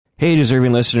Hey,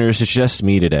 deserving listeners, it's just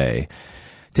me today.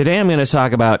 Today I'm going to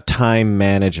talk about time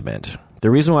management.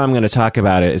 The reason why I'm going to talk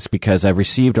about it is because I've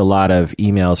received a lot of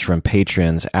emails from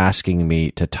patrons asking me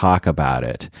to talk about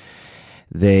it.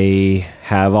 They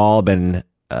have all been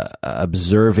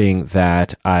observing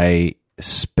that I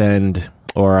spend,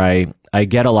 or I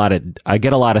get a lot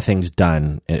of things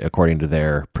done according to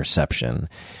their perception.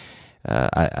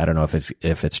 I don't know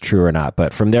if it's true or not,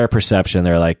 but from their perception,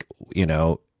 they're like,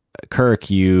 Kirk,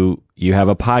 you have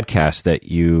a podcast that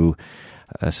you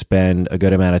spend a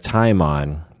good amount of time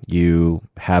on. You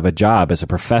have a job as a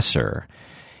professor.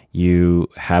 You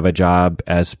have a job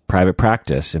as private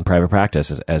practice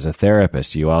as a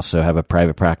therapist. You also have a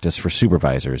private practice for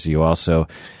supervisors. You also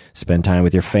spend time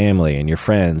with your family and your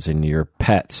friends and your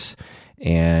pets.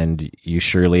 And you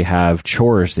surely have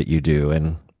chores that you do,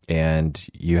 and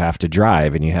you have to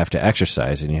drive, and you have to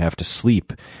exercise, and you have to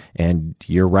sleep, and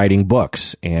you're writing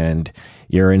books, and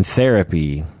you're in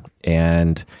therapy,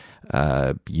 and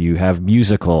you have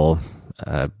musical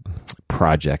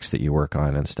projects that you work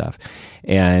on and stuff.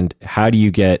 And how do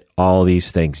you get all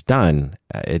these things done?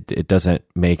 It doesn't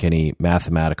make any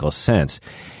mathematical sense.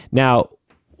 Now,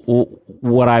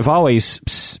 what I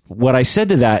said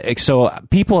to that, so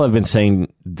people have been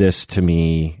saying this to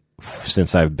me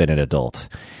since I've been an adult.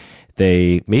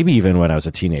 Maybe even when I was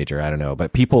a teenager, I don't know,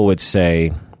 but people would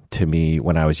say to me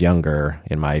when I was younger,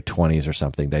 in my 20s or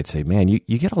something, they'd say, man, you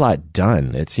get a lot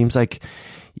done. It seems like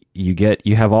you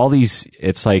have all these,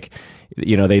 it's like,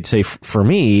 they'd say, for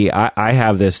me, I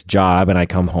have this job and I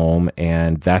come home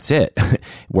and that's it.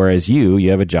 Whereas you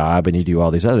have a job and you do all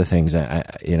these other things,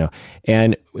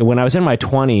 and when I was in my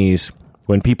 20s,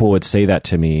 when people would say that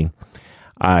to me,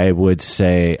 I would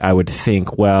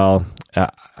think, well,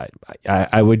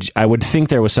 I would think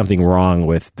there was something wrong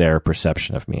with their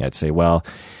perception of me. I'd say, well,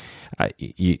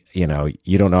 you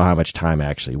don't know how much time I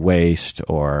actually waste,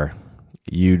 or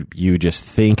you just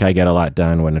think I get a lot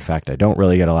done when in fact I don't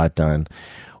really get a lot done.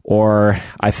 Or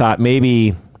I thought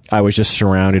maybe I was just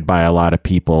surrounded by a lot of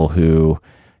people who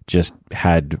just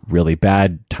had really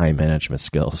bad time management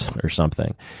skills or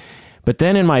something. But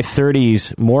then in my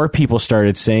 30s, more people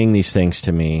started saying these things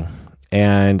to me,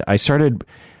 and I started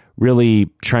really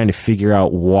trying to figure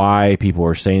out why people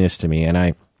were saying this to me. And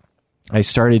I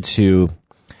started to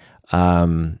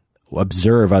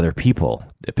observe other people,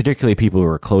 particularly people who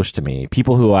were close to me,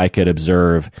 people who I could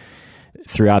observe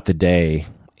throughout the day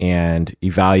and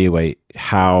evaluate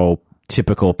how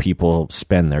typical people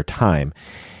spend their time.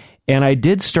 And I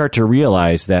did start to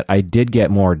realize that I did get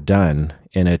more done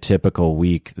in a typical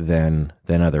week than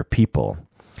other people.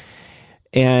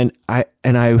 And I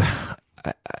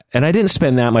didn't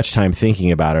spend that much time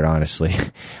thinking about it, honestly.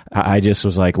 I just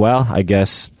was like, well, I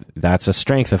guess that's a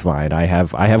strength of mine. I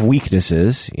have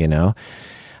weaknesses,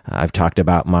 I've talked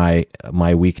about my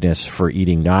weakness for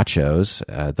eating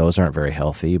nachos. Those aren't very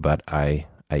healthy, but I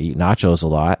eat nachos a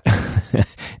lot.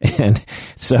 And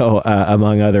so,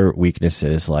 among other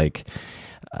weaknesses, like,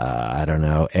 I don't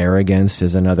know, arrogance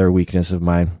is another weakness of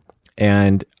mine.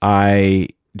 And I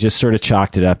just sort of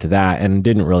chalked it up to that and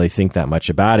didn't really think that much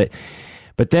about it.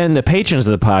 But then the patrons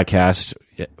of the podcast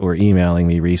were emailing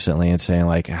me recently and saying,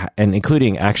 like, and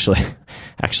including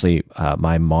actually,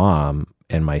 my mom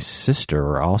and my sister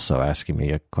were also asking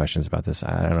me questions about this.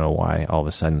 I don't know why all of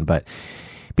a sudden, but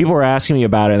people were asking me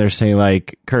about it, and they're saying,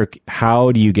 like, Kirk,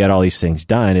 how do you get all these things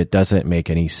done? It doesn't make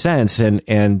any sense. And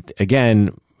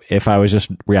again, if I was just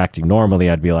reacting normally,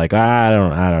 I'd be like, I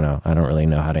don't know. I don't really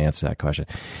know how to answer that question.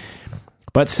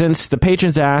 But since the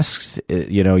patrons asked,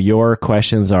 your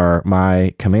questions are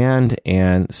my command,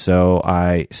 and so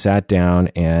I sat down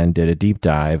and did a deep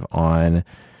dive on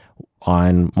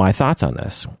my thoughts on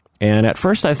this. And at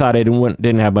first I thought I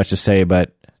didn't have much to say,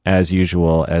 but as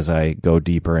usual, as I go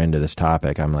deeper into this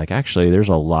topic, I'm like, actually, there's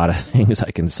a lot of things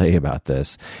I can say about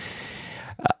this.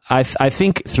 I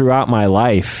think throughout my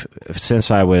life, since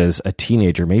I was a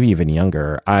teenager, maybe even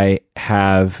younger, I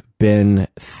have been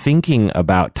thinking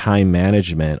about time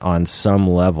management on some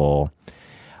level,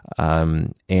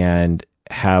 and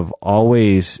have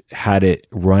always had it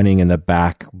running in the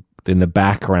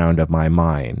background of my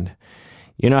mind.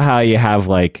 You know how you have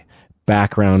like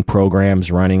background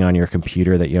programs running on your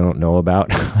computer that you don't know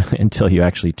about until you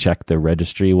actually check the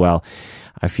registry? Well,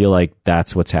 I feel like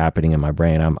that's what's happening in my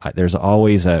brain. There's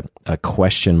always a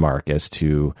question mark as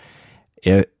to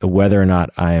whether or not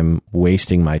I'm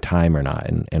wasting my time or not,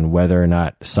 and whether or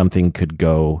not something could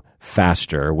go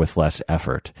faster with less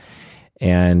effort.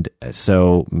 And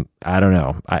so I don't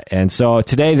know. And so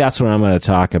today, that's what I'm going to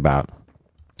talk about.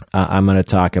 I'm going to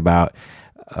talk about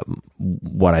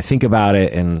what I think about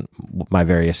it and my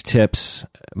various tips,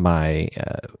 my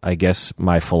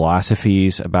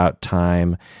philosophies about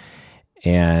time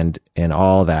and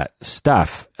all that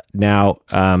stuff. Now,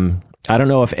 I don't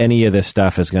know if any of this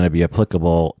stuff is going to be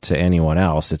applicable to anyone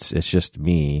else. It's just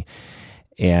me.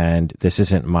 And this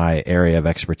isn't my area of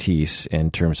expertise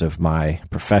in terms of my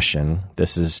profession.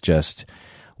 This is just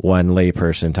one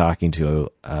layperson talking to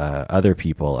other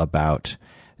people about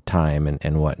time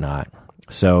and whatnot.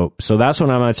 So that's what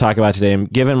I'm going to talk about today.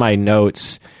 And given my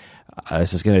notes,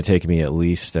 this is going to take me at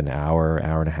least an hour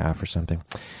and a half or something.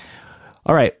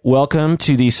 All right. Welcome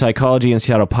to the Psychology in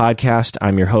Seattle podcast.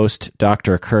 I'm your host,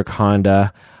 Dr. Kirk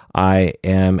Honda. I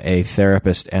am a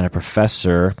therapist and a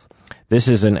professor. This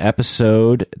is an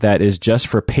episode that is just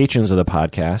for patrons of the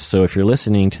podcast. So if you're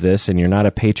listening to this and you're not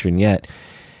a patron yet,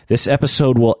 this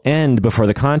episode will end before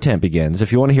the content begins.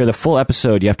 If you want to hear the full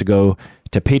episode, you have to go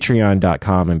to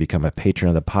patreon.com and become a patron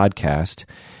of the podcast.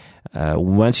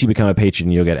 Once you become a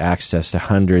patron, you'll get access to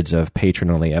hundreds of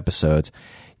patron-only episodes.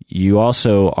 You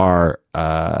also are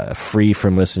free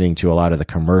from listening to a lot of the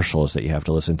commercials that you have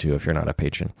to listen to if you're not a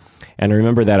patron. And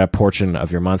remember that a portion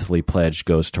of your monthly pledge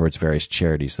goes towards various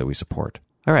charities that we support.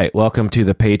 All right, welcome to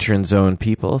the Patron Zone,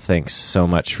 people. Thanks so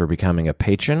much for becoming a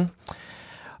patron.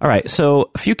 All right,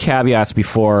 so a few caveats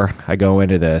before I go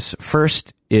into this.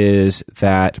 First is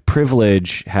that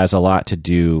privilege has a lot to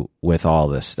do with all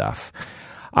this stuff.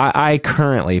 I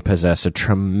currently possess a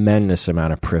tremendous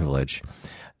amount of privilege.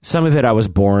 Some of it I was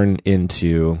born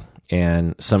into,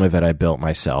 and some of it I built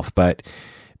myself. But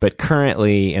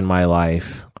currently in my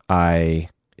life, I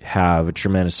have a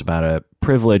tremendous amount of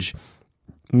privilege,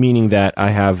 meaning that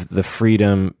I have the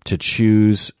freedom to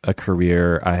choose a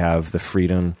career. I have the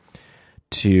freedom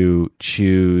to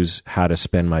choose how to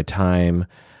spend my time.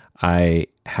 I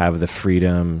have the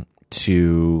freedom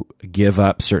to give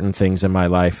up certain things in my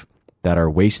life that are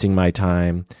wasting my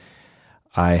time.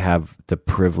 I have the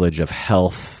privilege of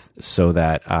health so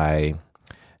that I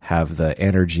have the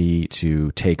energy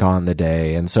to take on the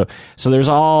day. And so there's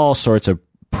all sorts of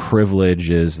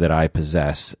privileges that I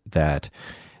possess that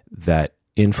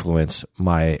influence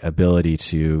my ability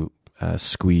to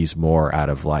squeeze more out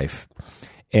of life.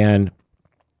 And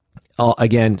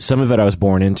again, some of it I was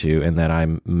born into, in that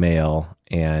I'm male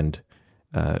and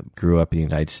grew up in the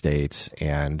United States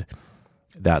and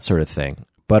that sort of thing.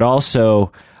 But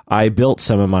also, I built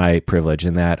some of my privilege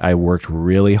in that I worked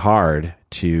really hard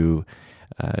to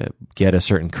get a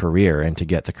certain career and to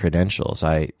get the credentials.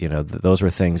 Those were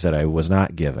things that I was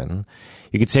not given.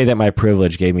 You could say that my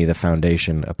privilege gave me the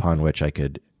foundation upon which I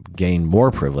could gain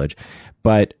more privilege,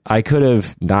 but I could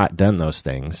have not done those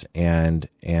things, and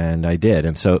I did.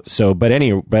 And but at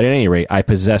any rate, I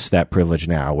possess that privilege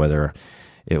now, whether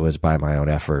it was by my own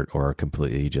effort or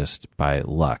completely just by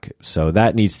luck. So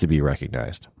that needs to be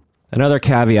recognized. Another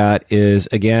caveat is,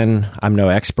 again, I'm no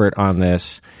expert on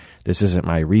this. This isn't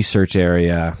my research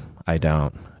area. I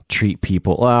don't treat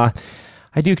people. Well,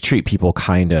 I do treat people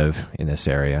kind of in this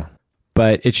area.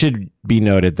 But it should be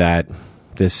noted that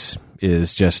this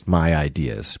is just my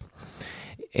ideas.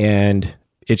 And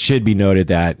it should be noted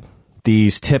that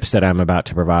these tips that I'm about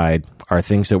to provide are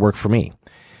things that work for me.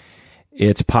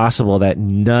 It's possible that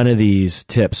none of these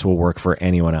tips will work for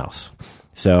anyone else.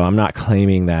 So I'm not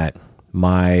claiming that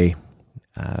my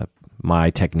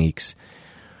techniques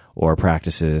or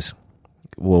practices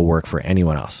will work for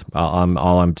anyone else.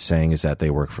 All I'm saying is that they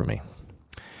work for me.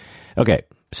 Okay,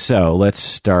 so let's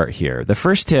start here. The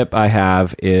first tip I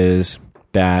have is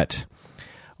that,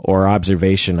 or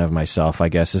observation of myself, I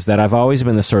guess, is that I've always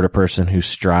been the sort of person who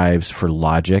strives for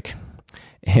logic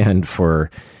and for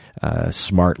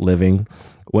smart living.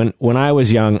 When I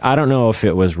was young, I don't know if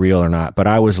it was real or not, but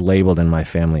I was labeled in my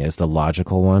family as the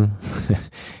logical one.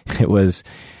 It was,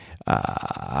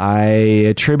 I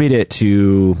attribute it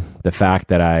to the fact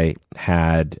that I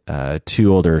had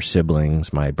two older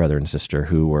siblings, my brother and sister,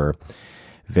 who were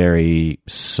very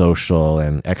social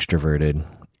and extroverted,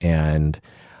 and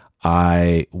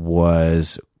I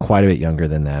was quite a bit younger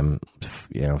than them,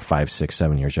 5, 6,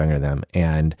 7 years younger than them,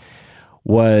 and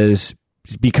was,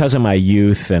 because of my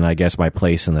youth and I guess my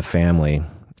place in the family,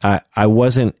 I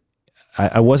wasn't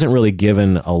really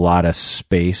given a lot of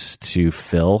space to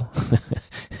fill,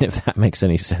 if that makes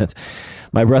any sense.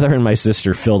 My brother and my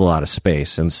sister filled a lot of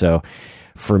space, and so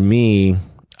for me,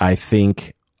 I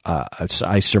think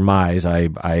I surmise,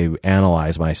 I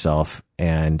analyze myself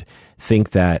and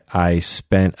think that I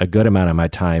spent a good amount of my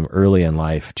time early in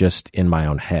life just in my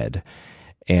own head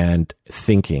and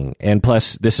thinking. And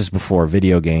plus, this is before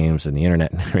video games and the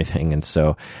internet and everything. And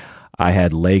so I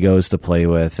had Legos to play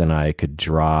with, and I could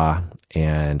draw,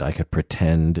 and I could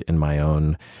pretend in my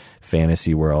own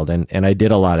fantasy world. And I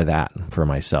did a lot of that for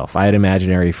myself. I had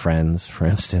imaginary friends, for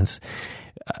instance,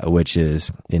 which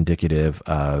is indicative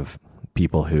of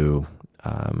people who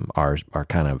are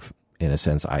kind of, in a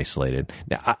sense, isolated.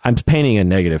 Now, I'm painting a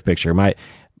negative picture. My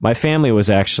family was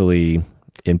actually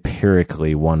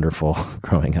empirically wonderful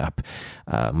growing up.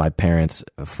 My parents,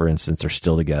 for instance, are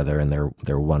still together, and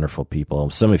they're wonderful people.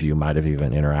 Some of you might have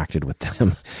even interacted with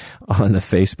them on the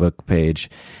Facebook page,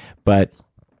 but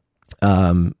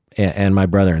and my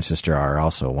brother and sister are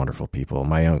also wonderful people.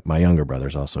 My younger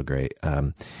brother's also great.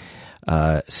 But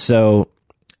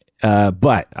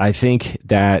I think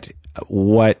that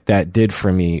what that did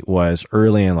for me was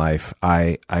early in life,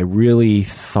 I really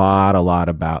thought a lot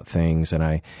about things,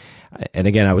 and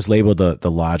again, I was labeled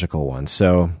the logical one.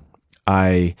 So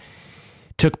I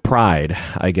took pride,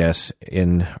 I guess,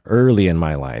 early in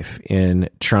my life in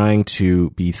trying to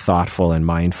be thoughtful and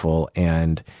mindful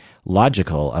and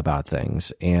logical about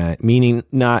things, and meaning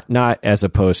not as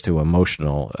opposed to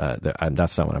emotional.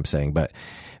 That's not what I'm saying,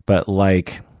 but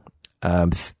like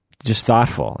just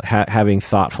thoughtful, having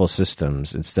thoughtful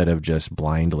systems instead of just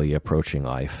blindly approaching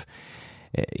life.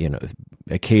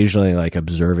 Occasionally like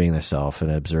observing the self and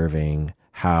observing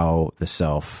how the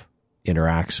self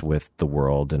interacts with the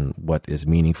world and what is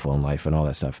meaningful in life and all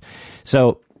that stuff.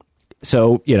 So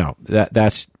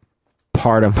that's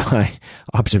part of my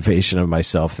observation of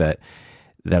myself that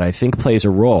I think plays a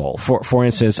role. For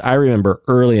instance, I remember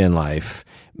early in life,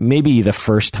 maybe the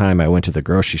first time I went to the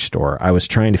grocery store, I was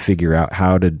trying to figure out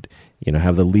how to,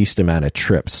 have the least amount of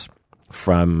trips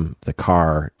from the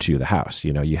car to the house.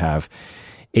 You have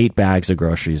 8 bags of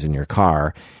groceries in your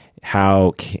car.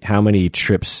 How many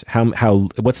trips,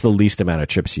 what's the least amount of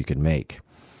trips you can make?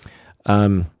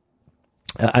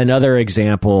 Another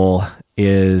example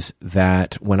is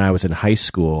that when I was in high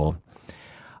school,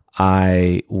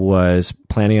 I was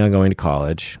planning on going to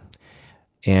college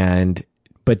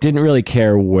but didn't really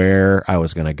care where I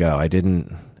was going to go. I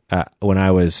didn't, when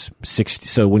I was 16,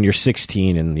 so when you're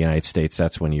 16 in the United States,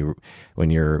 that's when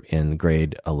you're in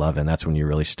grade 11, that's when you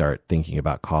really start thinking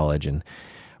about college,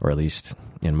 or at least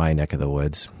in my neck of the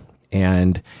woods.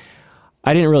 And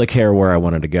I didn't really care where I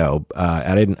wanted to go.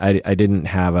 I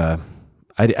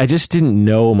just didn't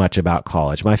know much about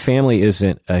college. My family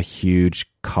isn't a huge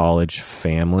college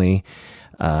family.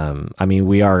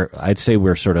 I'd say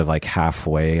we're sort of like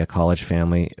halfway a college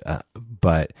family,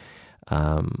 but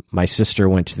my sister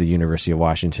went to the University of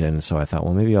Washington, so I thought,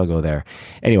 well, maybe I'll go there.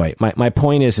 Anyway, my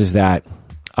point is that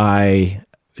I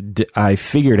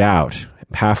figured out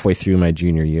halfway through my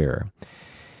junior year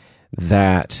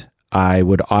that I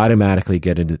would automatically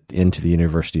get into the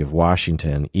University of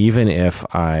Washington, even if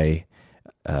I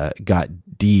got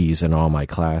D's in all my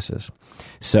classes.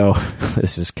 So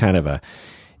this is kind of a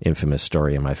infamous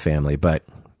story in my family, but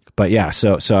yeah.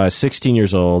 So I was 16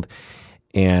 years old,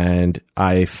 and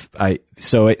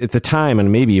so at the time,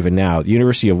 and maybe even now, the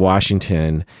University of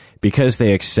Washington, because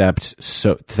they accept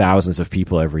thousands of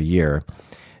people every year,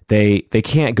 they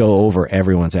can't go over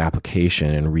everyone's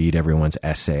application and read everyone's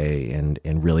essay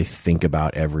and really think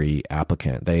about every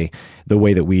applicant. The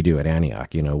way that we do at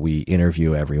Antioch, we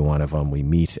interview every one of them, we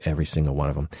meet every single one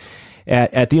of them.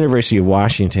 At the University of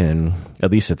Washington,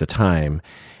 at least at the time,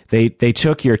 they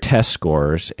took your test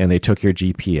scores and they took your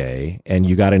GPA, and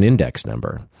you got an index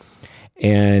number.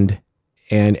 And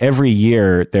every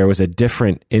year there was a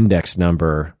different index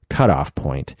number cutoff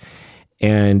point.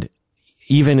 And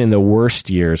even in the worst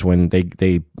years when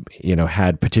they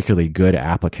had particularly good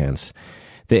applicants,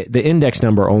 the index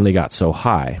number only got so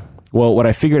high. Well, what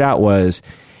I figured out was,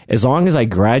 as long as I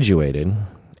graduated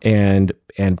and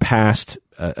passed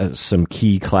some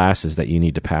key classes that you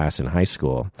need to pass in high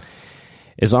school,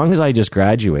 as long as I just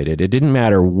graduated, it didn't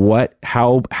matter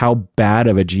how bad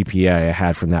of a GPA I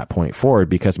had from that point forward,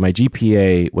 because my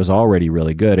GPA was already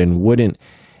really good and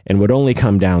would only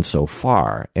come down so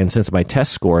far. And since my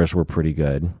test scores were pretty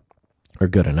good, or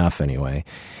good enough anyway,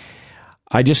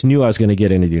 I just knew I was going to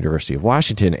get into the University of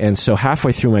Washington. And so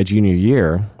halfway through my junior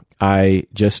year, I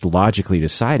just logically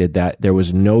decided that there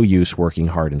was no use working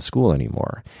hard in school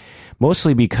anymore.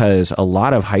 Mostly because a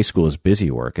lot of high school is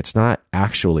busy work. It's not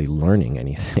actually learning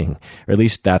anything, or at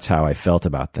least that's how I felt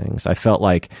about things. I felt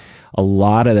like a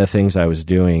lot of the things I was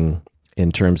doing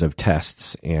in terms of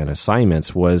tests and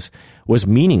assignments was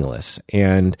meaningless.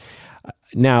 And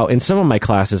now in some of my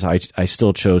classes, I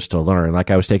still chose to learn.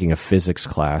 Like I was taking a physics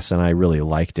class and I really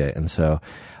liked it. And so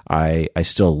I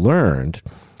still learned.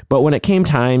 But when it came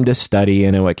time to study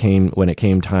and when it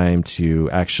came time to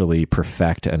actually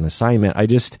perfect an assignment,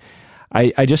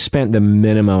 I just spent the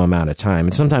minimum amount of time,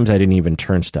 and sometimes I didn't even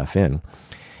turn stuff in.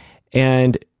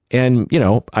 And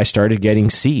I started getting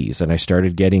C's and I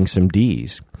started getting some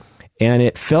D's. And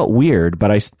it felt weird,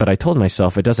 but I told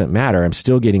myself it doesn't matter. I'm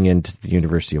still getting into the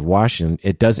University of Washington.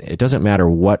 It doesn't matter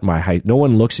what no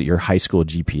one looks at your high school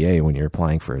GPA when you're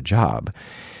applying for a job.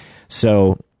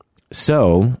 So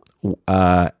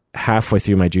halfway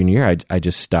through my junior year, I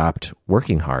just stopped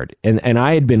working hard. And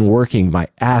I had been working my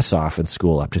ass off in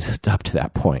school up to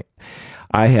that point.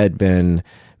 I had been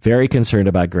very concerned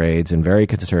about grades and very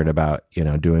concerned about,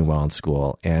 doing well in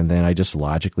school. And then I just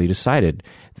logically decided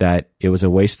that it was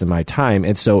a waste of my time.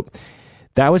 And so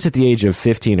that was at the age of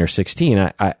 15 or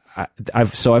 16.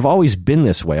 I've always been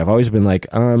this way. I've always been like,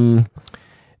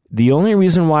 the only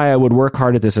reason why I would work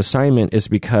hard at this assignment is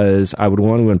because I would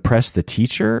want to impress the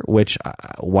teacher, which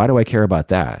why do I care about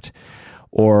that?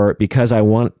 Or because I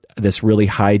want this really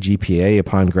high GPA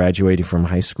upon graduating from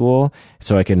high school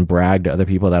so I can brag to other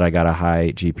people that I got a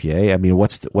high GPA. I mean,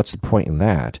 what's the point in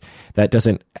that? That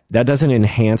doesn't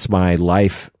enhance my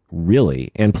life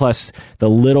really. And plus the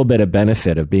little bit of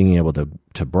benefit of being able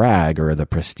to brag, or the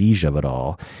prestige of it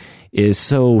all, is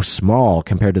so small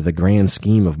compared to the grand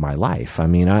scheme of my life. I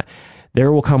mean,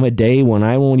 there will come a day when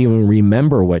I won't even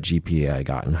remember what GPA I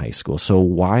got in high school. So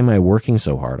why am I working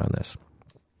so hard on this?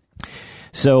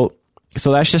 So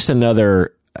that's just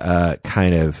another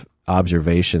kind of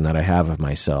observation that I have of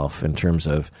myself in terms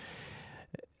of,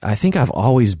 I think I've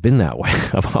always been that way.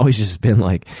 I've always just been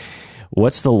like,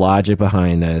 what's the logic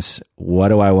behind this? What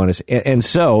do I want to? And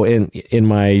so in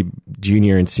my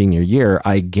junior and senior year,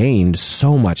 I gained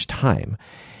so much time,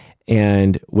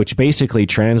 and which basically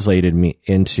translated me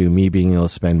into me being able to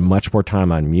spend much more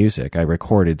time on music. I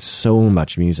recorded so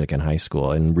much music in high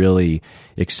school and really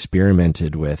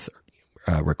experimented with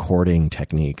recording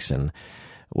techniques, and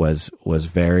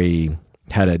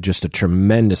had just a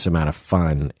tremendous amount of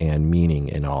fun and meaning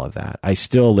in all of that. I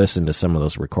still listen to some of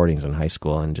those recordings in high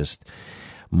school and just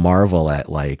marvel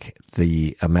at like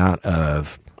the amount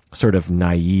of sort of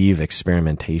naive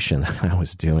experimentation that I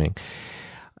was doing.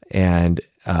 And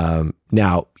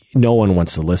now no one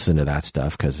wants to listen to that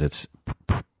stuff because it's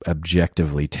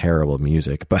objectively terrible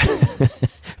music, but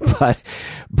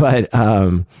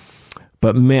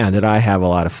man, did I have a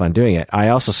lot of fun doing it. I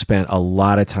also spent a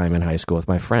lot of time in high school with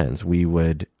my friends. We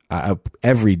would,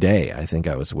 every day, I think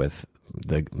I was with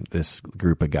this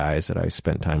group of guys that I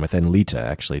spent time with, and Lita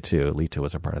actually too. Lita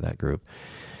was a part of that group,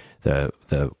 the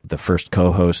first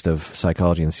co-host of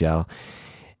Psychology in Seattle.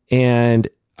 And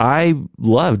I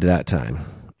loved that time.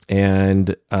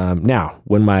 And now,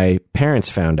 when my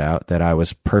parents found out that I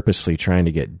was purposely trying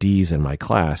to get D's in my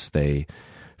class, they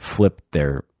flipped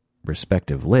their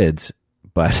respective lids.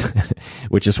 But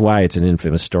which is why it's an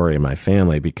infamous story in my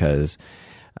family, because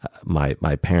my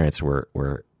parents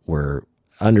were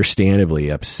understandably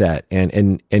upset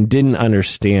and didn't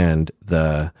understand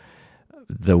the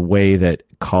way that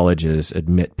colleges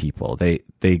admit people. They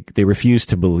refused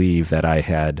to believe that I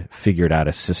had figured out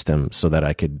a system so that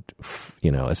I could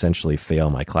essentially fail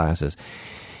my classes,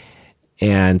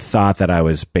 and thought that I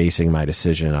was basing my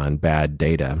decision on bad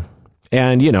data.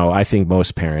 And, I think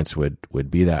most parents would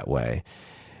be that way.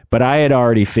 But I had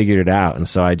already figured it out. And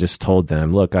so I just told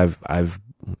them, look,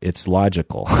 it's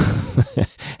logical.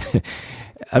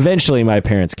 Eventually my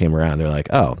parents came around. They're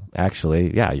like, oh,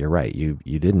 actually, yeah, you're right. You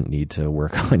didn't need to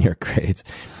work on your grades.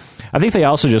 I think they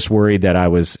also just worried that I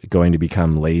was going to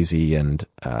become lazy. And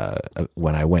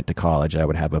when I went to college, I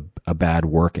would have a bad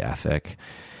work ethic,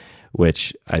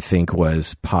 which I think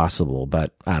was possible,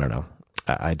 but I don't know.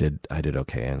 I did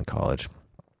okay in college.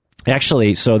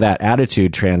 Actually, so that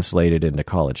attitude translated into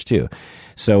college too.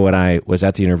 So when I was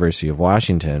at the University of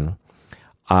Washington,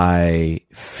 I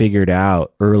figured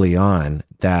out early on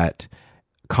that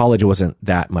college wasn't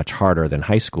that much harder than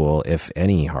high school, if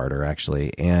any harder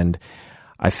actually. And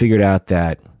I figured out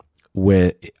that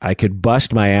I could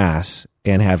bust my ass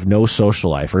and have no social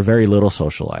life or very little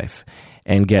social life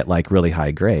and get like really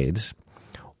high grades,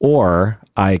 or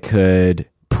I could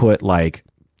put like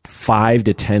 5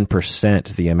 to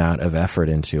 10% the amount of effort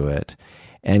into it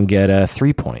and get a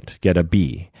 3-point, get a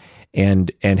B,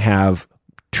 and have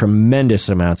tremendous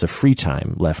amounts of free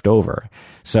time left over.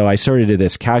 So I sort of did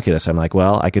this calculus. I'm like,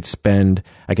 well, I could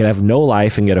have no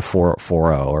life and get a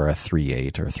 4.0 or a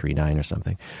 3.8 or a 3.9 or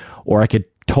something. Or I could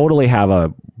totally have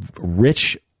a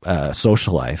rich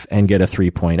social life and get a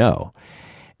 3.0.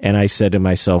 And I said to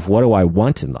myself, what do I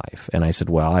want in life? And I said,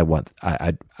 well,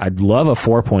 I'd love a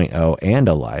 4.0 and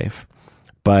a life,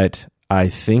 but I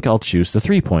think I'll choose the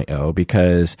 3.0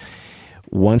 because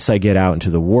once I get out into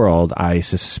the world, I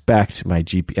suspect my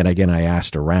GPA, and again, I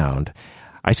asked around,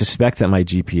 I suspect that my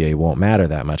GPA won't matter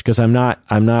that much because I'm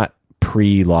not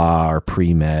pre-law or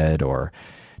pre-med or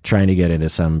trying to get into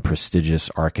some prestigious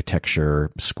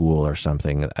architecture school or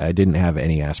something. I didn't have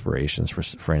any aspirations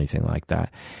for anything like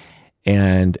that.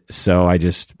 And so I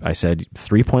said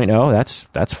 3.0,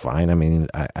 that's fine. I mean,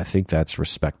 I think that's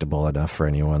respectable enough for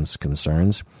anyone's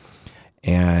concerns.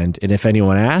 And if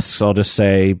anyone asks, I'll just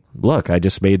say, look, I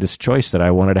just made this choice that I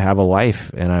wanted to have a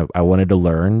life and I wanted to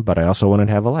learn, but I also wanted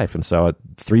to have a life. And so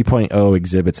 3.0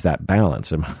 exhibits that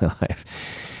balance in my life.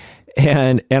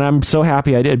 And I'm so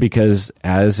happy I did, because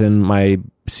as in my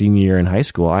senior year in high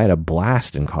school, I had a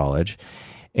blast in college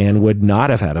and would not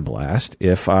have had a blast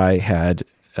if I had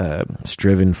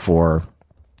striven for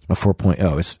a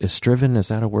 4.0. Is striven, is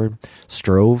that a word?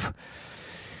 Strove?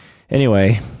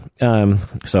 Anyway,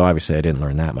 so obviously I didn't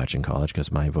learn that much in college because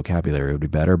my vocabulary would be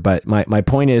better. But my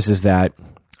point is that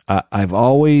I've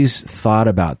always thought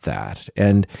about that.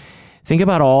 And think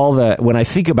about when I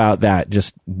think about that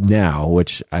just now,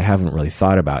 which I haven't really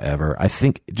thought about ever, I'm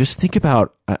just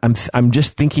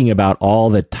thinking about all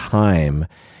the time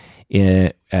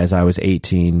as I was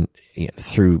 18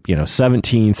 through,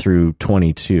 17 through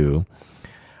 22.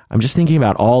 I'm just thinking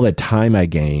about all the time I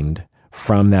gained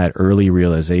from that early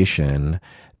realization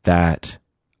that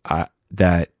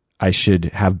I should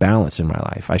have balance in my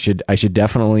life. I should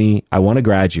definitely, I want to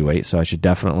graduate, so I should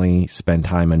definitely spend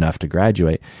time enough to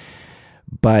graduate,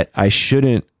 but I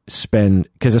shouldn't spend,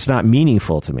 because it's not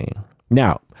meaningful to me.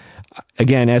 Now,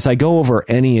 again, as I go over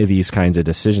any of these kinds of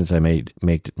decisions I made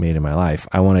in my life,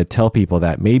 I want to tell people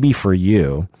that maybe for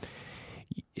you,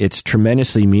 it's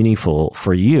tremendously meaningful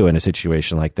for you in a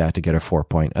situation like that to get a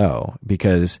 4.0,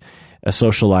 because a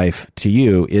social life to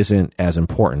you isn't as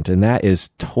important, and that is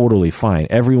totally fine.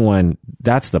 Everyone,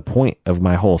 that's the point of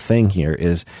my whole thing here,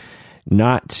 is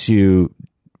not to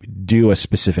do a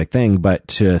specific thing, but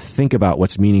to think about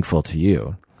what's meaningful to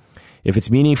you. If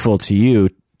it's meaningful to you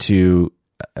to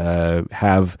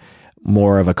have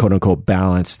more of a quote-unquote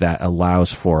balance that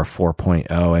allows for a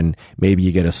 4.0, and maybe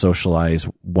you get to socialize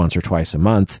once or twice a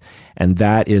month, and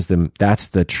that's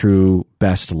the true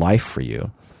best life for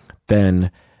you, then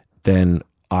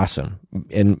awesome.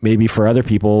 And maybe for other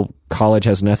people, college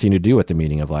has nothing to do with the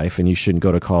meaning of life, and you shouldn't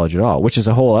go to college at all, which is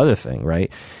a whole other thing,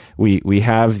 right? We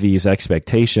have these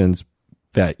expectations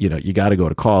that, you got to go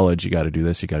to college, you got to do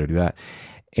this, you got to do that.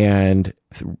 And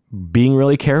being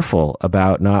really careful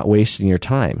about not wasting your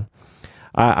time.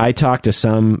 I talk to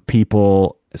some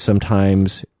people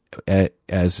sometimes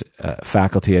as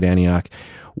faculty at Antioch,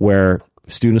 where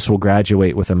students will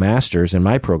graduate with a master's in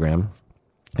my program,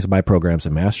 because my program's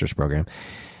a master's program.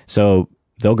 So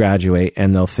they'll graduate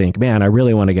and they'll think, man, I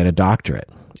really want to get a doctorate.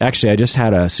 Actually, I just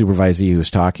had a supervisee who was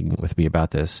talking with me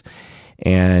about this,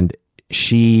 and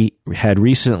she had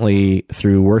recently,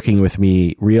 through working with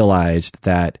me, realized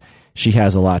that she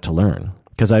has a lot to learn,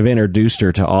 because I've introduced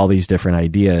her to all these different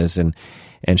ideas, and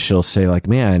she'll say, like,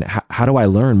 man, how do I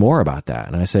learn more about that?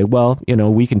 And I say, well,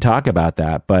 we can talk about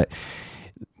that, but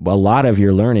a lot of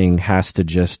your learning has to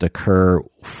just occur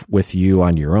with you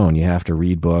on your own. You have to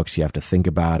read books, you have to think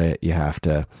about it, you have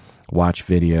to watch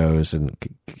videos, and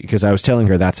because I was telling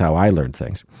her that's how I learned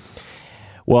things.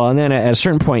 Well, and then at a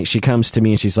certain point, she comes to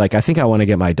me and she's like, I think I want to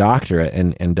get my doctorate,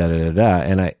 and da da da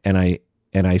da.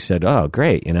 And I said, oh,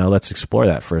 great, let's explore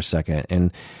that for a second.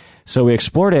 And so we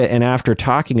explored it, and after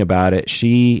talking about it,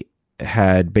 she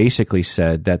had basically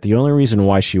said that the only reason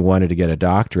why she wanted to get a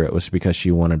doctorate was because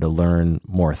she wanted to learn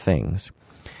more things.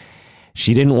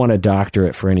 She didn't want a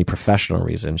doctorate for any professional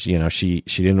reasons. She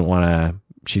didn't want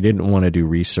to do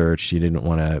research. She didn't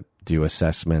want to do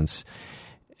assessments.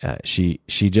 She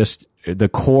just, the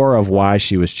core of why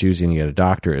she was choosing to get a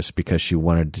doctorate is because she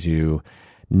wanted to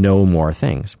know more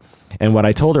things. And what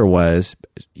I told her was,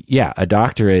 yeah, a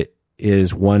doctorate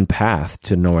is one path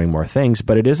to knowing more things,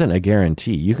 but it isn't a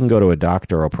guarantee. You can go to a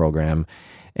doctoral program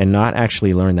and not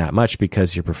actually learn that much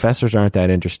because your professors aren't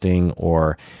that interesting,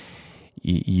 or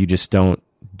you just don't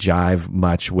jive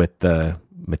much with the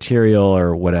material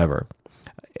or whatever.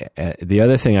 The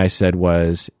other thing I said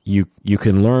was you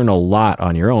can learn a lot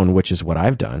on your own, which is what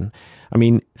I've done. I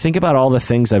mean, think about all the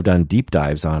things I've done deep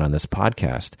dives on this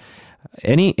podcast.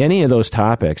 Any of those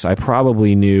topics, I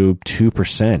probably knew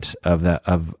 2%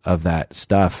 of that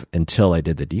stuff until I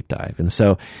did the deep dive. And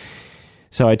so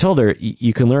I told her,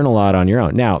 you can learn a lot on your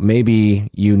own. Now, maybe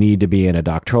you need to be in a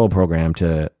doctoral program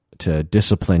to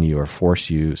discipline you or force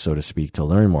you, so to speak, to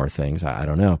learn more things. I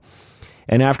don't know.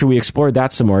 And after we explored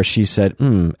that some more, she said,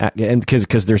 and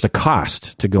because there's a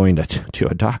cost to going to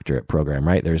a doctorate program,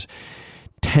 right? There's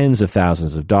tens of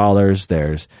thousands of dollars.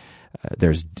 There's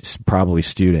probably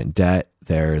student debt.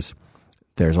 There's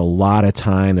There's a lot of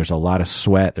time. There's a lot of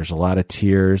sweat. There's a lot of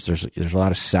tears. There's a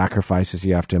lot of sacrifices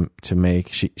you have to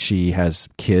make. She has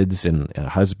kids and a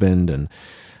husband and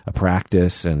a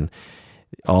practice, and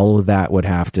all of that would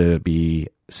have to be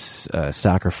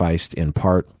sacrificed in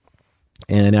part.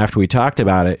 And after we talked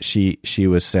about it, she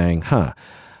was saying,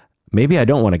 maybe I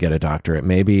don't want to get a doctorate.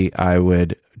 Maybe I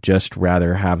would just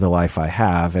rather have the life I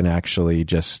have and actually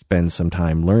just spend some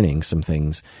time learning some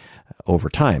things over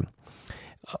time.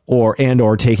 Or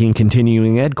taking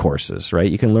continuing ed courses,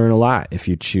 right? You can learn a lot if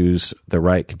you choose the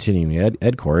right continuing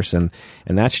ed course, and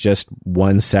that's just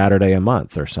one Saturday a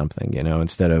month or something,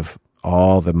 instead of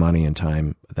all the money and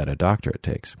time that a doctorate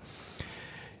takes.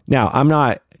 Now, I'm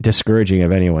not discouraging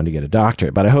of anyone to get a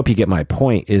doctorate, but I hope you get my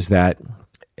point, is that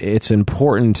it's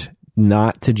important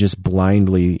not to just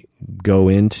blindly go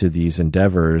into these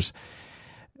endeavors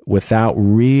without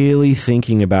really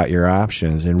thinking about your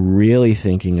options and really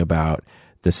thinking about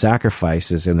the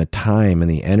sacrifices and the time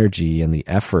and the energy and the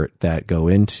effort that go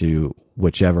into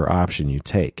whichever option you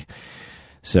take.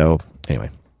 So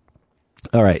anyway,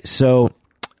 all right. So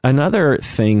another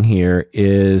thing here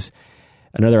is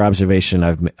another observation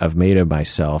I've made of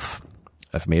myself.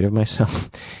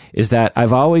 Is that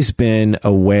I've always been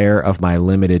aware of my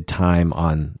limited time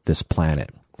on this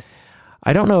planet.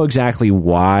 I don't know exactly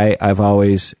why I've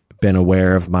always been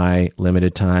aware of my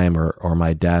limited time or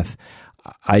my death.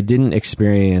 I didn't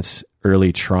experience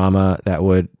early trauma that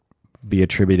would be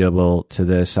attributable to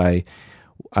this. People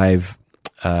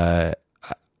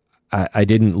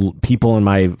in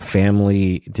my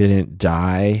family didn't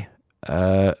die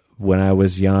when I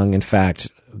was young. In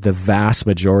fact, the vast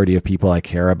majority of people I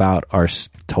care about are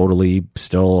totally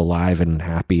still alive and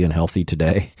happy and healthy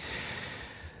today.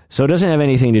 So it doesn't have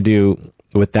anything to do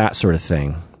with that sort of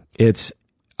thing.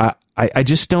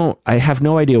 I have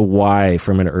no idea why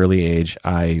from an early age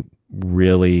I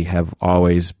really have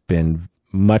always been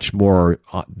much more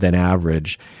than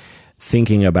average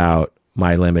thinking about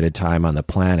my limited time on the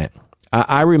planet.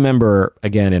 I remember,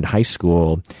 again, in high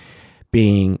school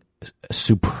being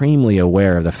supremely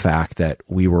aware of the fact that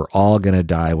we were all going to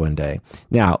die one day.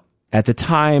 Now, at the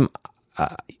time,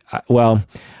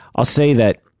 I'll say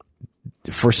that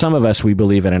for some of us, we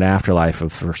believe in an afterlife,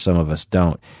 and for some of us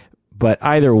don't. But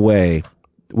either way,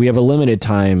 we have a limited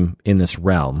time in this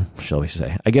realm, shall we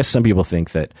say. I guess some people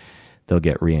think that they'll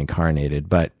get reincarnated.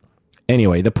 But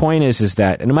anyway, the point is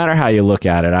that no matter how you look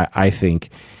at it, I think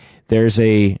there's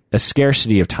a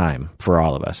scarcity of time for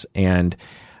all of us. And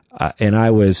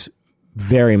I was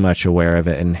very much aware of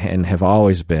it and have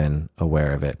always been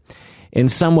aware of it. In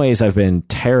some ways, I've been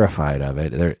terrified of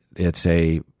it. It's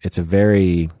a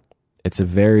very,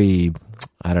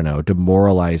 I don't know,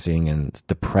 demoralizing and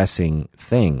depressing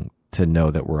thing to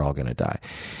know that we're all going to die.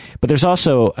 But there's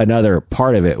also another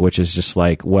part of it, which is just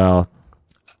like, well,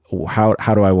 how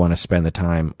do I want to spend the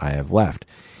time I have left?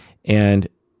 And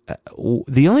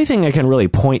the only thing I can really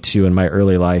point to in my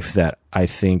early life that I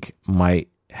think might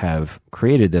have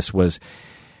created this was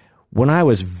when I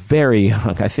was very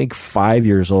young, I think 5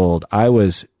 years old, I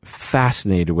was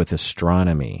fascinated with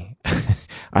astronomy.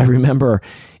 I remember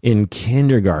in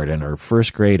kindergarten or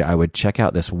first grade, I would check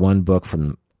out this one book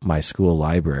from my school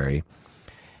library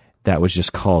that was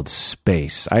just called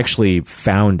Space. I actually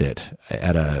found it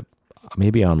at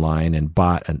maybe online and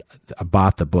bought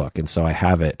the book, and so I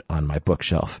have it on my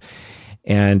bookshelf.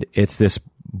 And it's this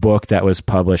book that was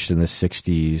published in the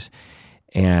 60s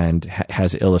and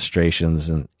has illustrations,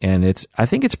 and I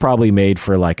think it's probably made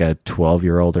for like a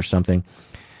 12-year-old or something.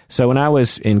 So when I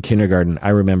was in kindergarten, I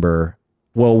remember,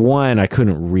 well, one, I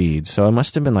couldn't read, so I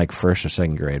must have been like first or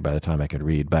second grade by the time I could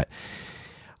read, but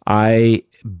I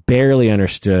barely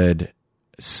understood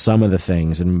some of the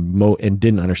things and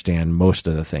didn't understand most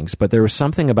of the things. But there was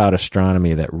something about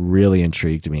astronomy that really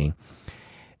intrigued me.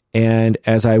 And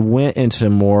as I went into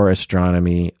more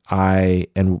astronomy,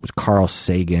 and Carl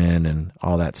Sagan and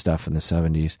all that stuff in the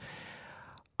 70s,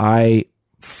 I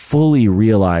fully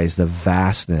realized the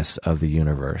vastness of the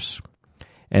universe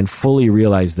and fully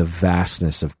realized the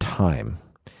vastness of time.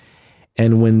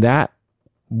 And when I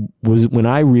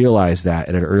realized that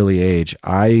at an early age,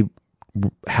 I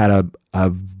had a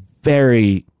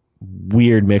very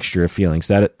weird mixture of feelings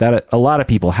that a lot of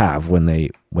people have when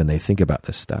they think about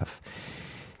this stuff.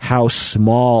 How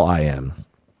small I am,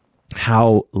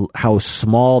 how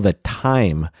small the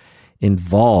time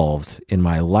involved in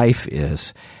my life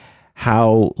is,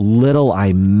 how little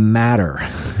I matter,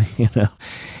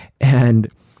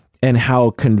 and how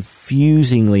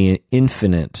confusingly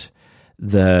infinite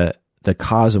the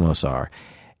cosmos are.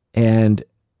 And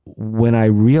when I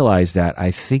realized that, I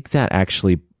think that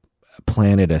actually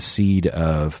planted a seed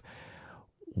of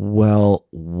well,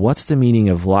 what's the meaning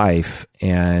of life,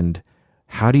 and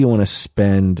how do you want to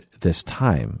spend this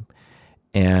time?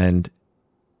 And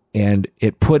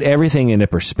it put everything into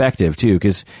perspective too,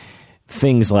 because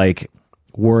things like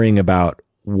worrying about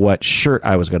what shirt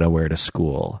I was going to wear to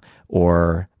school,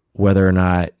 or whether or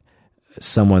not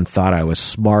someone thought I was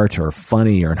smart or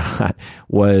funny or not,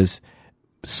 was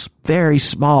very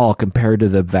small compared to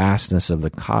the vastness of the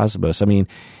cosmos. I mean,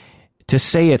 to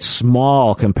say it's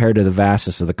small compared to the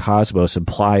vastness of the cosmos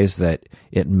implies that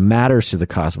it matters to the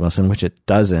cosmos, in which it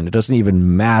doesn't. It doesn't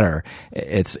even matter.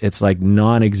 It's like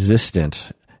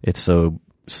non-existent. It's so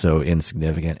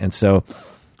insignificant. And so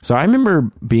I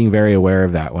remember being very aware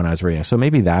of that when I was reading. So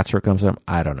maybe that's where it comes from.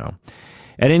 I don't know.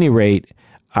 At any rate,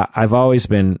 I've always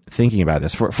been thinking about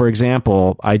this. For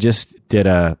example, I just did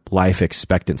a life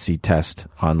expectancy test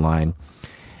online,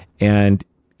 and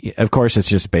of course, it's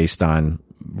just based on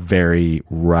very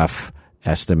rough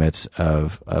estimates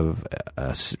of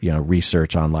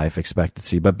research on life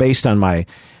expectancy. But based on my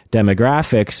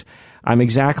demographics, I'm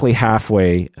exactly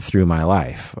halfway through my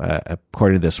life.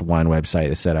 According to this one website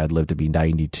that said I'd live to be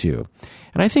 92,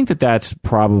 and I think that that's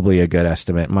probably a good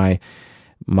estimate. My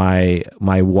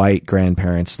white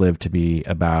grandparents lived to be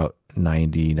about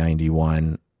 90,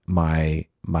 91. My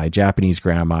Japanese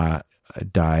grandma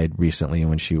died recently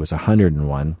when she was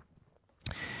 101.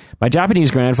 My Japanese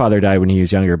grandfather died when he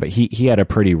was younger, but he had a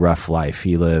pretty rough life.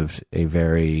 He lived a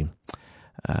very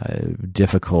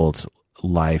difficult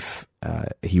life.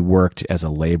 He worked as a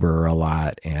laborer a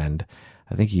lot, and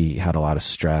I think he had a lot of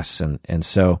stress. And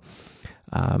so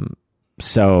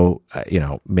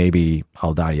maybe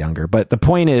I'll die younger. But the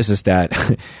point is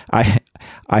that I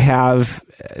have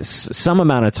some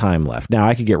amount of time left. Now,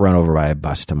 I could get run over by a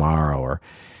bus tomorrow, or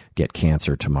get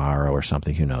cancer tomorrow, or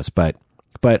something. Who knows? But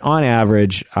on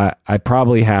average, I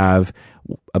probably have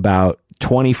about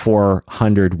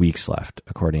 2,400 weeks left,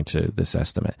 according to this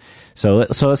estimate. So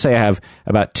let's say I have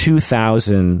about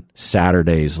 2,000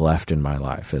 Saturdays left in my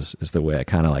life, is the way I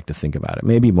kind of like to think about it.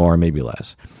 Maybe more, maybe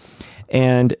less.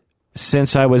 And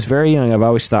since I was very young, I've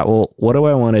always thought, well, what do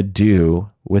I want to do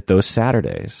with those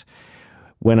Saturdays?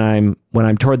 When I'm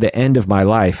toward the end of my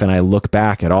life and I look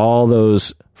back at all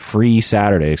those free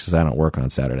Saturdays, because I don't work on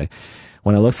Saturday,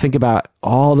 when I think about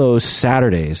all those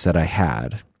Saturdays that I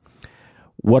had,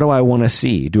 what do I want to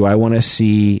see? Do I want to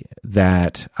see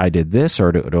that I did this,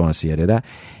 or do I want to see I did that?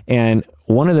 And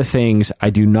one of the things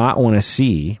I do not want to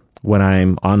see when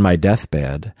I'm on my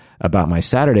deathbed about my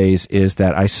Saturdays is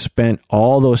that I spent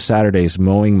all those Saturdays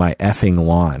mowing my effing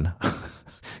lawn.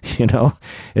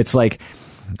 It's like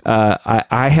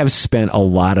I have spent a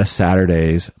lot of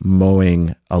Saturdays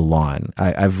mowing a lawn.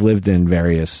 I've lived in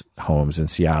various homes in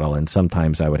Seattle, and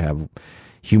sometimes I would have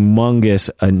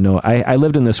humongous. I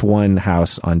lived in this one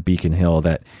house on Beacon Hill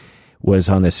that was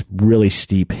on this really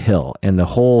steep hill, and the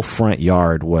whole front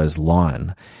yard was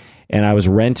lawn. And I was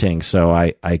renting, so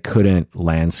I couldn't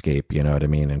landscape, you know what I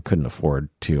mean, and couldn't afford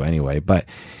to anyway. But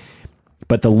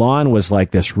the lawn was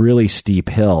like this really steep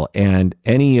hill, and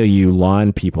any of you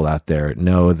lawn people out there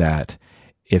know that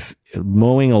if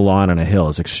mowing a lawn on a hill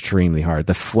is extremely hard.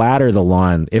 The flatter the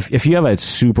lawn, if you have a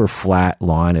super flat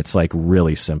lawn, it's like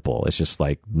really simple. It's just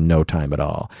like no time at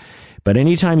all. But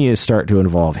anytime you start to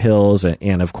involve hills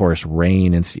and of course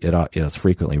rain, and it's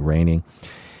frequently raining,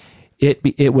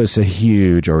 it was a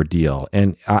huge ordeal.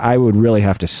 And I would really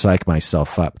have to psych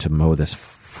myself up to mow this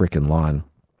freaking lawn.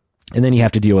 And then you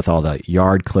have to deal with all the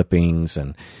yard clippings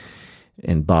and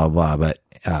blah, blah, but,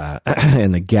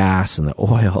 and the gas and the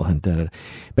oil and da, da, da.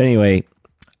 But anyway,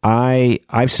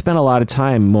 I've spent a lot of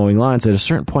time mowing lawns. At a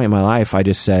certain point in my life, I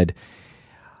just said,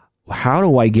 how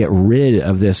do I get rid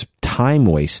of this time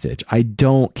wastage? I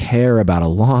don't care about a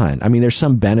lawn. I mean, there's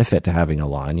some benefit to having a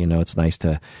lawn. It's nice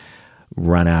to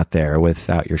run out there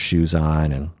without your shoes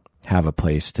on and have a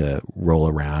place to roll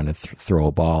around and throw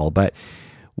a ball. But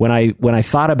when I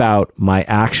thought about my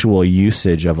actual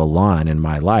usage of a lawn in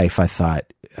my life, I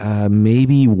thought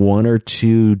maybe 1 or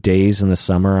 2 days in the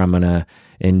summer I'm going to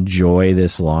enjoy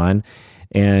this lawn.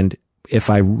 And if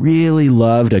I really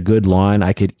loved a good lawn,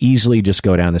 I could easily just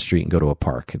go down the street and go to a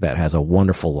park that has a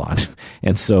wonderful lawn.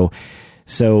 And so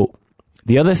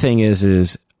the other thing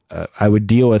is I would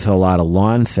deal with a lot of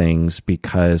lawn things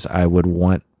because I would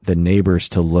want the neighbors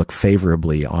to look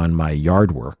favorably on my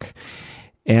yard work.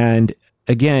 And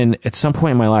again, at some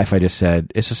point in my life, I just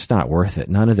said, it's just not worth it.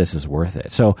 None of this is worth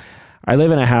it. So I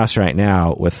live in a house right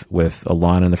now with a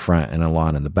lawn in the front and a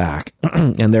lawn in the back.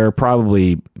 And they're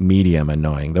probably medium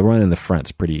annoying. The one in the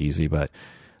front's pretty easy, but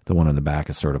the one in the back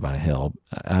is sort of on a hill.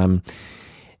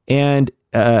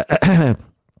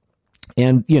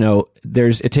 And,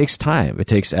 it takes time, it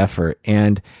takes effort.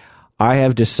 And I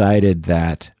have decided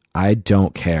that I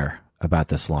don't care about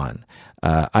this lawn.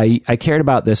 I cared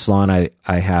about this lawn I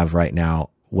have right now.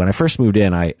 When I first moved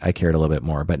in, I cared a little bit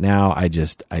more, but now I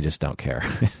just don't care.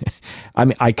 I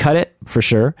mean, I cut it for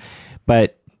sure,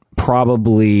 but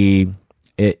probably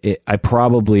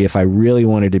if I really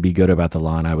wanted to be good about the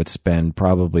lawn, I'd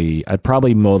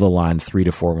probably mow the lawn 3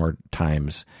 to 4 more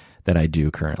times than I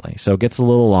do currently. So it gets a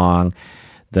little long.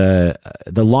 The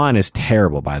lawn is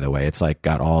terrible, by the way. It's like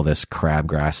got all this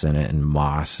crabgrass in it and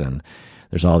moss, and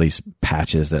there's all these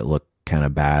patches that look kind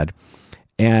of bad.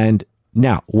 And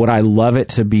now, would I love it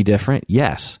to be different?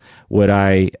 Yes. Would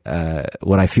I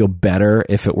feel better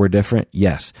if it were different?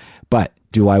 Yes. But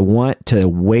do I want to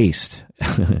waste?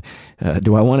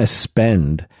 Do I want to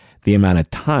spend the amount of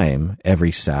time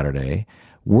every Saturday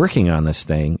working on this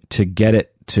thing to get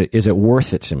it to? Is it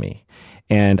worth it to me?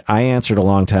 And I answered a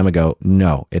long time ago,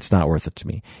 no, it's not worth it to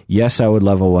me. Yes, I would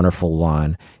love a wonderful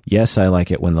lawn. Yes, I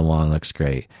like it when the lawn looks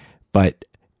great. But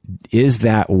is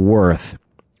that worth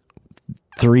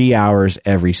 3 hours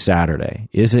every Saturday?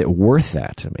 Is it worth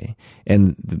that to me?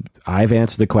 And I've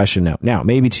answered the question no. Now,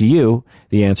 maybe to you,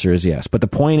 the answer is yes. But the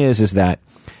point is that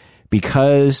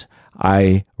because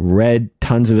I read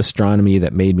tons of astronomy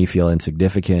that made me feel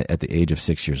insignificant at the age of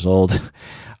 6 years old,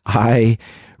 I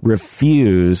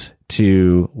refuse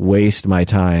to waste my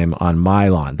time on my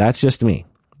lawn. That's just me.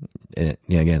 And,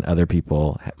 again, other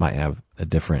people might have a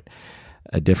different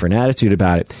attitude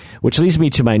about it, which leads me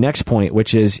to my next point,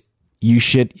 which is you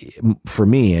should, for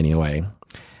me anyway,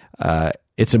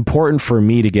 it's important for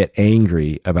me to get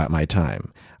angry about my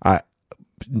time.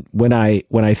 When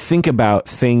I think about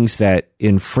things that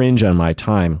infringe on my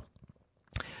time,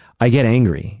 I get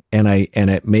angry, and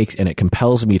it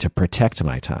compels me to protect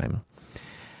my time.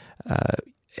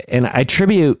 And I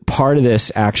attribute part of this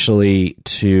actually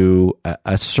to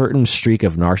a certain streak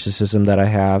of narcissism that I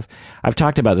have. I've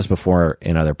talked about this before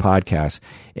in other podcasts,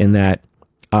 in that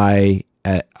I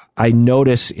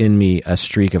notice in me a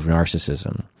streak of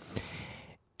narcissism.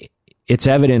 It's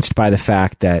evidenced by the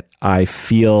fact that I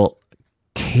feel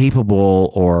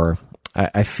capable, or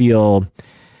I feel,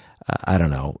 I don't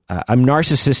know, I'm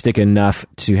narcissistic enough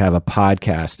to have a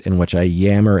podcast in which I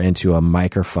yammer into a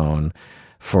microphone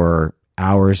for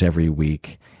hours every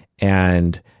week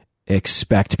and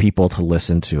expect people to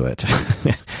listen to it.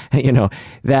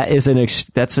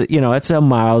 That's a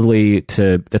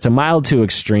mild to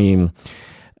extreme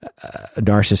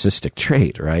narcissistic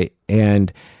trait, right?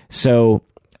 And so,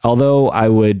 although I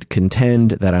would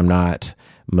contend that I'm not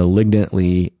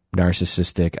malignantly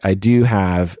narcissistic, I do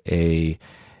have a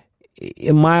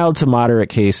mild to moderate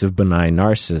case of benign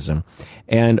narcissism.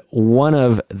 And one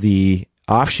of the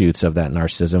offshoots of that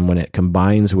narcissism, when it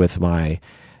combines with my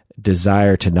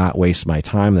desire to not waste my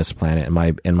time on this planet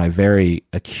and my very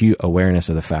acute awareness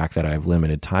of the fact that I have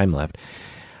limited time left,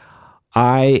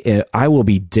 I will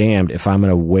be damned if I'm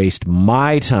going to waste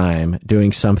my time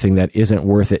doing something that isn't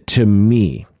worth it to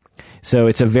me. So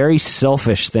it's a very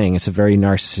selfish thing. It's a very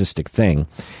narcissistic thing.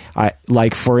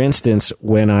 Like, for instance,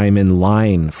 when I'm in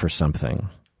line for something,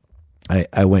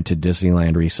 I went to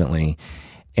Disneyland recently,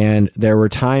 and there were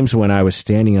times when I was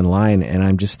standing in line and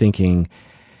I'm just thinking,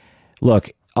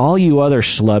 look, all you other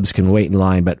schlubs can wait in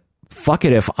line, but fuck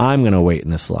it if I'm going to wait in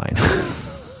this line.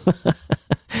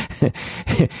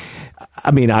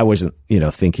 I mean, I wasn't,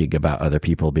 thinking about other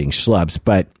people being schlubs,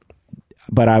 but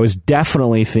I was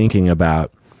definitely thinking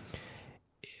about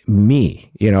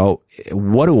me.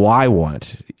 What do I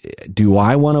want? Do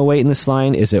I want to wait in this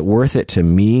line? Is it worth it to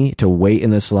me to wait in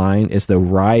this line? Is the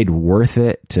ride worth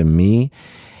it to me?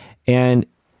 And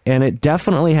it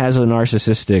definitely has a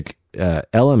narcissistic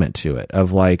element to it,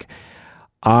 of like,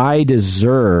 I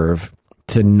deserve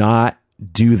to not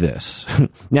do this.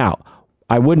 Now,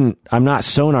 I'm not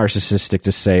so narcissistic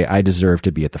to say I deserve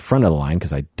to be at the front of the line,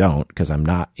 because I don't, because I'm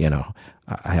not,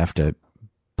 I have to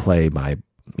play my,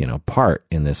 part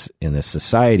in this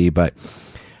society, but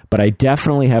I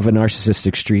definitely have a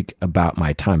narcissistic streak about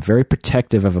my time, very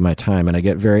protective of my time, and I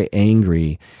get very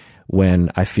angry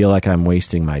when I feel like I'm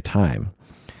wasting my time.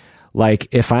 Like,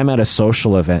 if I'm at a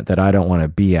social event that I don't want to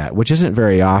be at, which isn't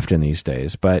very often these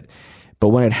days, but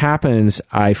when it happens,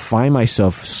 I find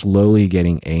myself slowly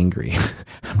getting angry.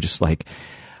 I'm just like,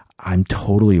 I'm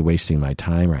totally wasting my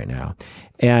time right now.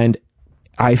 And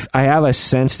I have a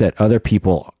sense that other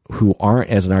people who aren't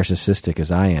as narcissistic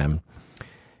as I am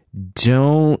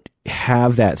don't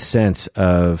have that sense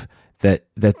of that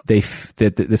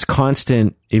this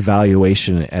constant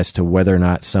evaluation as to whether or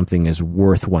not something is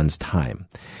worth one's time.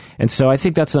 And so I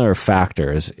think that's another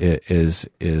factor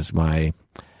is my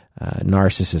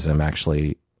narcissism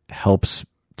actually helps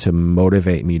to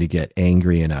motivate me to get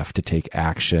angry enough to take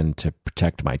action to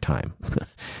protect my time.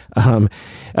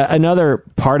 Another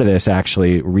part of this,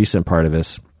 actually, recent part of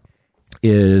this,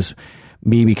 is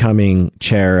me becoming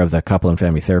chair of the couple and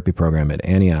family therapy program at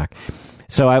Antioch.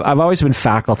 So I've always been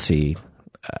faculty.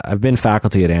 I've been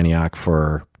faculty at Antioch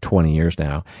for 20 years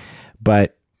now,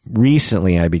 but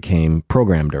recently I became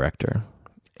program director.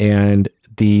 And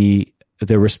the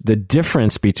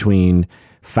difference between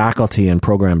faculty and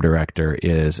program director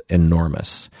is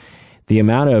enormous. The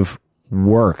amount of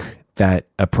work that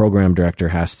a program director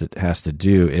has to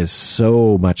do is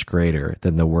so much greater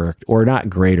than the work, or not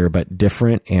greater, but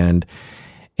different. And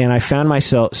I found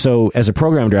myself, so as a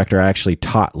program director, I actually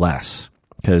taught less,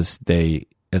 because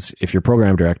if you're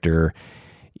program director,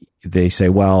 they say,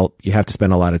 well, you have to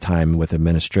spend a lot of time with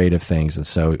administrative things, and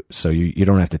so you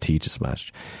don't have to teach as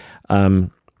much. And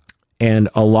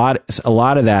a lot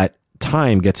of that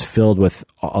time gets filled with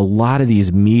a lot of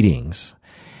these meetings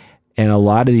and a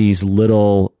lot of these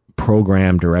little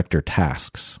program director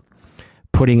tasks.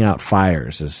 Putting out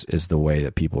fires is the way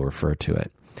that people refer to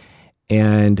it.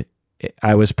 And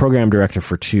I was program director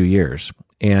for 2 years,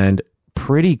 and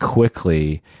pretty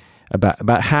quickly,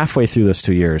 about halfway through those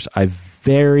 2 years, I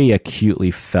very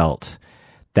acutely felt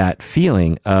that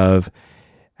feeling of,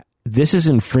 this is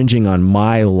infringing on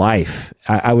my life.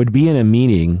 I would be in a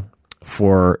meeting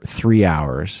for 3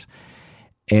 hours,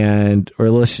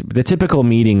 the typical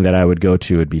meeting that I would go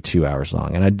to would be 2 hours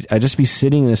long, and I'd just be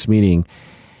sitting in this meeting,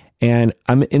 and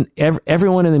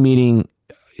everyone in the meeting,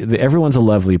 everyone's a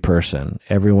lovely person.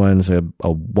 Everyone's a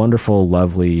wonderful,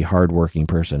 lovely, hardworking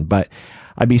person. But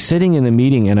I'd be sitting in the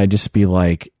meeting, and I'd just be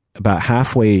like, about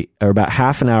half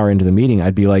an hour into the meeting,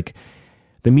 I'd be like,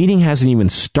 the meeting hasn't even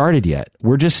started yet.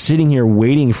 We're just sitting here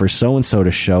waiting for so-and-so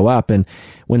to show up. And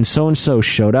when so-and-so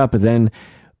showed up, then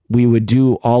we would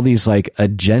do all these like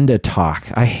agenda talk.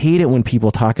 I hate it when people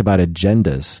talk about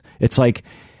agendas. It's like,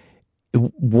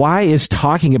 why is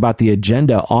talking about the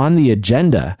agenda on the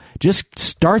agenda? Just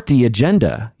start the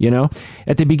agenda,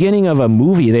 At the beginning of a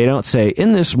movie, they don't say,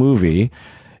 in this movie,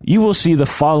 you will see the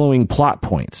following plot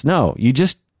points. No, you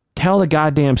just tell the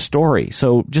goddamn story.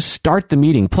 So just start the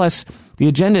meeting. Plus, the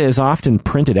agenda is often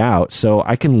printed out, so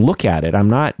I can look at it. I'm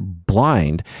not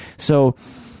blind. So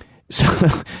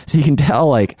you can tell,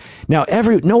 like, now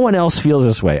no one else feels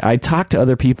this way. I talk to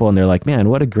other people, and they're like, man,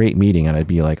 what a great meeting. And I'd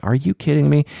be like, are you kidding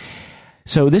me?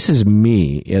 So this is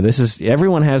me. Yeah,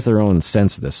 everyone has their own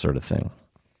sense of this sort of thing.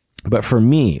 But for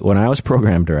me, when I was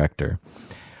program director,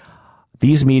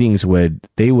 these meetings would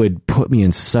put me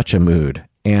in such a mood,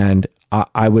 and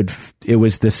it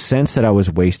was the sense that I was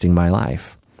wasting my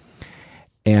life.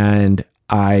 And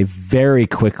I very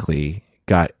quickly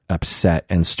got upset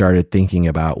and started thinking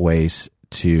about ways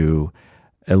to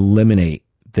eliminate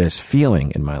this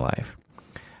feeling in my life.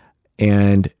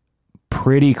 And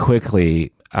pretty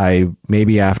quickly,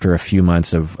 maybe after a few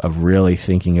months of really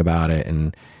thinking about it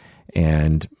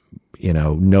and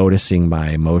noticing my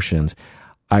emotions,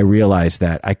 I realized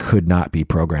that I could not be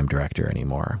program director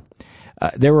anymore.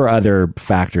 There were other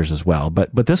factors as well,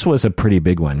 but this was a pretty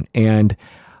big one. And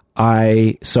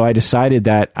so I decided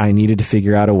that I needed to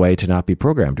figure out a way to not be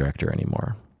program director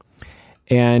anymore.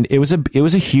 And it was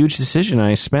a huge decision.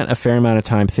 I spent a fair amount of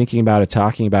time thinking about it,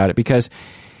 talking about it, because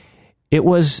it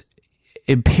was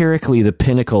empirically the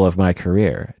pinnacle of my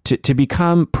career. To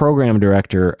become program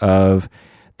director of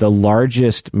the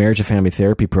largest marriage and family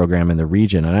therapy program in the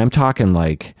region, and I'm talking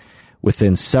like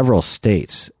within several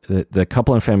states, the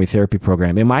couple and family therapy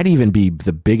program, it might even be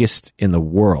the biggest in the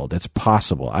world. It's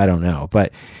possible. I don't know.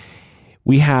 But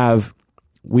we have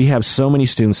so many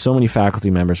students, so many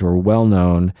faculty members who are well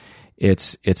known.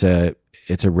 It's has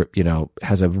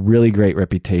a really great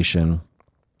reputation,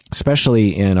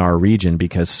 especially in our region,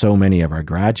 because so many of our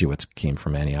graduates came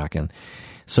from Antioch, and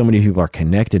so many people are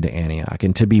connected to Antioch.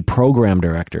 And to be program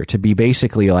director, to be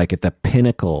basically like at the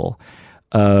pinnacle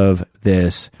of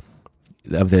this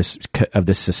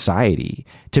society,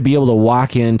 to be able to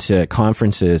walk into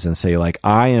conferences and say, like,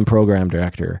 I am program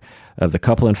director of the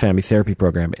couple and family therapy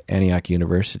program at Antioch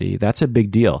University, that's a big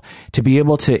deal. To be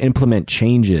able to implement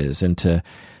changes and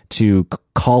to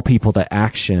call people to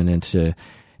action and to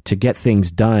get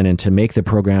things done and to make the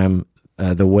program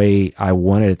the way I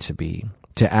wanted it to be,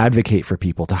 to advocate for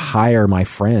people, to hire my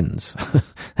friends.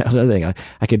 That was another thing.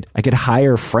 I could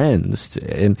hire friends,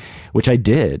 which I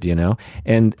did,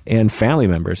 and family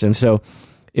members. And so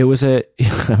it was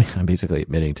I'm basically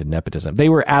admitting to nepotism. They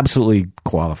were absolutely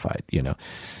qualified,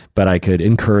 but I could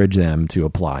encourage them to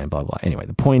apply and blah, blah. Anyway,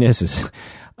 the point is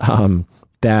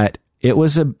that it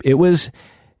was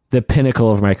the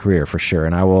pinnacle of my career for sure.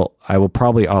 And I will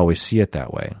probably always see it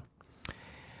that way.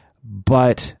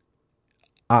 But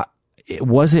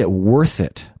was it worth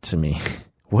it to me?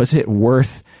 Was it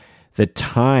worth the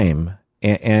time?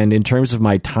 And in terms of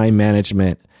my time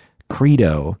management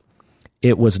credo,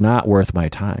 it was not worth my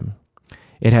time.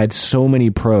 It had so many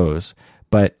pros,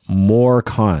 but more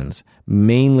cons.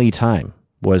 Mainly time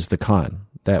was the con.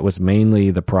 That was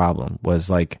mainly the problem, was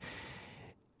like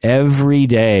every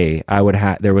day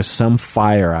there was some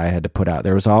fire I had to put out.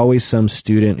 There was always some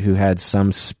student who had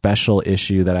some special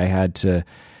issue that I had to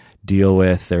deal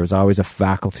with. There was always a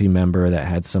faculty member that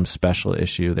had some special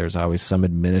issue. There's always some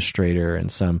administrator and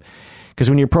because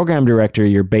when you're program director,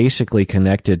 you're basically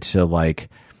connected to like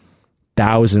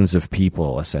thousands of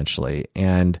people essentially.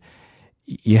 And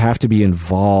you have to be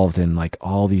involved in like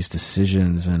all these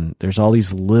decisions, and there's all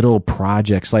these little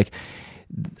projects. Like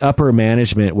upper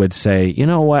management would say, you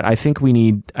know what, I think we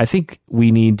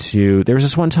need to, there was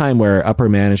this one time where upper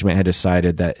management had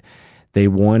decided that they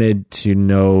wanted to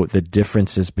know the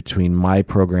differences between my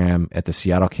program at the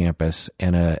Seattle campus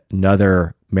and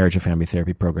another marriage and family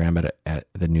therapy program at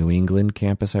the New England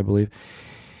campus, I believe.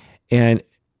 And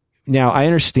now I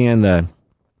understand the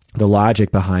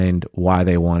logic behind why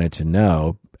they wanted to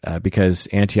know, because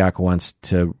Antioch wants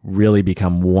to really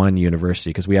become one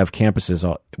university, because we have 5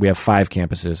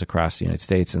 campuses across the United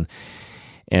States,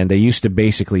 and they used to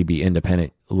basically be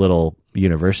independent little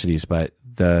universities, but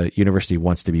the university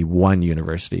wants to be one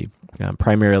university,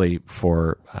 primarily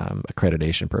for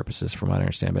accreditation purposes, from what I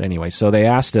understand. But anyway, so they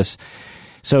asked us.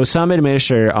 So some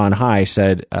administrator on high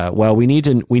said, "Well, we need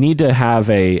to have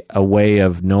a way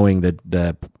of knowing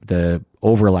the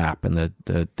overlap and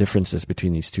the differences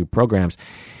between these two programs."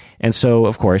 And so,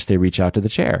 of course, they reach out to the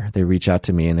chair. They reach out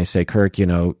to me and they say, "Kirk,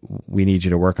 we need you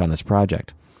to work on this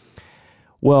project."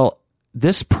 Well,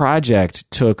 this project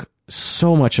took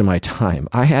so much of my time.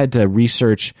 I had to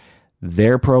research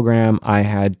their program. I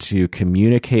had to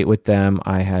communicate with them.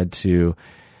 I had to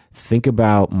think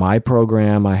about my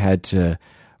program. I had to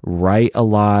write a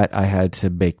lot. I had to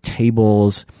make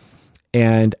tables.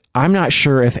 And I'm not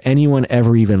sure if anyone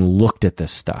ever even looked at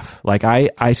this stuff. Like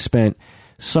I spent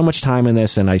so much time in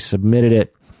this and I submitted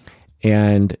it,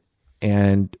 and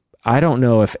I don't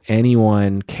know if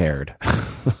anyone cared.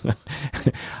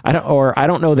 I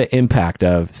don't know the impact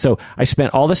of. So I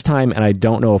spent all this time and I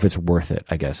don't know if it's worth it,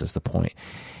 I guess is the point.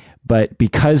 But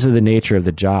because of the nature of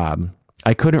the job,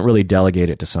 I couldn't really delegate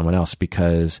it to someone else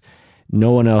because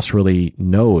no one else really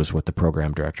knows what the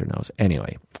program director knows.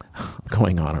 Anyway, I'm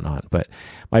going on and on. But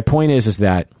my point is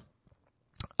that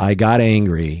I got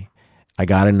angry. I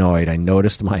got annoyed. I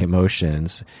noticed my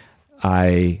emotions.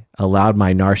 I allowed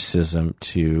my narcissism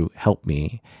to help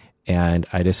me. And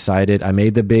I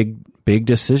made the big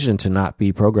decision to not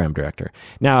be program director.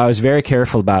 Now, I was very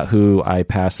careful about who I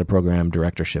passed the program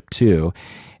directorship to.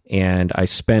 And I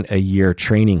spent a year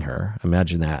training her.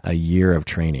 Imagine that, a year of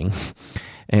training.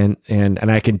 And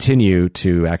I continue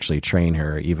to actually train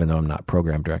her, even though I'm not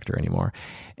program director anymore.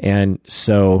 And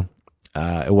so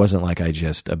it wasn't like I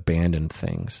just abandoned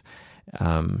things.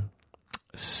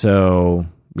 So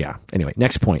yeah, anyway,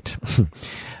 next point.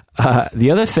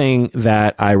 The other thing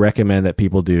that I recommend that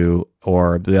people do,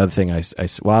 or the other thing I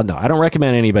don't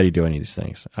recommend anybody do any of these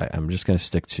things. I'm just going to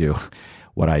stick to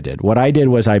what I did. What I did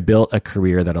was I built a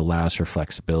career that allows for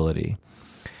flexibility.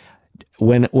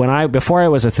 Before I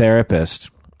was a therapist,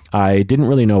 I didn't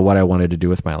really know what I wanted to do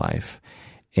with my life.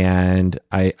 And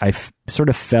I sort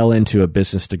of fell into a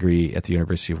business degree at the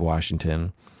University of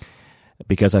Washington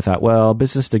because I thought, well,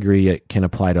 business degree, it can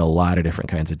apply to a lot of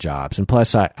different kinds of jobs. And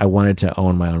plus, I wanted to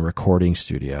own my own recording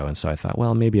studio. And so I thought,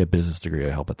 well, maybe a business degree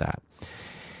would help with that.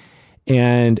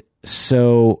 And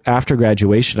so after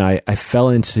graduation, I fell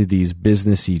into these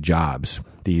businessy jobs,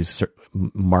 these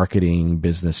marketing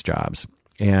business jobs.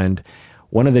 And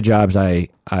one of the jobs I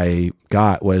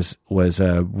got was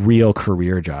a real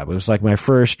career job. It was like my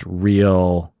first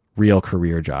real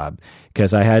career job,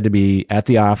 because I had to be at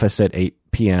the office at 8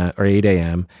 p.m. or 8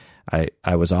 a.m.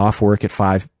 I was off work at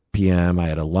 5 p.m. I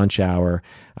had a lunch hour.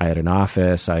 I had an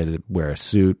office. I had to wear a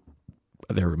suit.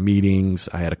 There were meetings.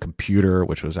 I had a computer,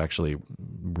 which was actually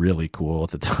really cool at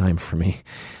the time for me,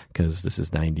 because this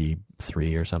is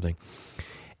 93 or something.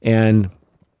 And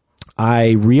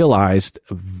I realized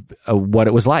what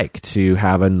it was like to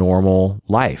have a normal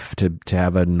life, to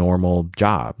have a normal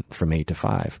job from 8 to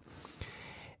 5.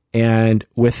 And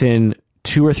within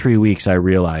 2 or 3 weeks, I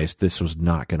realized this was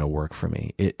not going to work for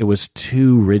me. It was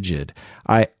too rigid.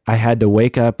 I had to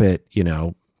wake up at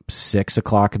 6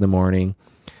 o'clock in the morning,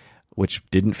 which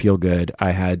didn't feel good.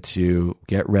 I had to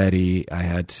get ready. I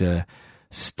had to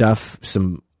stuff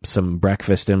some some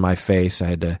breakfast in my face. I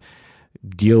had to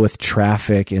deal with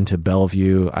traffic into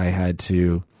Bellevue. I had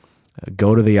to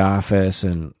go to the office,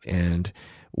 and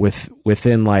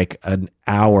within like an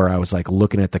hour, I was like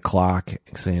looking at the clock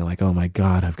saying like, oh my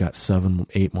God, I've got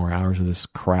 7-8 more hours of this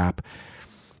crap.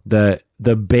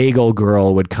 The bagel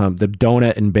girl would come, the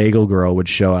donut and bagel girl would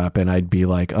show up, and I'd be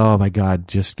like, oh my God,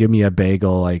 just give me a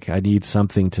bagel. Like, I need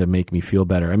something to make me feel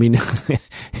better. I mean,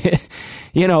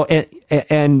 you know,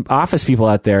 and office people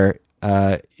out there,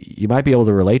 you might be able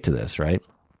to relate to this, right?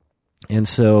 And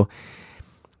so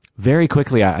very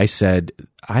quickly I said,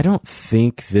 I don't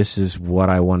think this is what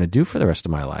I want to do for the rest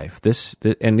of my life.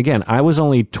 And again, I was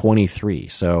only 23.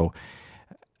 So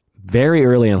very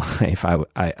early in life,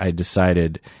 I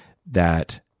decided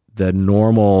that the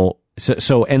normal,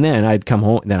 and then I'd come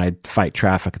home, then I'd fight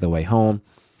traffic the way home,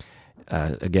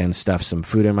 again, stuff some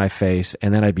food in my face,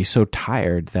 and then I'd be so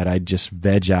tired that I'd just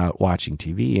veg out watching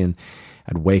TV, and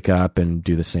I'd wake up and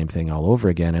do the same thing all over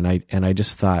again. And I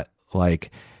just thought,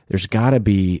 like, there's got to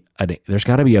be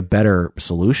a better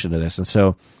solution to this. And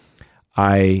so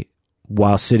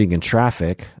while sitting in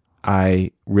traffic,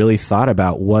 I really thought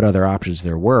about what other options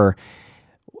there were,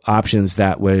 options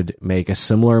that would make a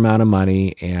similar amount of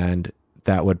money and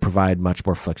that would provide much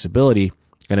more flexibility.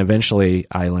 And eventually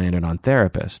I landed on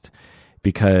therapist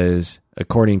because,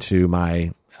 according to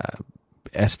my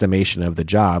estimation of the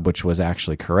job, which was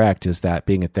actually correct, is that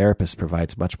being a therapist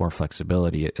provides much more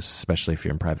flexibility, especially if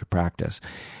you're in private practice.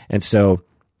 And so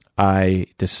I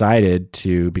decided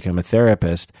to become a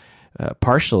therapist,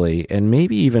 partially and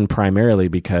maybe even primarily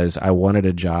because I wanted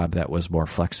a job that was more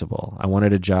flexible. I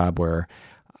wanted a job where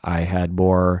I had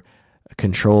more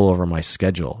control over my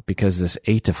schedule, because this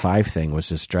 8 to 5 thing was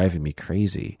just driving me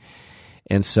crazy.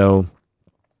 And so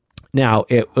now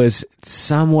it was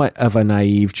somewhat of a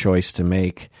naive choice to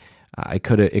make. It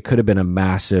could have been a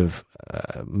massive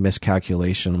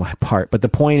miscalculation on my part. But the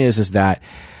point is that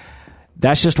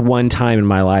that's just one time in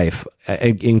my life,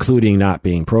 including not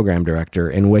being program director,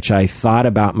 in which I thought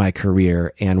about my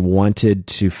career and wanted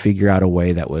to figure out a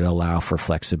way that would allow for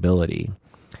flexibility.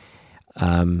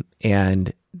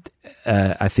 And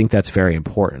I think that's very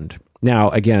important. Now,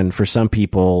 again, for some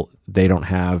people, they don't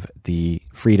have the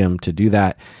freedom to do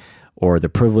that or the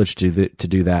privilege to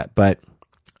do that. But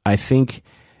I think,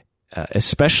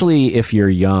 especially if you're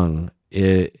young,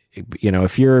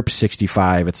 if you're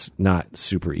 65, it's not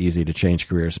super easy to change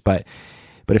careers. But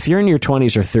if you're in your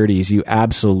 20s or 30s, you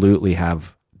absolutely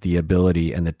have the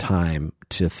ability and the time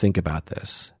to think about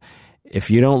this.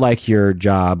 If you don't like your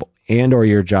job, and or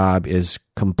your job is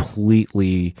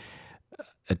completely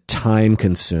time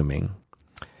consuming,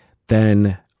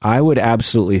 then I would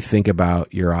absolutely think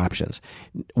about your options.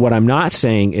 What I'm not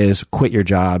saying is quit your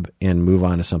job and move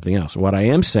on to something else. What I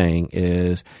am saying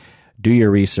is do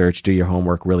your research, do your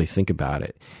homework, really think about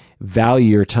it. Value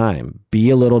your time.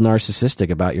 Be a little narcissistic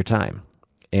about your time.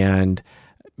 And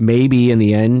maybe in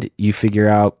the end, you figure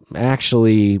out,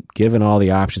 actually, given all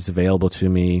the options available to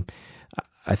me,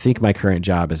 I think my current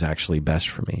job is actually best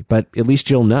for me. But at least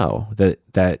you'll know that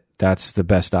that's the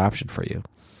best option for you.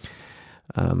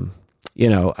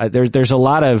 There's a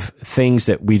lot of things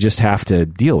that we just have to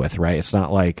deal with, right? It's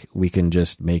not like we can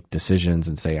just make decisions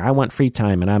and say, I want free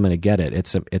time and I'm going to get it.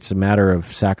 It's a matter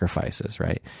of sacrifices,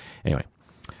 right? Anyway.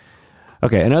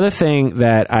 Okay. Another thing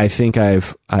that I think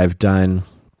I've done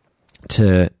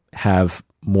to have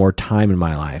more time in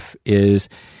my life is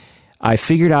I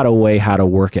figured out a way how to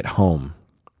work at home.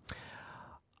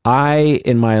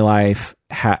 In my life,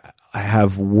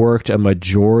 have worked a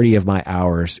majority of my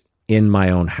hours in my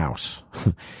own house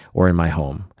or in my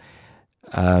home,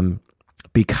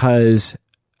 because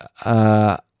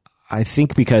I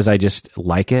think because I just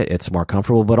like it, it's more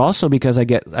comfortable, but also because I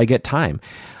get time.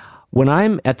 When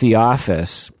I'm at the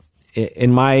office,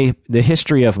 in the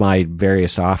history of my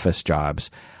various office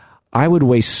jobs, I would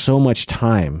waste so much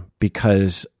time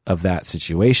because of that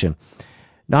situation.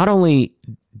 Not only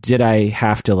did I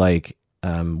have to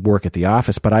work at the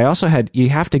office, but I also you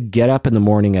have to get up in the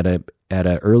morning at an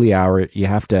early hour. You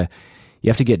have to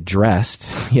get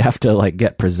dressed. You have to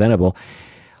get presentable.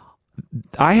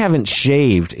 I haven't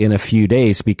shaved in a few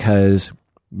days because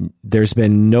there's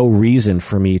been no reason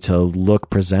for me to look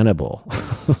presentable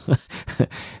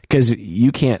because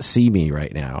you can't see me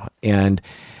right now. And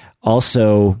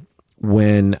also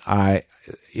when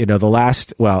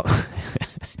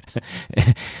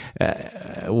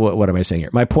what am I saying here?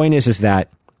 My point is that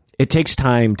it takes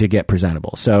time to get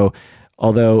presentable. So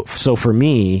for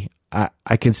me,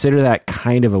 I consider that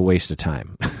kind of a waste of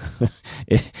time.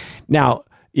 Now,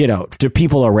 to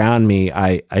people around me,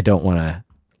 I don't want to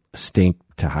stink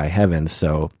to high heavens,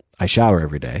 so I shower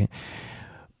every day.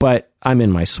 But I'm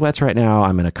in my sweats right now.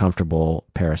 I'm in a comfortable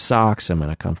pair of socks. I'm in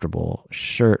a comfortable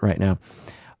shirt right now.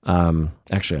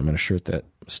 Actually, I'm in a shirt that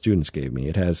students gave me.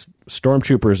 It has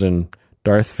stormtroopers and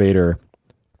Darth Vader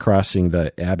crossing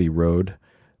the Abbey Road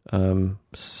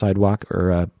sidewalk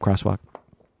or crosswalk.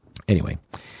 Anyway,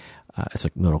 it's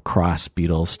a little cross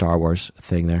Beatles Star Wars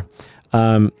thing there.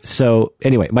 So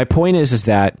anyway, my point is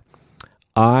that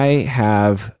I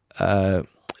have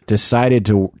decided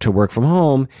to work from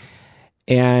home,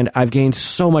 and I've gained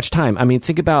so much time. I mean,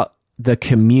 think about the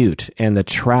commute and the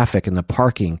traffic and the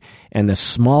parking and the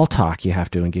small talk you have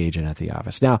to engage in at the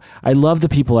office. Now, I love the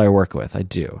people I work with. I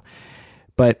do.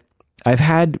 But I've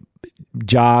had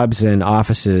jobs and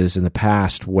offices in the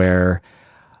past where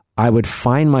I would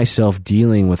find myself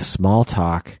dealing with small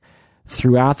talk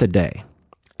throughout the day.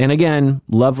 And again,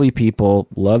 lovely people,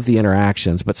 love the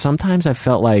interactions, but sometimes I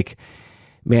felt like,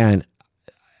 man,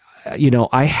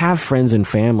 I have friends and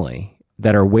family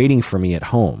that are waiting for me at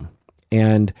home.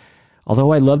 And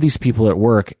although I love these people at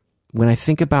work, when I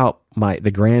think about the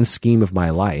grand scheme of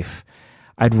my life,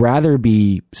 I'd rather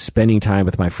be spending time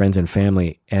with my friends and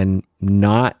family and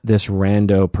not this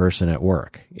rando person at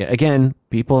work. Again,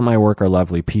 people at my work are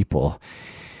lovely people,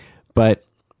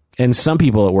 and some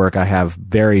people at work I have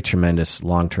very tremendous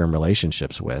long-term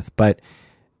relationships with.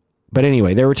 But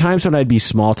anyway, there were times when I'd be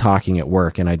small talking at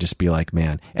work and I'd just be like,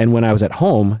 man. And when I was at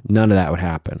home, none of that would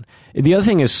happen. The other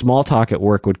thing is small talk at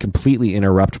work would completely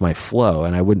interrupt my flow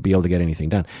and I wouldn't be able to get anything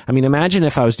done. I mean, imagine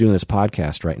if I was doing this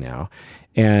podcast right now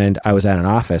and I was at an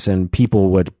office and people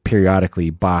would periodically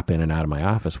bop in and out of my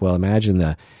office. Well,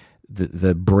 imagine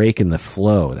the break in the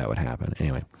flow that would happen.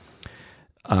 Anyway,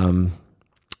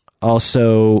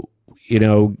 also,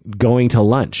 going to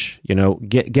lunch,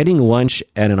 getting lunch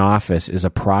at an office is a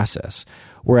process.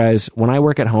 Whereas when I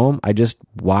work at home, I just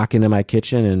walk into my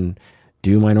kitchen and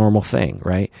do my normal thing,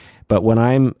 right? But when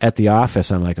I'm at the office,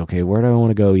 I'm like, okay, where do I want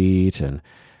to go eat? And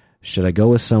should I go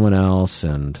with someone else?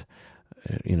 And,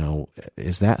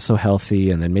 is that so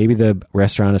healthy? And then maybe the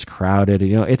restaurant is crowded.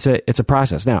 It's a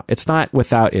process. Now, it's not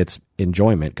without its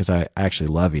enjoyment because I actually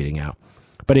love eating out.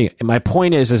 But anyway, my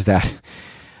point is that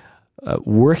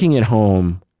working at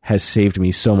home has saved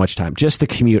me so much time, just the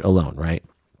commute alone, right?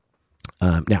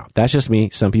 Now, that's just me.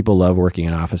 Some people love working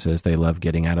in offices. They love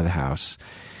getting out of the house.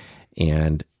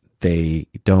 And they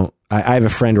don't... I have a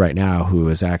friend right now who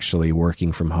is actually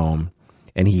working from home,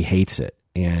 and he hates it.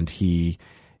 And he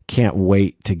can't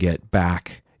wait to get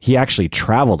back. He actually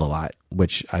traveled a lot,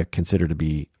 which I consider to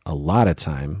be a lot of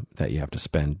time that you have to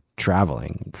spend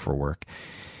traveling for work.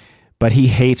 But he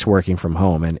hates working from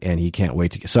home, and he can't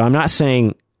wait to get... So I'm not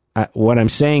saying... what I'm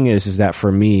saying is that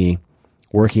for me,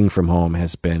 working from home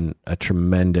has been a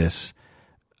tremendous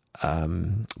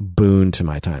boon to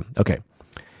my time. Okay.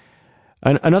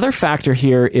 Another factor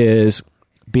here is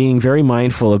being very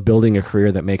mindful of building a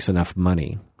career that makes enough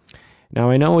money. Now,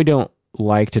 I know we don't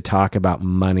like to talk about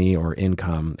money or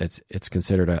income. It's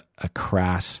considered a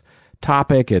crass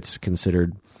topic. It's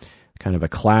considered kind of a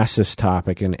classist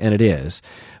topic, and it is.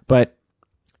 But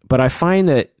I find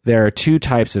that there are two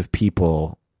types of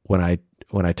people when I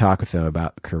talk with them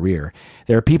about career.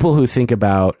 There are people who think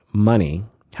about money,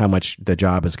 how much the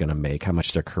job is going to make, how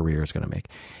much their career is going to make.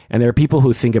 And there are people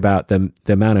who think about the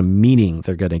amount of meaning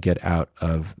they're going to get out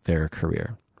of their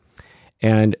career.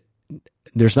 And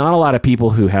there's not a lot of people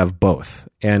who have both.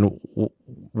 And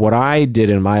what I did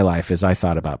in my life is I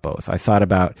thought about both. I thought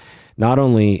about not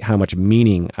only how much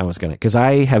meaning I was going to, because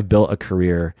I have built a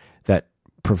career that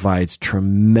provides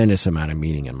tremendous amount of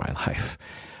meaning in my life.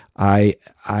 I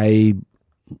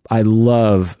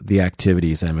love the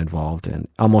activities I'm involved in.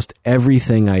 Almost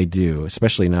everything I do,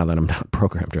 especially now that I'm not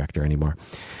program director anymore,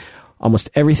 almost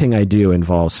everything I do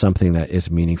involves something that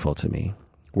is meaningful to me.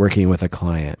 Working with a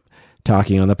client,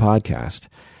 talking on the podcast,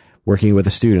 working with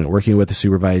a student, working with a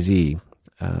supervisee,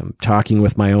 talking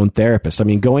with my own therapist. I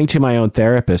mean, going to my own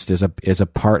therapist is a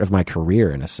part of my career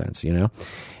in a sense,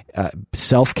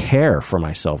 self-care for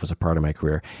myself is a part of my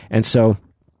career. And so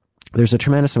there's a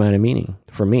tremendous amount of meaning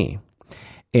for me.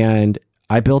 And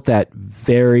I built that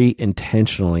very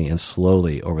intentionally and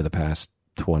slowly over the past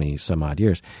 20 some odd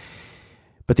years.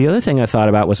 But the other thing I thought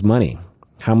about was money.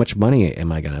 How much money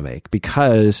am I going to make?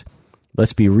 Because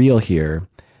let's be real here.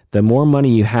 The more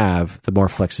money you have, the more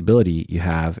flexibility you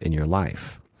have in your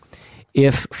life.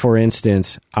 If, for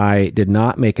instance, I did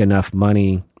not make enough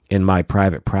money in my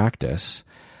private practice,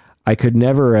 I could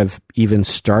never have even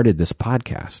started this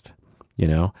podcast.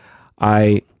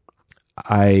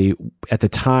 I at the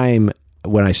time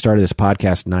when I started this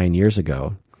podcast 9 years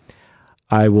ago,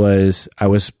 I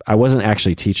wasn't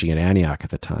actually teaching at Antioch at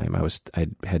the time.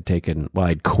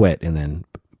 I'd quit and then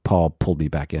Paul pulled me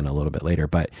back in a little bit later,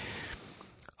 but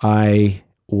I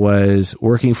was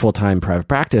working full-time private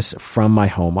practice from my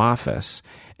home office.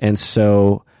 And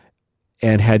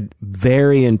had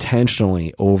very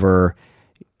intentionally over,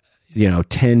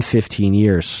 10, 15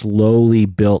 years, slowly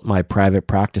built my private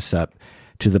practice up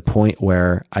to the point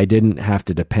where I didn't have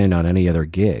to depend on any other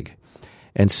gig.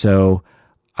 And so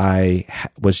I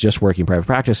was just working private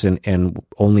practice and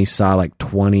only saw like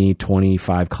 20,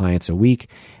 25 clients a week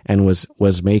and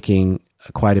was making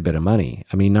quite a bit of money.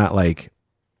 I mean, not like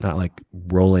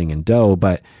rolling in dough,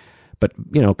 but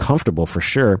comfortable for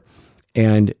sure.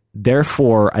 And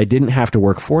therefore I didn't have to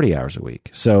work 40 hours a week.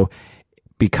 So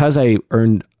because I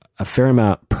earned a fair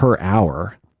amount per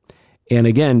hour, and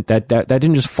again, that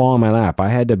didn't just fall in my lap. I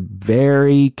had to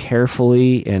very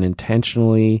carefully and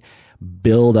intentionally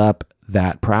build up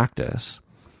that practice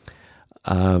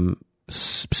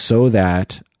so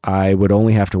that I would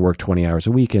only have to work 20 hours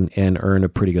a week and earn a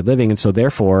pretty good living. And so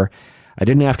therefore, I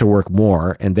didn't have to work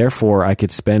more, and therefore I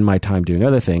could spend my time doing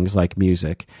other things like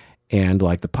music and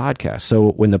like the podcast.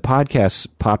 So when the podcast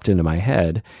popped into my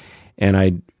head and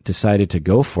I decided to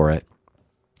go for it,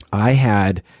 I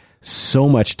had so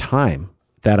much time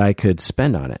that I could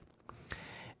spend on it.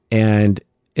 And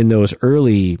in those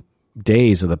early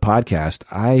days of the podcast,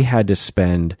 I had to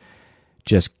spend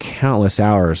just countless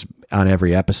hours on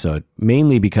every episode,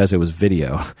 mainly because it was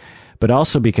video, but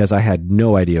also because I had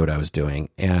no idea what I was doing.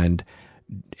 And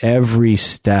every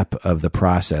step of the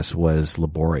process was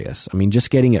laborious. I mean, just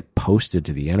getting it posted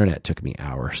to the internet took me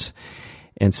hours.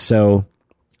 And so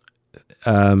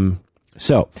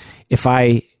if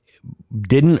I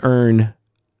didn't earn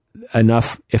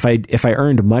enough, if I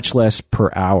earned much less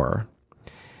per hour,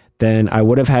 then I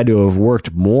would have had to have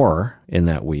worked more in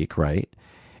that week, right?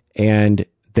 And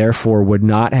therefore would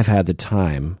not have had the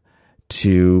time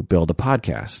to build a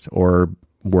podcast or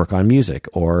work on music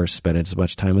or spend as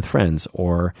much time with friends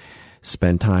or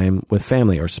spend time with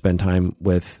family or spend time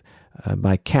with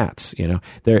my cats.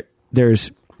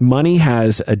 There's money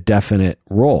has a definite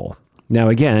role. Now,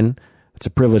 again, it's a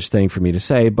privileged thing for me to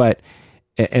say,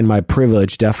 and my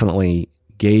privilege definitely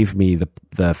gave me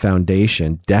the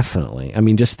foundation, definitely. I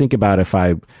mean, just think about if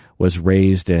I was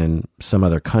raised in some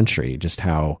other country, just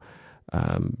how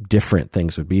different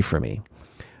things would be for me.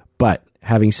 But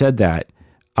having said that,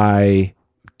 I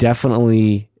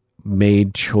definitely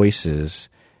made choices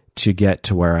to get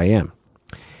to where I am.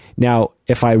 Now,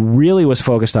 if I really was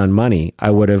focused on money, I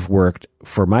would have worked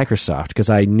for Microsoft because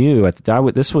I knew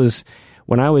this was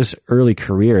when I was early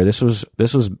career. This was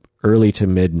early to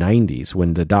mid 90s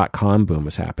when the .com boom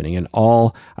was happening, and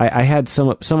I had some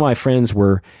of my friends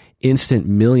were instant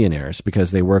millionaires because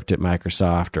they worked at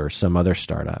Microsoft or some other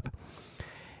startup.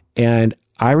 And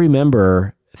I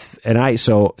remember, so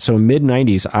mid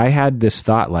 90s, I had this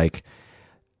thought like,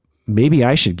 maybe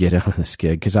I should get on this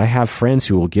gig because I have friends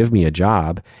who will give me a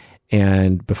job,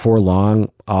 and before long,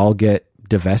 I'll get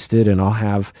divested and I'll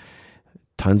have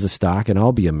tons of stock and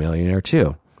I'll be a millionaire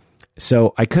too.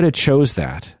 So I could have chose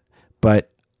that,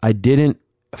 but I didn't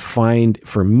find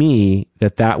for me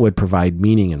that would provide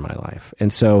meaning in my life.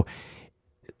 And so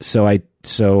I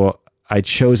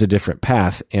chose a different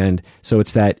path. And so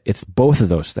it's both of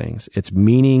those things. It's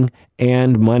meaning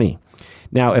and money.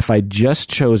 Now, if I just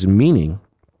chose meaning,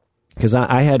 because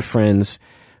I had friends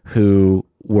who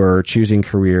were choosing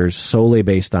careers solely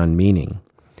based on meaning.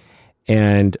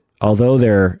 And although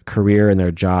their career and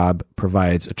their job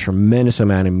provides a tremendous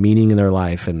amount of meaning in their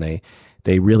life, and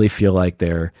they really feel like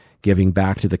they're giving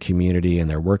back to the community and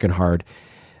they're working hard,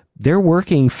 they're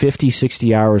working 50,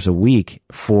 60 hours a week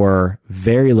for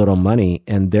very little money,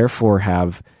 and therefore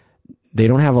they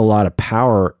don't have a lot of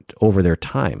power over their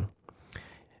time.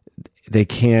 They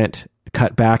can't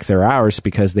cut back their hours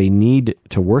because they need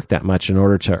to work that much in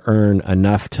order to earn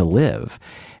enough to live.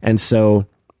 And so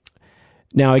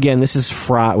now, again, this is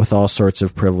fraught with all sorts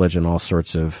of privilege and all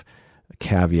sorts of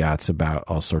caveats about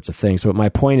all sorts of things. But my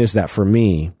point is that for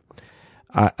me,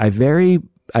 I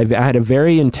had a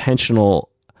very intentional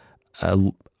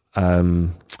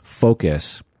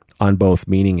focus on both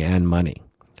meaning and money,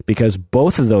 because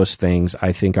both of those things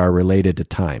I think are related to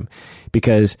time.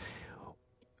 Because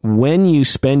when you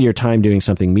spend your time doing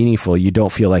something meaningful, you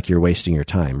don't feel like you're wasting your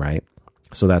time, right?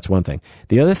 So that's one thing.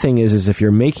 The other thing is if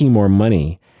you're making more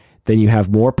money, then you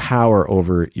have more power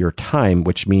over your time,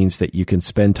 which means that you can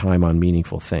spend time on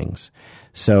meaningful things.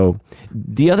 So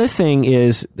the other thing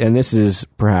is, and this is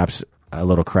perhaps a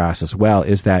little crass as well,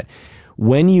 is that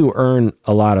when you earn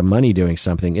a lot of money doing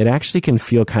something, it actually can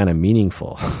feel kind of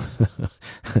meaningful.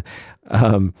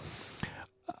 And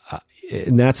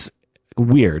that's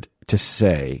weird to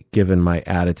say, given my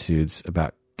attitudes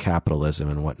about capitalism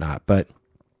and whatnot. But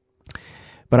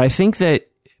I think that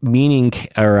meaning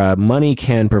or money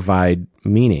can provide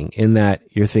meaning in that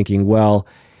you're thinking, well,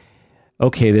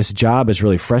 okay, this job is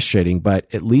really frustrating, but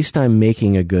at least I'm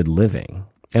making a good living.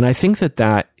 And I think that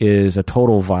that is a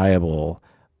total viable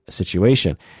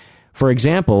situation. For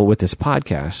example, with this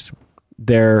podcast,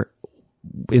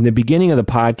 in the beginning of the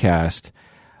podcast,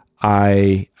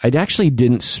 I actually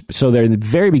didn't. So there, in the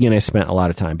very beginning, I spent a lot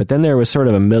of time, but then there was sort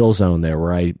of a middle zone there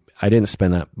where I didn't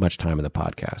spend that much time in the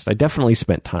podcast. I definitely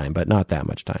spent time, but not that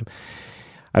much time.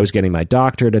 I was getting my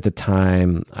doctorate at the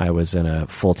time. I was in a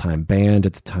full-time band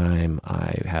at the time.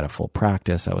 I had a full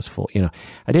practice. I was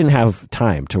I didn't have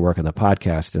time to work on the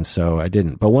podcast, and so I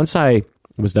didn't. But once I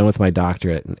was done with my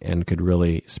doctorate and could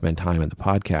really spend time in the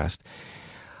podcast,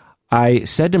 I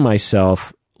said to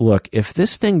myself, look, if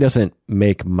this thing doesn't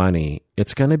make money,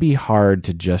 it's going to be hard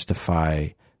to justify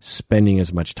spending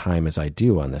as much time as I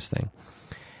do on this thing.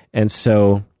 And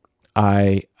so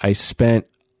I spent,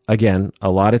 again, a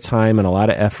lot of time and a lot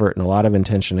of effort and a lot of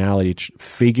intentionality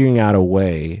figuring out a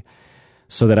way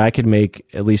so that I could make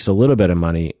at least a little bit of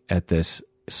money at this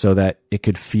so that it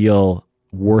could feel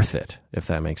worth it, if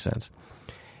that makes sense.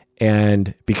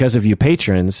 And because of you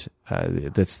patrons,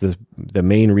 that's the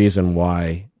main reason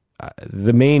why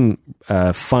the main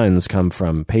funds come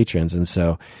from patrons. And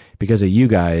so because of you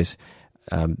guys,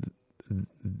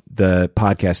 the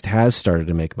podcast has started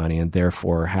to make money and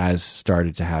therefore has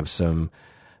started to have some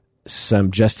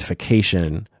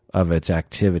justification of its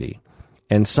activity.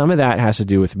 And some of that has to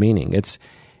do with meaning. It's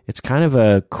kind of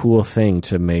a cool thing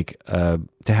to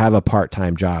to have a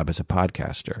part-time job as a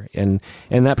podcaster. And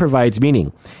that provides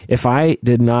meaning. If I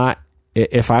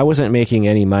wasn't making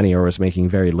any money or was making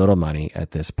very little money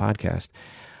at this podcast,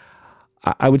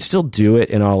 I would still do it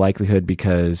in all likelihood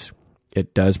because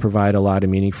it does provide a lot of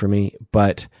meaning for me.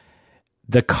 But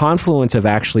the confluence of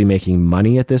actually making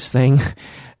money at this thing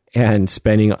and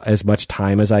spending as much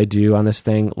time as I do on this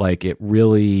thing, like, it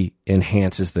really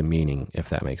enhances the meaning, if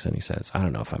that makes any sense. I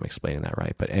don't know if I'm explaining that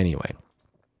right, but anyway.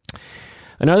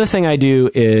 Another thing I do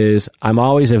is I'm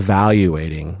always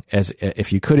evaluating, as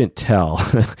if you couldn't tell,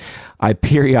 I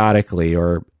periodically,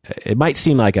 or it might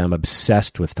seem like I'm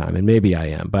obsessed with time, and maybe I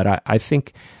am, but I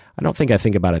don't think I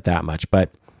think about it that much, but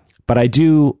I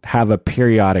do have a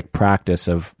periodic practice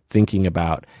of thinking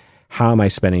about how am I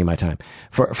spending my time.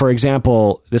 For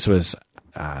example, this was,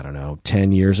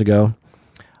 10 years ago,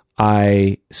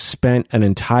 I spent an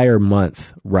entire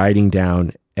month writing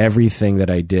down everything that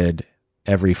I did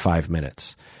every 5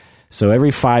 minutes. So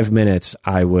every 5 minutes,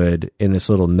 I would, in this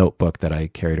little notebook that I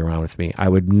carried around with me, I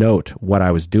would note what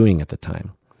I was doing at the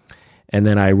time. And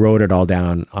then I wrote it all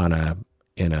down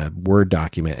in a Word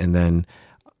document. And then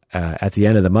at the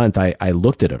end of the month, I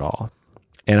looked at it all.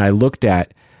 And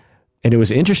and it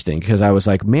was interesting because I was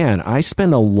like, man, I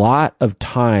spend a lot of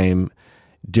time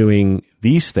doing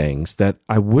these things that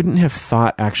I wouldn't have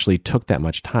thought actually took that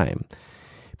much time.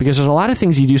 Because there's a lot of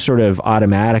things you do sort of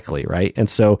automatically, right? And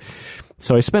so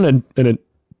I spent an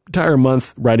entire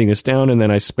month writing this down, and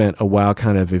then I spent a while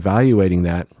kind of evaluating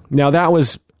that. Now, that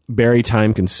was very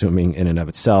time consuming in and of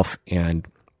itself and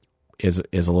is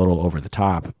a little over the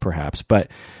top, perhaps. But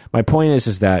my point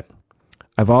is that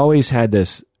I've always had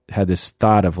this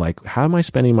thought of, like, how am I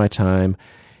spending my time?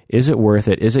 Is it worth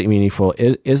it? Is it meaningful?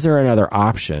 Is there another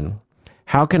option?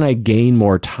 How can I gain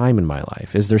more time in my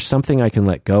life? Is there something I can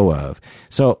let go of?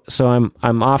 So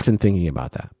I'm often thinking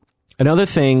about that. Another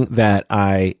thing that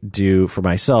I do for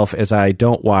myself is I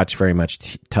don't watch very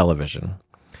much television.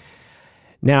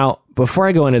 Now, before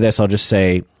I go into this, I'll just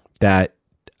say that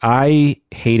I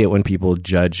hate it when people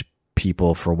judge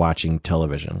people for watching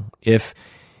television. If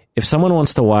someone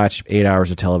wants to watch 8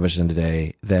 hours of television a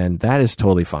day, then that is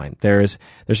totally fine. There's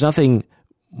nothing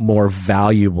more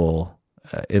valuable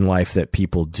in life that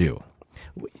people do.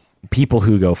 People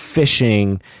who go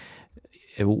fishing,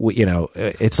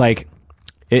 it's like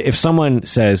if someone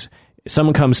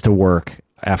comes to work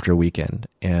after a weekend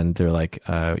and they're like,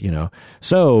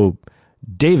 so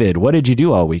David, what did you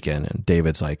do all weekend? And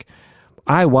David's like,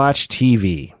 I watched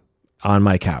TV on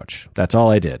my couch. That's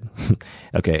all I did.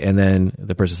 Okay. And then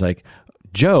the person's like,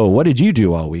 Joe, what did you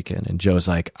do all weekend? And Joe's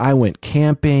like, I went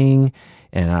camping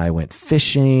and I went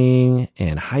fishing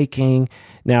and hiking.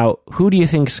 Now, who do you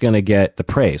think is going to get the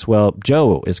praise? Well,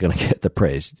 Joe is going to get the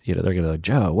praise. They're going to go,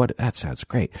 Joe, that sounds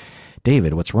great.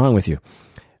 David, what's wrong with you?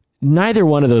 Neither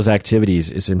one of those activities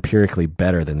is empirically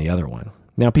better than the other one.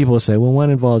 Now, people will say, well, one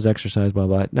involves exercise, blah,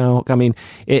 blah. No, I mean,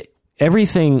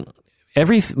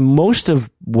 most of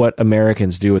what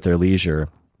Americans do with their leisure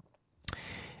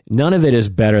none of it is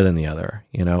better than the other.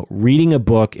 You know, reading a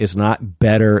book is not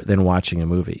better than watching a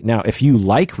movie. Now, if you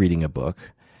like reading a book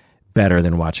better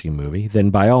than watching a movie, then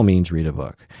by all means read a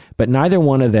book. But neither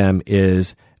one of them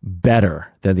is better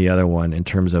than the other one in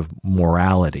terms of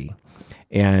morality.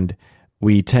 And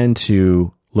we tend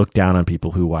to look down on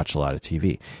people who watch a lot of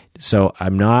TV. So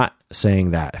I'm not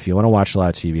saying that. If you want to watch a lot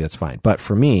of TV, that's fine. But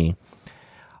for me,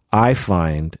 I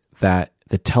find that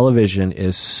the television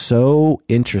is so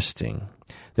interesting.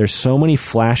 There's so many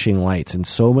flashing lights and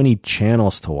so many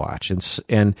channels to watch.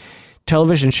 And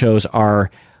television shows are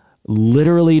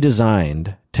literally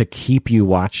designed to keep you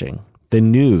watching. The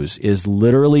news is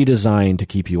literally designed to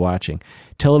keep you watching.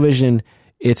 Television,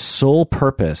 its sole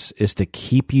purpose is to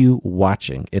keep you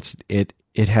watching.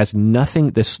 It has nothing,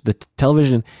 the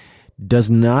television does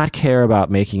not care about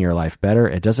making your life better.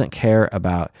 It doesn't care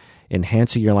about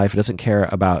enhancing your life. It doesn't care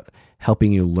about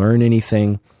helping you learn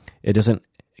anything. It doesn't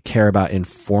care about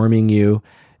informing you.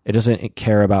 It doesn't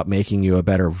care about making you a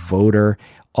better voter.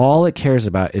 All it cares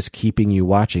about is keeping you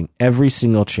watching every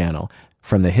single channel,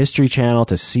 from the History Channel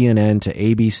to CNN to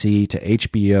ABC to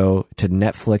HBO to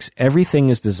Netflix. Everything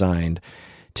is designed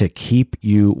to keep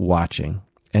you watching.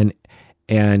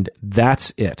 And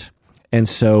that's it. And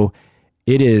so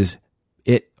it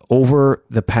over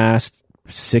the past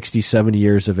 60, 70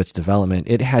 years of its development,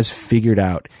 it has figured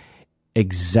out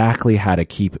exactly how to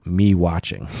keep me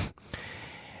watching.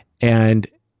 And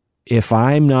if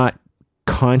I'm not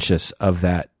conscious of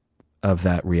that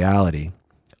reality,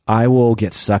 I will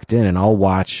get sucked in and I'll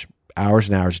watch hours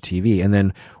and hours of TV. And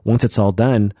then once it's all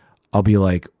done, I'll be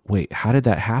like, wait, how did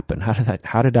that happen? How did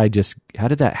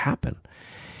that happen?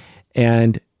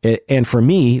 And for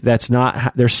me, that's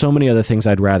not, there's so many other things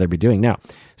I'd rather be doing. Now,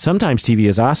 sometimes TV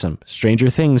is awesome. Stranger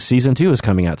Things season 2 is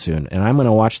coming out soon, and I'm going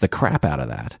to watch the crap out of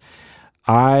that.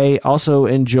 I also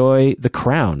enjoy The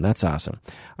Crown. That's awesome.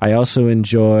 I also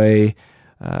enjoy,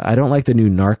 I don't like the new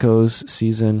Narcos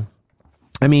season.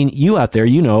 I mean, you out there,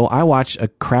 you know, I watch a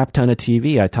crap ton of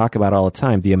TV. I talk about it all the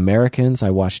time. The Americans, I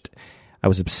was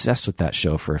obsessed with that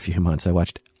show for a few months. I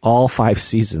watched all 5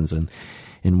 seasons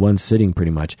in one sitting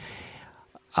pretty much.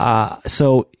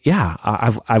 So yeah,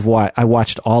 I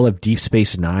watched all of Deep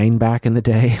Space Nine back in the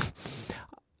day.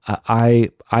 I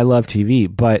love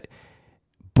TV, but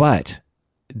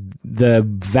the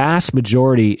vast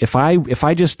majority, if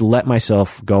I just let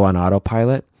myself go on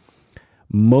autopilot,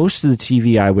 most of the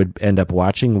TV I would end up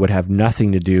watching would have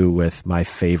nothing to do with my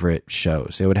favorite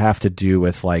shows. It would have to do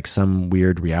with like some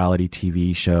weird reality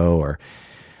TV show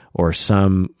or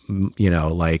some, you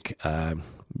know, like,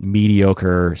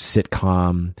 mediocre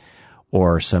sitcom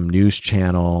or some news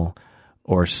channel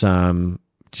or some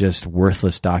just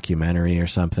worthless documentary or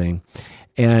something.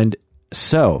 And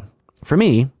so for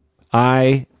me,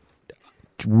 I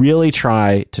really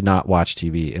try to not watch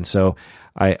TV. And so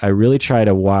I really try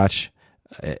to watch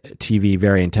TV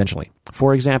very intentionally.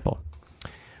 For example,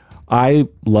 I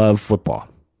love football.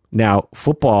 Now,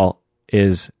 football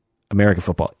is American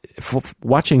football.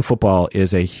 Watching football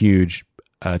is a huge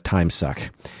time suck.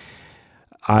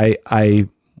 I,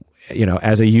 you know,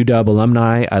 as a UW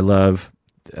alumni, I love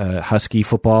Husky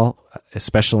football,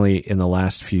 especially in the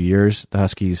last few years. The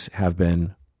Huskies have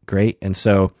been great. And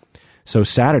so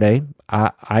Saturday,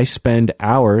 I spend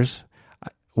hours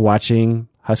watching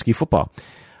Husky football.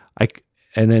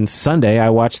 And then Sunday, I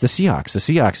watch the Seahawks. The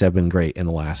Seahawks have been great in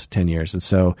the last 10 years. And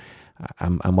so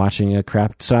I'm watching a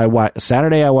crap. So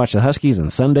Saturday, I watch the Huskies,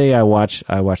 and Sunday, I watch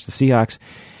the Seahawks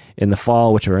in the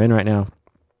fall, which we're in right now.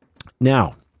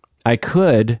 Now, I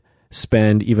could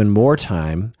spend even more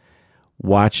time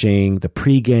watching the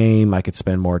pregame. I could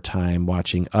spend more time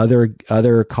watching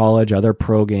other college, other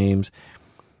pro games,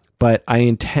 but I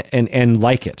intend and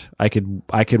like it. I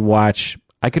could watch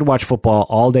football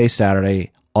all day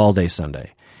Saturday, all day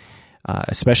Sunday,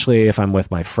 especially if I'm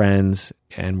with my friends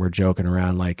and we're joking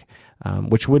around, like,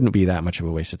 which wouldn't be that much of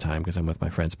a waste of time because I'm with my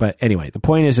friends. But anyway, the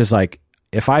point is like,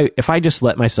 if I just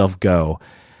let myself go,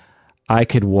 I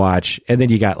could watch, and then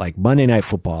you got like Monday Night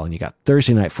Football and you got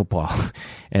Thursday Night Football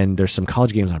and there's some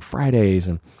college games on Fridays.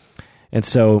 And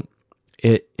so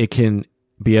it can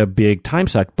be a big time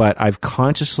suck, but I've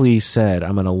consciously said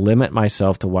I'm going to limit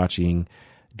myself to watching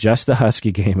just the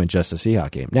Husky game and just the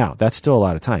Seahawks game. Now, that's still a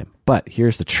lot of time, but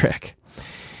here's the trick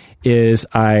is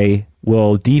I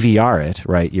will DVR it,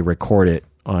 right? You record it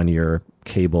on your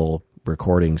cable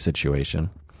recording situation.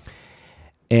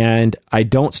 And I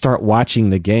don't start watching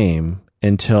the game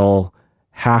until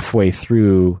halfway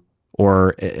through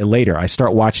or later. I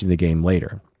start watching the game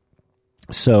later.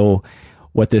 So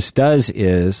what this does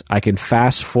is I can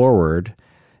fast forward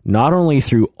not only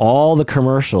through all the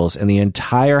commercials and the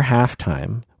entire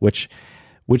halftime, which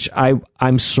which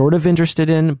I'm sort of interested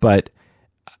in, but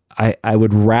I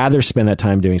would rather spend that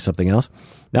time doing something else.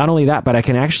 Not only that, but I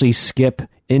can actually skip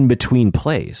in between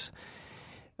plays.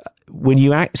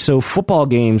 So football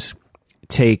games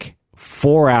take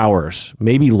 4 hours,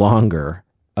 maybe longer,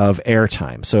 of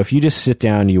airtime. So if you just sit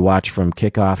down, you watch from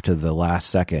kickoff to the last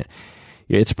second,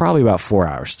 it's probably about 4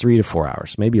 hours, 3 to 4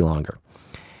 hours, maybe longer.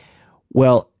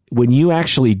 Well, when you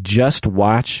actually just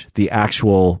watch the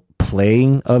actual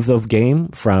playing of the game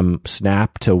from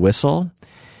snap to whistle,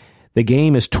 the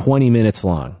game is 20 minutes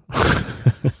long.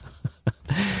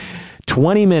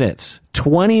 20 minutes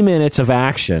of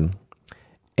action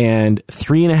and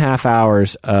 3.5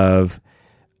 hours of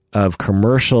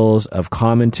commercials, of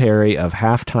commentary, of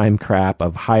halftime crap,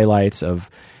 of highlights,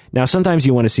 now sometimes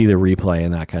you want to see the replay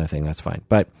and that kind of thing. That's fine.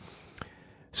 But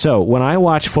so when I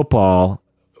watch football,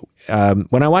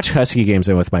 when I watch Husky games,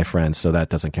 I'm with my friends, so that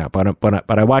doesn't count.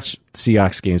 But I watch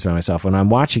Seahawks games by myself. When I'm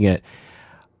watching it,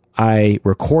 I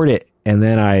record it and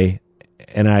then I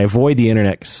avoid the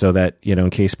internet so that, in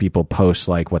case people post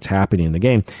like what's happening in the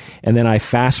game. And then I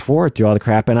fast forward through all the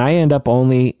crap and I end up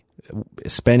only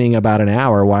spending about an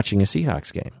hour watching a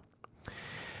Seahawks game.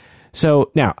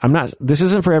 So now this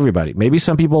isn't for everybody. Maybe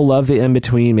some people love the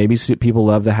in-between. Maybe people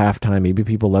love the halftime. Maybe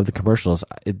people love the commercials.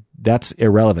 That's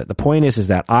irrelevant. The point is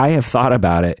that I have thought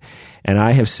about it and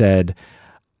I have said,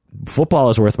 football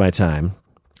is worth my time,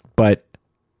 but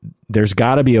there's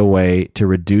got to be a way to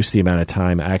reduce the amount of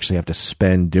time I actually have to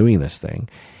spend doing this thing.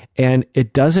 And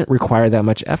it doesn't require that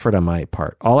much effort on my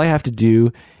part. All I have to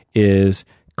do is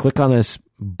click on this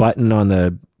button on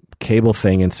the cable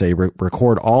thing and say,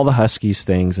 record all the Huskies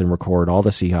things and record all the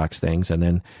Seahawks things. And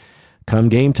then come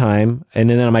game time. And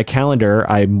then on my calendar,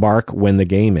 I mark when the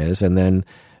game is. And then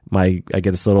I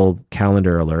get this little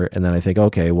calendar alert. And then I think,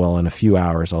 okay, well, in a few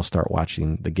hours, I'll start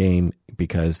watching the game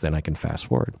because then I can fast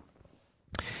forward.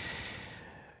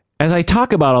 As I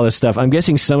talk about all this stuff, I'm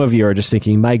guessing some of you are just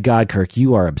thinking, my God, Kirk,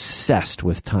 you are obsessed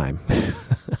with time.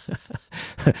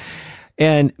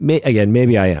 And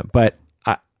maybe I am, but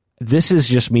this is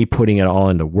just me putting it all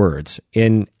into words.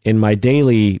 In my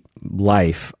daily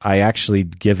life, I actually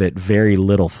give it very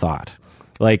little thought.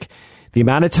 Like the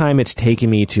amount of time it's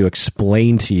taken me to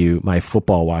explain to you my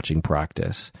football watching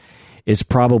practice is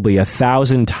probably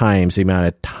 1,000 times the amount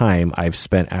of time I've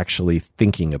spent actually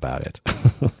thinking about it.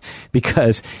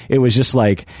 Because it was just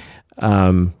like,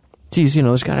 geez,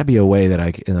 there's got to be a way that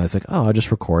and I was like, oh, I'll just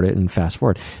record it and fast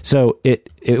forward. So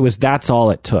that's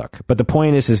all it took. But the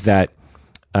point is that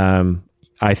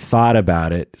I thought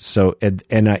about it. So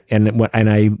and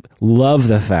I love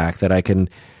the fact that I can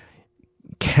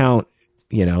count,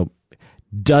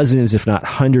 dozens, if not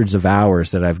hundreds of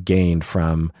hours that I've gained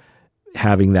from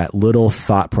having that little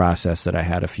thought process that I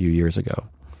had a few years ago.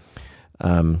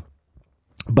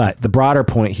 But the broader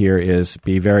point here is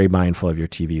be very mindful of your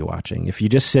TV watching. If you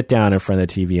just sit down in front of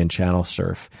the TV and channel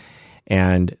surf,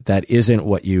 and that isn't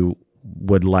what you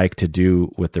would like to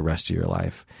do with the rest of your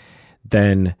life,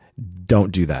 then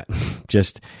don't do that.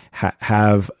 Just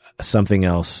have something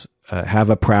else. Have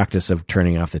a practice of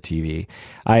turning off the TV.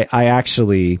 I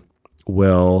actually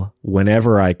will,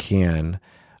 whenever I can,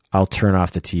 I'll turn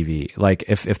off the TV. Like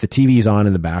if the TV's on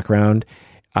in the background,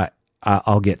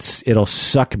 it'll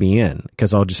suck me in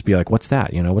because I'll just be like, what's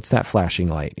that? What's that flashing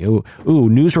light? Ooh,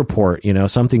 news report,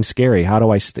 something scary. How do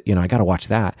I got to watch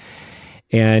that.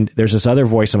 And there's this other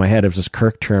voice in my head of just,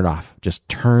 Kirk, turn it off. Just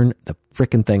turn the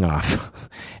freaking thing off.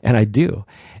 And I do.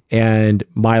 And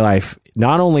my life,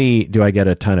 not only do I get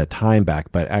a ton of time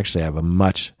back, but actually I have a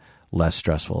much less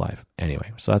stressful life. Anyway,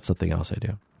 so that's something else I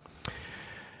do.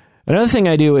 Another thing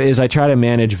I do is I try to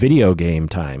manage video game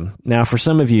time. Now, for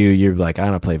some of you, you're like, I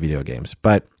don't play video games,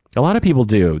 but a lot of people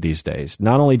do these days.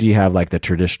 Not only do you have like the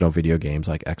traditional video games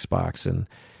like Xbox and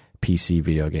PC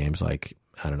video games like,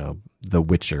 I don't know, The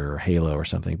Witcher or Halo or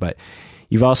something, but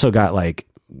you've also got like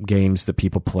games that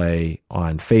people play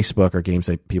on Facebook or games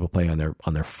that people play on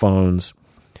their phones.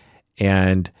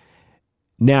 And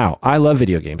now I love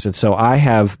video games. And so I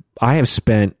have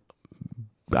spent,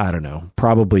 I don't know,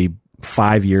 probably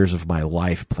 5 years of my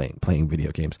life playing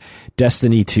video games.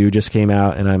 Destiny 2 just came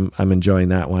out and I'm enjoying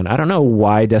that one. I don't know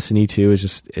why Destiny 2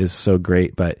 is so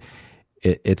great, but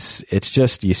it's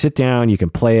just, you sit down, you can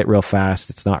play it real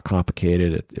fast. It's not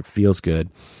complicated. It feels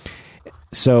good.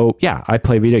 So yeah, I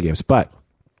play video games, but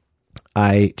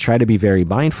I try to be very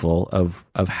mindful of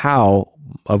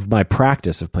my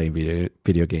practice of playing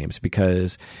video games,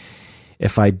 because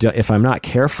if I'm not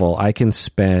careful, I can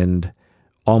spend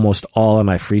almost all of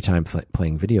my free time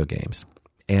playing video games.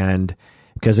 And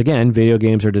Because again, video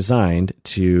games are designed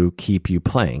to keep you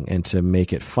playing and to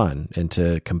make it fun and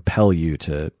to compel you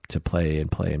to play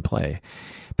and play and play.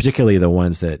 Particularly the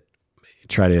ones that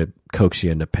try to coax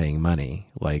you into paying money,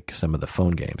 like some of the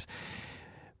phone games.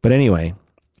 But anyway,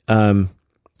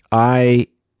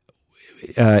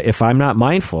 if I'm not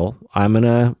mindful, I'm going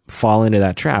to fall into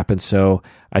that trap. And so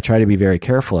I try to be very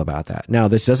careful about that. Now,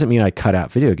 this doesn't mean I cut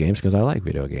out video games because I like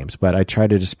video games, but I try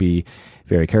to just be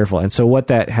very careful. And so what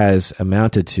that has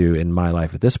amounted to in my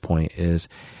life at this point is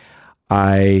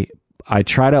I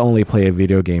try to only play a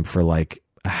video game for like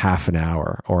a half an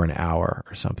hour or an hour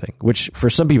or something, which for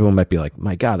some people might be like,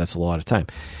 my God, that's a lot of time.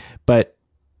 But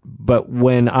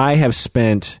when I have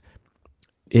spent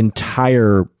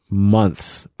entire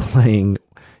months playing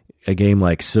a game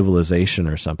like Civilization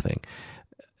or something,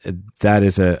 that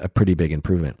is a pretty big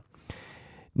improvement.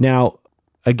 Now,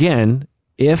 again,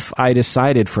 if I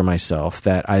decided for myself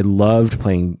that I loved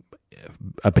playing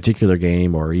a particular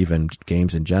game or even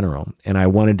games in general, and I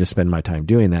wanted to spend my time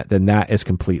doing that, then that is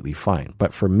completely fine.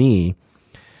 But for me,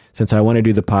 since I want to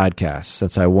do the podcast,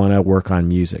 since I want to work on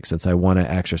music, since I want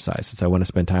to exercise, since I want to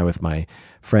spend time with my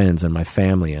friends and my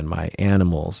family and my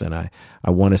animals, and I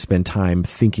want to spend time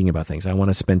thinking about things, I want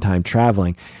to spend time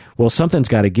traveling, well, something's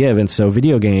got to give. And so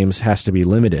video games has to be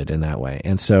limited in that way.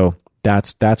 And so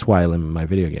that's why I limit my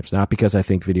video games. Not because I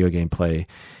think video game play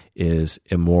is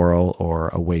immoral or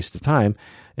a waste of time.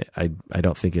 I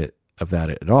don't think of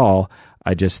that at all.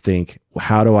 I just think,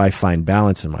 how do I find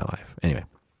balance in my life? Anyway.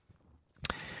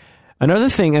 Another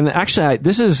thing, and actually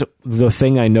this is the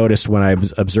thing I noticed when I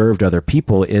observed other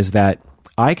people, is that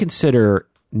I consider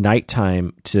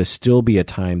nighttime to still be a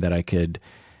time that I could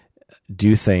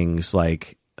do things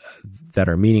like that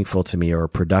are meaningful to me or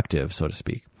productive, so to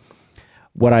speak.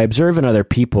 What I observe in other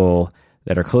people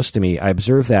that are close to me, I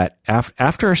observe that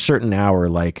after a certain hour,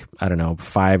 like, I don't know,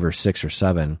 5 or 6 or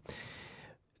 7,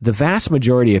 the vast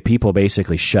majority of people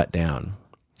basically shut down.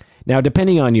 Now,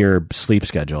 depending on your sleep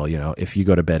schedule, if you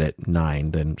go to bed at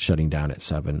 9, then shutting down at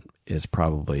 7 is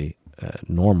probably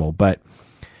normal. But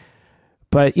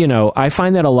I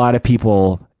find that a lot of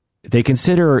people, they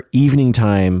consider evening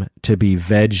time to be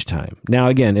veg time. Now,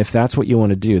 again, if that's what you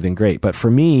want to do, then great. But for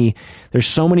me, there's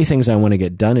so many things I want to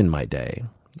get done in my day.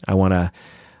 I want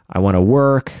to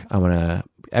work. I want to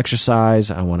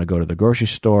exercise. I want to go to the grocery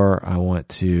store. I want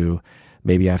to,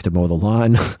 maybe I have to mow the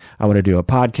lawn. I want to do a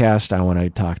podcast. I want to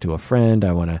talk to a friend.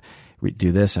 I want to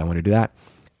do this. I want to do that.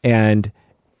 And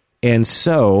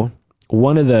so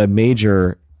one of the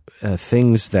major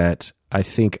things that I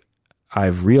think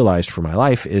I've realized for my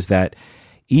life is that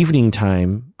evening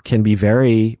time can be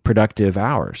very productive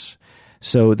hours.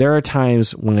 So there are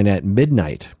times when at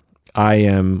midnight I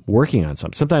am working on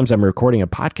something. Sometimes I'm recording a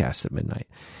podcast at midnight,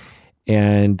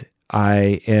 and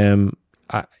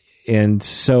and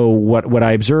so what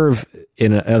I observe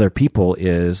in other people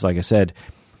is, like I said,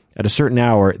 at a certain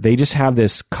hour, they just have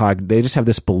this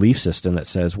belief system that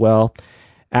says, well,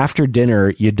 after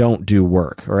dinner you don't do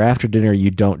work, or after dinner you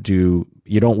don't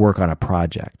work on a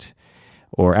project,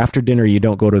 or after dinner you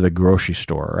don't go to the grocery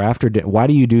store, or why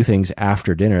do you do things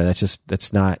after dinner?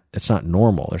 That's not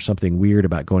normal. There's something weird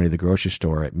about going to the grocery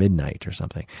store at midnight or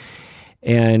something.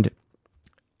 And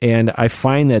I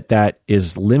find that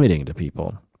is limiting to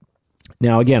people.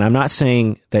 Now, again, I'm not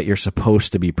saying that you're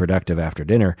supposed to be productive after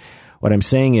dinner. What I'm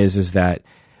saying is that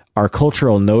our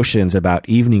cultural notions about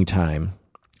evening time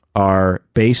are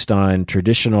based on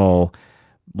traditional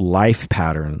life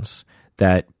patterns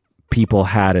that people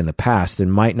had in the past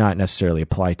and might not necessarily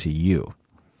apply to you.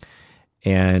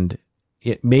 And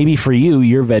maybe for you,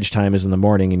 your veg time is in the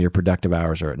morning and your productive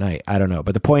hours are at night. I don't know.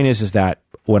 But the point is that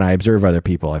when I observe other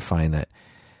people, I find that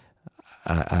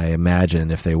I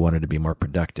imagine if they wanted to be more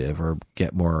productive or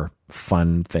get more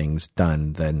fun things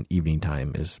done, then evening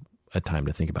time is a time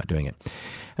to think about doing it.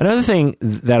 Another thing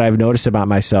that I've noticed about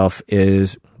myself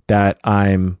is that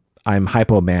I'm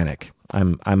hypomanic.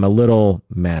 I'm a little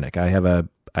manic. I have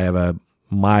a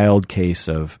mild case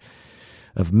of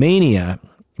mania,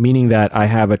 meaning that I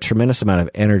have a tremendous amount of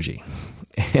energy.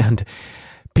 And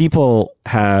people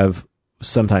have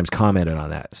sometimes commented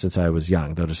on that since I was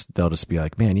young. They'll just be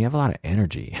like, "Man, you have a lot of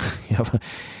energy.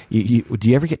 Do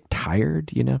you ever get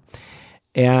tired?"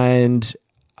 And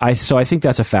I think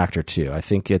that's a factor too. I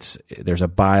think there's a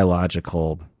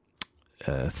biological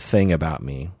thing about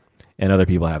me, and other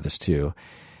people have this too,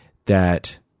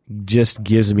 that just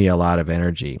gives me a lot of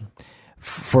energy.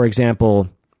 For example,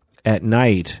 at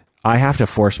night, I have to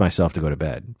force myself to go to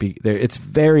bed. It's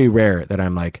very rare that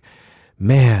I'm like,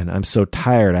 man, I'm so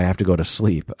tired, I have to go to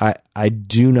sleep. I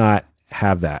do not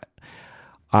have that.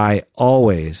 I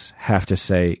always have to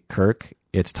say, Kirk,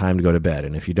 it's time to go to bed.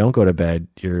 And if you don't go to bed,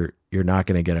 you're not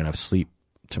going to get enough sleep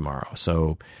tomorrow.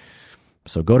 So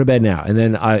go to bed now. And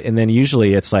then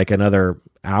usually it's like another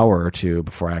hour or two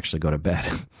before I actually go to bed.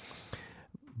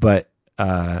 but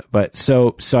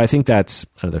so I think that's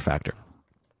another factor.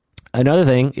 Another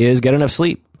thing is get enough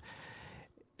sleep.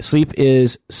 Sleep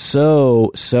is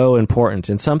so important,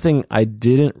 and something I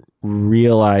didn't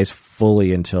realize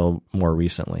fully until more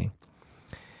recently.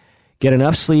 Get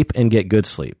enough sleep and get good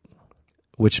sleep,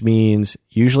 which means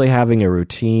usually having a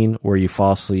routine where you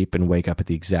fall asleep and wake up at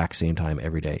the exact same time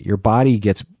every day. Your body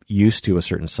gets used to a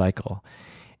certain cycle,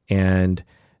 and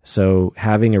so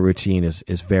having a routine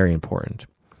is very important.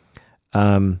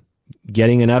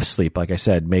 Getting enough sleep, like I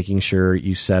said, making sure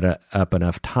you set up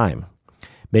enough time.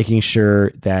 Making sure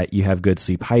that you have good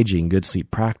sleep hygiene, good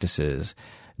sleep practices,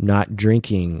 not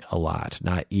drinking a lot,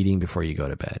 not eating before you go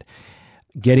to bed.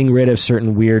 Getting rid of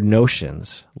certain weird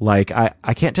notions. Like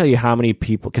I can't tell you how many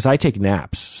people, because I take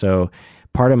naps. So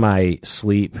part of my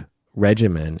sleep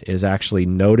regimen is actually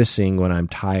noticing when I'm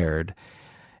tired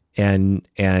and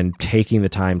taking the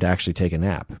time to actually take a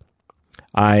nap.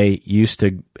 I used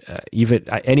to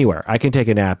anywhere. I can take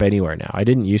a nap anywhere now. I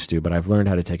didn't used to, but I've learned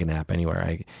how to take a nap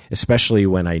anywhere, especially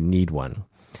when I need one.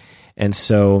 And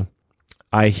so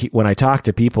when I talk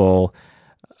to people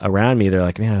around me, they're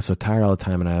like, man, I'm so tired all the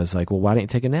time. And I was like, well, why don't you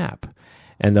take a nap?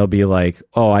 And they'll be like,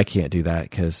 oh, I can't do that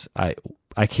because I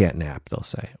can't nap, they'll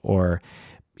say. Or,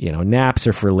 naps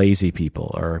are for lazy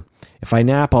people. Or if I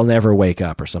nap, I'll never wake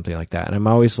up or something like that. And I'm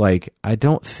always like, I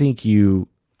don't think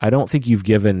you've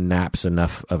given naps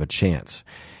enough of a chance,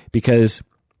 because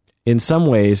in some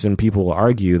ways, and people will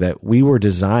argue that we were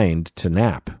designed to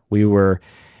nap. We were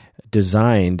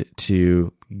designed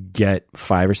to get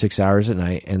 5 or 6 hours at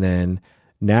night and then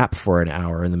nap for an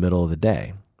hour in the middle of the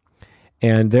day.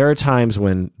 And there are times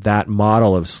when that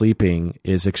model of sleeping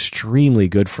is extremely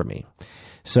good for me.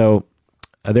 So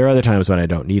there are other times when I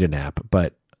don't need a nap,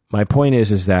 but my point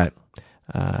is that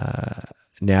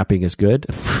napping is good.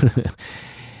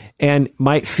 And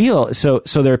might feel, so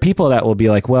there are people that will be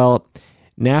like, well,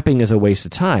 napping is a waste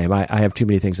of time. I have too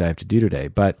many things I have to do today.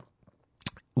 But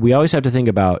we always have to think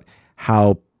about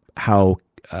how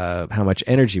much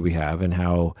energy we have and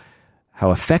how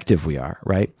effective we are,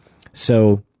 right?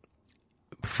 So,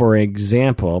 for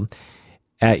example,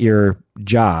 at your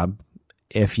job,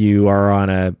 if you are on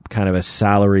a kind of a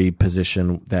salary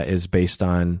position that is based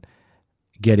on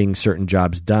getting certain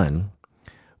jobs done,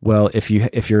 well, if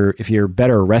you're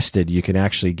better rested, you can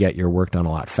actually get your work done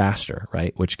a lot faster,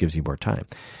 right? Which gives you more time.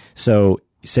 So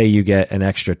say you get an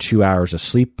extra 2 hours of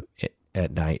sleep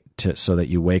at night so that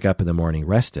you wake up in the morning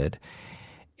rested,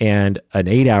 and an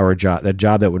 8-hour job, the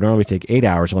job that would normally take 8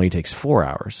 hours only takes 4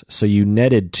 hours. So you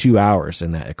netted 2 hours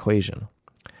in that equation.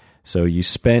 So you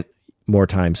spent more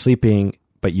time sleeping,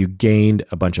 but you gained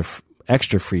a bunch of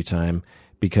extra free time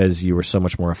because you were so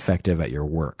much more effective at your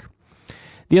work.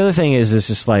 The other thing is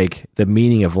just like the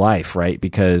meaning of life, right?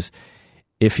 Because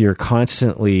if you're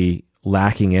constantly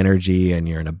lacking energy and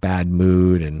you're in a bad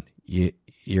mood and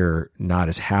you're not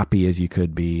as happy as you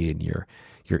could be, and you're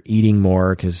eating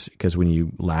more because when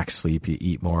you lack sleep, you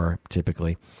eat more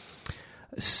typically.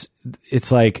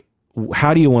 It's like,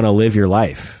 how do you want to live your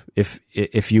life?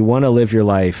 If you want to live your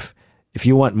life, if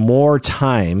you want more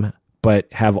time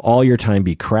but have all your time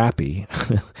be crappy,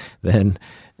 then,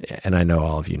 and I know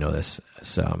all of you know this,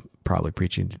 so I'm probably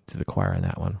preaching to the choir on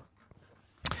that one.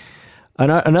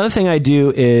 Another thing I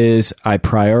do is I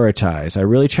prioritize. I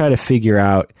really try to figure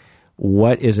out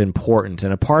what is important,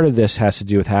 and a part of this has to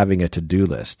do with having a to-do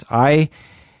list. I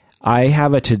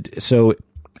have so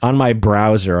on my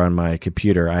browser, on my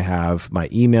computer, I have my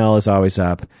email is always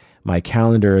up, my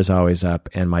calendar is always up,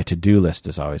 and my to-do list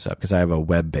is always up because I have a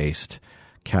web-based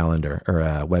calendar or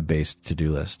a web-based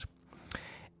to-do list.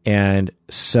 And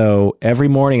so every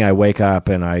morning I wake up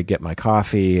and I get my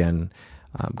coffee and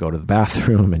go to the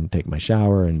bathroom and take my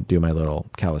shower and do my little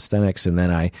calisthenics, and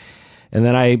then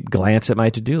I glance at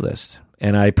my to-do list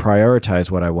and I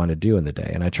prioritize what I want to do in the day,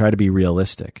 and I try to be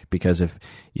realistic, because if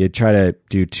you try to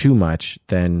do too much,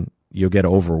 then you'll get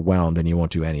overwhelmed and you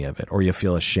won't do any of it, or you'll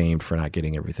feel ashamed for not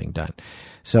getting everything done.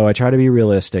 So I try to be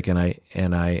realistic, and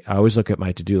I always look at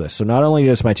my to-do list. So not only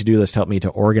does my to-do list help me to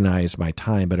organize my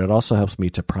time, but it also helps me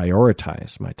to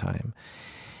prioritize my time.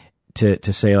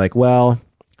 To say like, well,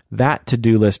 that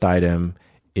to-do list item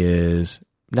is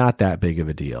not that big of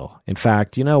a deal. In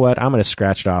fact, you know what? I'm going to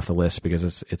scratch it off the list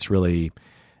because it's really,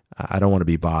 I don't want to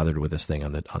be bothered with this thing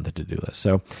on the to-do list.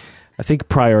 So I think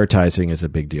prioritizing is a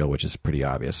big deal, which is pretty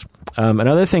obvious.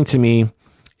 Another thing to me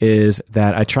is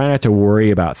that I try not to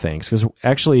worry about things, because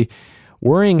actually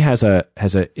worrying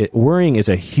worrying is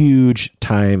a huge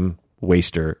time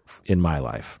waster in my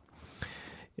life.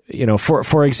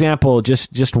 For example,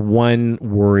 just one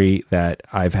worry that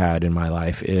I've had in my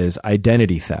life is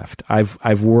identity theft.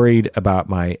 I've worried about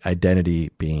my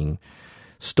identity being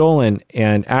stolen,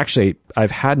 and actually,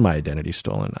 I've had my identity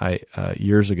stolen.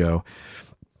 Years ago,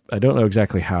 I don't know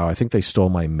exactly how. I think they stole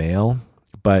my mail,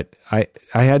 but I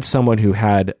had someone who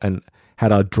had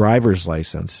a driver's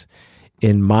license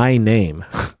in my name.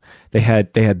 They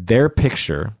had their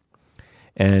picture,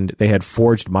 and they had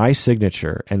forged my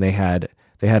signature, and they had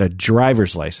a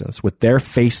driver's license with their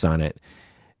face on it.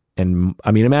 And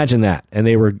I mean, imagine that. And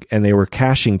they were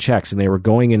cashing checks, and they were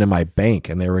going into my bank,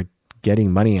 and they were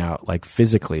getting money out like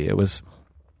physically. It was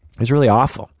really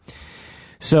awful.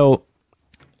 So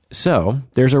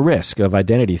there's a risk of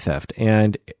identity theft,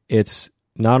 and it's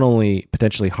not only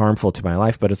potentially harmful to my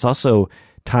life, but it's also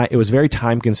it was very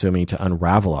time consuming to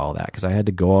unravel all that, because I had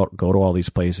to go to all these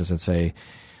places and say,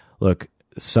 look,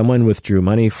 someone withdrew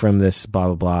money from this blah,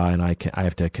 blah, blah, and I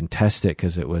have to contest it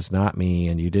because it was not me,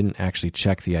 and you didn't actually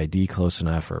check the ID close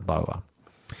enough, or blah, blah,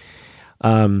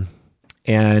 blah.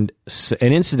 And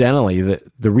incidentally,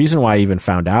 the reason why I even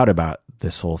found out about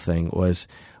this whole thing was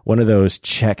one of those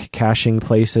check cashing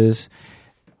places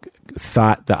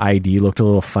thought the ID looked a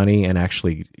little funny and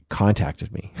actually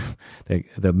contacted me.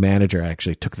 The manager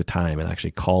actually took the time and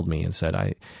actually called me and said,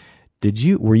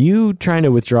 were you trying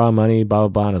to withdraw money, blah, blah,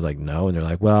 blah? And I was like, no. And they're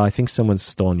like, well, I think someone's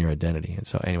stolen your identity. And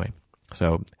so anyway,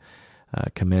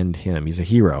 commend him. He's a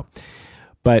hero.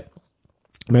 But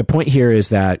my point here is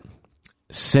that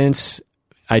since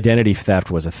identity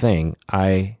theft was a thing,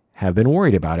 I have been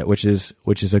worried about it, which is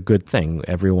a good thing.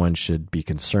 Everyone should be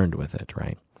concerned with it,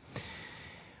 right?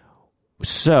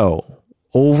 So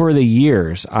over the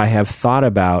years, I have thought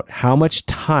about how much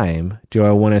time do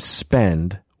I want to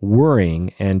spend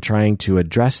worrying and trying to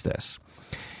address this.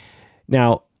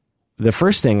 Now, the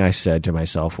first thing I said to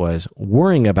myself was,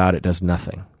 worrying about it does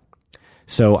nothing.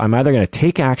 So I'm either going to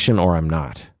take action or I'm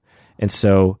not. And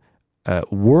so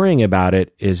worrying about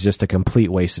it is just a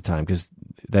complete waste of time, because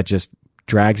that just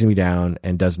drags me down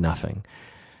and does nothing.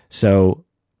 So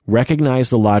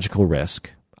recognize the logical risk.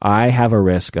 I have a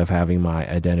risk of having my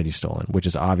identity stolen, which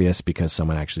is obvious because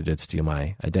someone actually did steal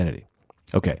my identity.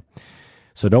 Okay.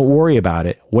 So don't worry about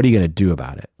it. What are you going to do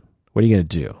about it? What are you going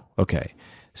to do? Okay.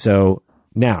 So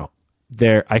now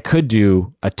I could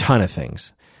do a ton of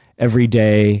things. Every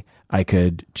day I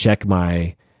could check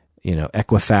my,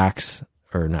 Equifax,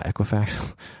 or not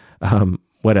Equifax,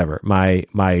 whatever,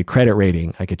 my credit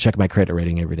rating. I could check my credit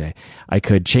rating every day. I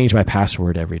could change my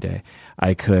password every day.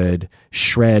 I could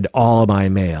shred all of my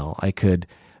mail. I could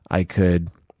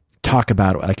talk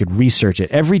about it. I could research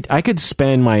it. I could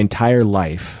spend my entire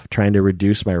life trying to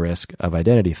reduce my risk of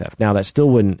identity theft. Now, that still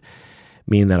wouldn't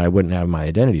mean that I wouldn't have my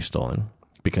identity stolen,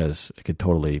 because it could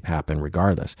totally happen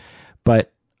regardless.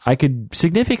 But I could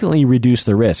significantly reduce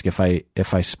the risk if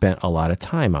I spent a lot of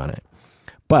time on it.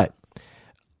 But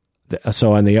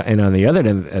so on the other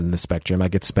end of the spectrum, I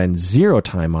could spend zero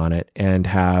time on it and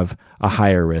have a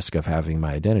higher risk of having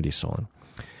my identity stolen.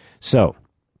 So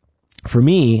for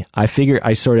me, I figured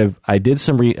I did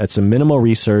some minimal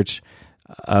research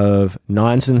of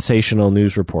non-sensational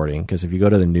news reporting, because if you go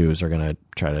to the news, they're going to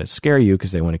try to scare you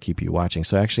because they want to keep you watching.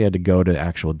 So I actually had to go to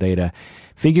actual data,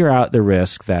 figure out the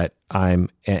risk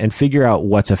and figure out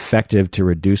what's effective to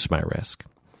reduce my risk.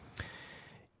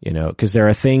 Because there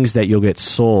are things that you'll get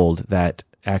sold that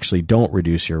actually don't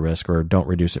reduce your risk, or don't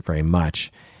reduce it very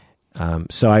much.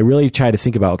 So I really try to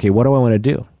think about, okay, what do I want to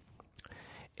do?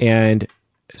 And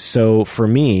so for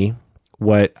me,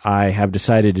 what I have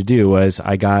decided to do was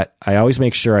I always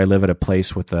make sure I live at a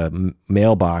place with a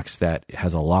mailbox that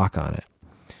has a lock on it,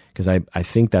 because I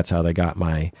think that's how they got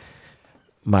my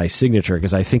signature,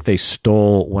 because I think they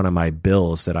stole one of my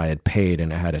bills that I had paid,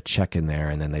 and it had a check in there,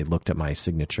 and then they looked at my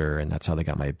signature, and that's how they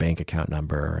got my bank account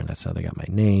number, and that's how they got my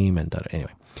name, and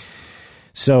anyway.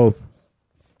 So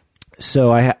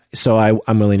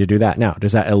I'm willing to do that. Now,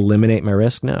 does that eliminate my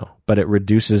risk? No, but it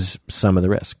reduces some of the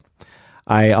risk.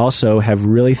 I also have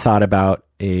really thought about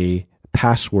a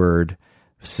password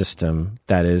system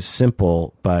that is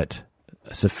simple but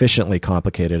sufficiently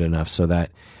complicated enough so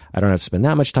that I don't have to spend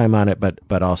that much time on it,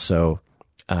 but also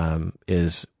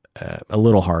is a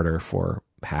little harder for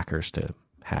hackers to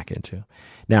hack into.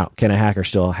 Now, can a hacker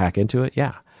still hack into it?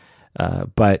 Yeah,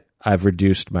 but I've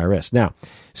reduced my risk. Now,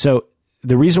 so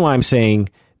the reason why I'm saying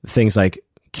things like,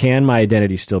 can my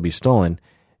identity still be stolen?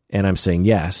 And I'm saying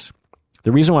yes.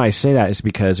 The reason why I say that is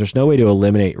because there's no way to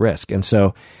eliminate risk. And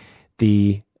so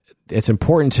it's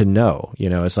important to know,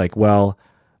 it's like, well,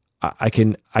 I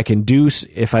can do,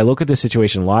 if I look at the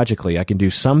situation logically, I can do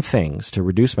some things to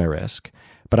reduce my risk,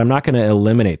 but I'm not going to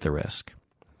eliminate the risk.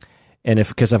 And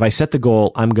because if I set the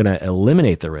goal, I'm going to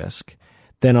eliminate the risk,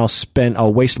 then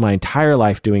I'll waste my entire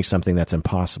life doing something that's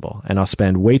impossible, and I'll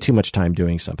spend way too much time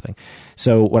doing something.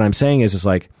 So what I'm saying is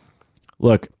like,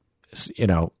 look,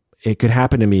 it could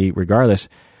happen to me regardless,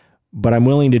 but I'm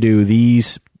willing to do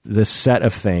this set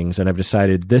of things, and I've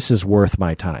decided this is worth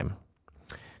my time.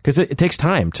 Because it takes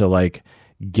time to like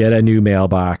get a new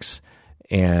mailbox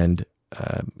and,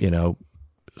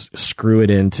 screw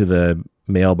it into the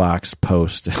mailbox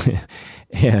post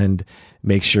and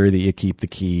make sure that you keep the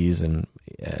keys, and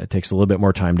it takes a little bit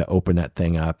more time to open that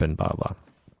thing up and blah, blah.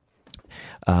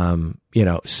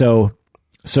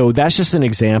 So that's just an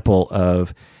example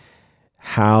of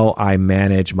how I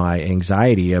manage my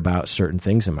anxiety about certain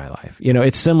things in my life.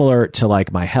 It's similar to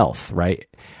like my health, right?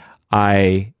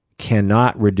 I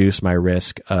cannot reduce my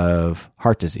risk of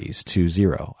heart disease to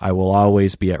zero. I will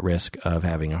always be at risk of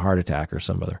having a heart attack or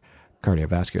some other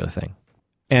cardiovascular thing.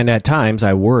 And at times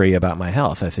I worry about my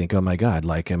health. I think, oh my God,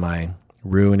 like, am I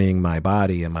ruining my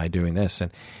body? Am I doing this?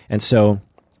 And so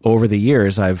over the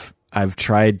years, I've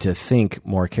tried to think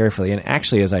more carefully. And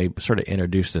actually, as I sort of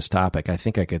introduced this topic, I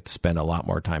think I could spend a lot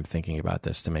more time thinking about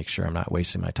this to make sure I'm not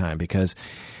wasting my time, because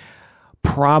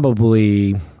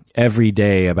probably every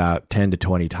day about 10 to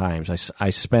 20 times, I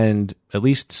spend at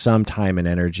least some time and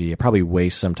energy, I probably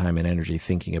waste some time and energy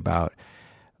thinking about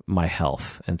my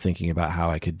health and thinking about how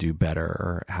I could do better,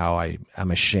 or how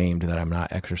I'm ashamed that I'm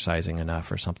not exercising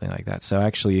enough or something like that. So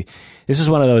actually, this is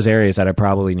one of those areas that I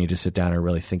probably need to sit down and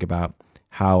really think about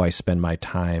how I spend my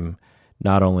time,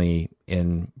 not only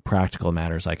in practical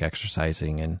matters like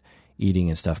exercising and eating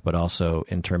and stuff, but also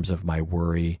in terms of my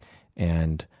worry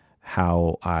and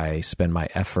how I spend my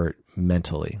effort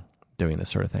mentally doing this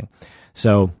sort of thing.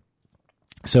 So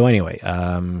anyway,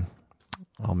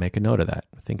 I'll make a note of that.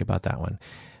 Think about that one.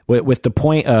 With the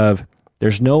point of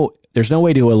there's no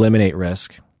way to eliminate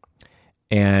risk,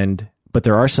 but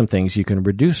there are some things you can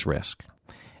reduce risk,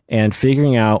 and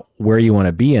figuring out where you want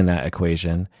to be in that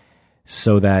equation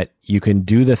so that you can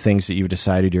do the things that you've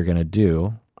decided you're going to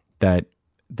do that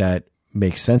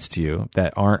make sense to you,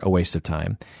 that aren't a waste of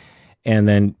time. And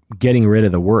then getting rid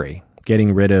of the worry,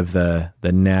 getting rid of the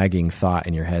nagging thought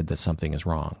in your head that something is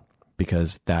wrong,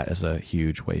 because that is a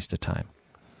huge waste of time.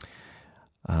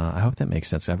 I hope that makes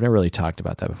sense. I've never really talked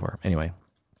about that before. Anyway.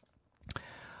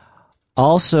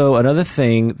 Also, another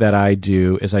thing that I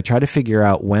do is I try to figure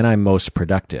out when I'm most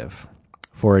productive.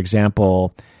 For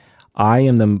example,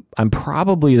 I'm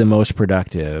probably the most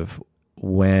productive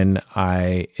when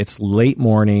it's late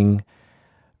morning,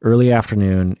 early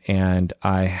afternoon, and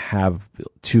I have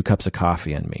 2 cups of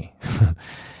coffee in me.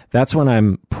 That's when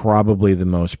I'm probably the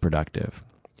most productive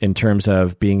in terms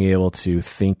of being able to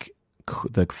think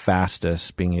the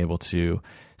fastest, being able to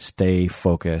stay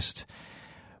focused.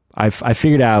 I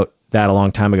figured out that a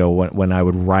long time ago when I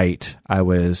would write, I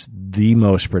was the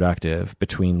most productive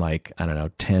between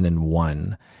 10 and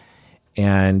 1.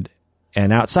 And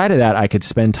outside of that, I could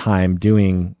spend time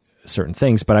doing certain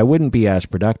things, but I wouldn't be as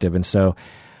productive. And so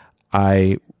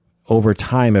I, over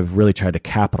time, have really tried to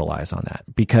capitalize on that,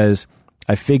 because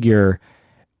I figure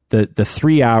the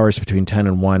 3 hours between 10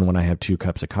 and 1 when I have 2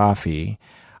 cups of coffee,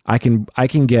 I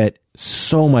can get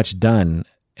so much done,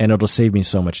 and it'll save me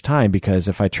so much time, because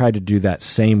if I tried to do that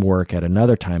same work at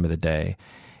another time of the day,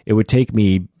 it would take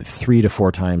me 3 to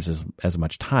 4 times as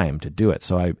much time to do it.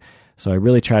 So I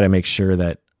really try to make sure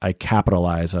that I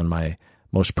capitalize on my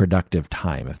most productive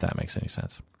time, if that makes any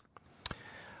sense.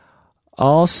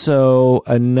 Also,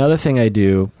 another thing I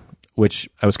do, which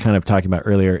I was kind of talking about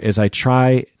earlier, is I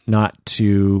try not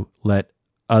to let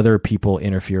other people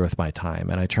interfere with my time,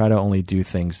 and I try to only do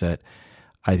things that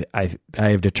I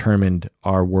have determined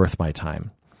are worth my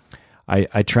time.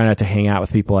 I try not to hang out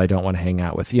with people I don't want to hang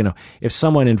out with. If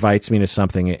someone invites me to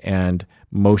something and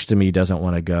most of me doesn't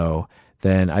want to go,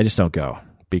 then I just don't go,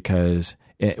 because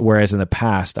whereas in the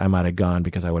past I might have gone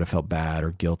because I would have felt bad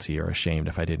or guilty or ashamed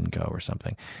if I didn't go or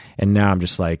something. And now I'm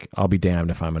just like, I'll be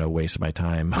damned if I'm going to waste my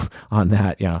time on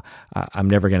that. I'm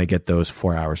never going to get those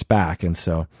 4 hours back. And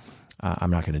so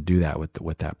I'm not going to do that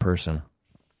with that person.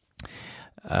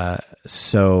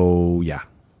 So yeah.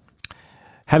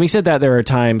 Having said that, there are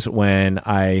times when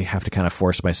I have to kind of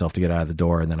force myself to get out of the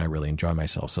door, and then I really enjoy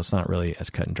myself. So it's not really as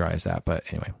cut and dry as that. But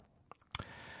anyway.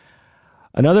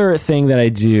 Another thing that I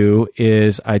do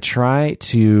is I try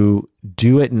to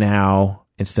do it now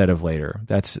instead of later.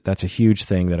 That's a huge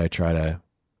thing that I try to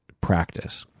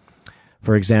practice.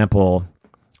 For example,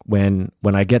 when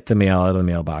I get the mail out of the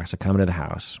mailbox, I come into the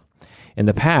house. In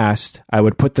the past, I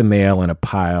would put the mail in a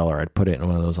pile, or I'd put it in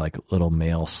one of those like little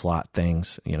mail slot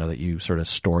things, that you sort of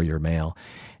store your mail.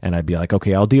 And I'd be like,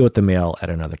 okay, I'll deal with the mail at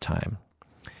another time.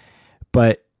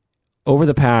 But over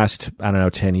the past,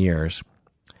 10 years,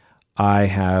 I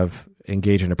have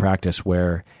engaged in a practice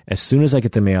where as soon as I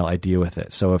get the mail, I deal with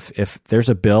it. So if there's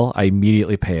a bill, I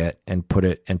immediately pay it and put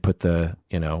the,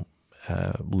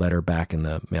 letter back in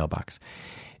the mailbox.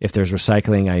 If there's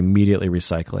recycling, I immediately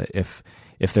recycle it.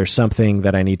 If there's something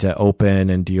that I need to open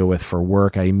and deal with for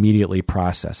work, I immediately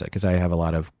process it because I have a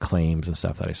lot of claims and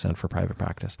stuff that I send for private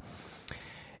practice.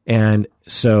 And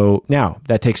so now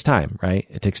that takes time, right?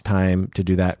 It takes time to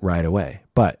do that right away.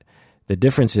 But the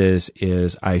difference is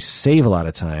I save a lot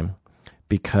of time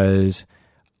because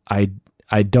I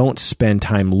don't spend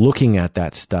time looking at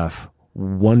that stuff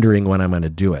wondering when I'm going to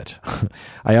do it.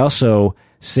 I also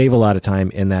save a lot of time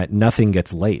in that nothing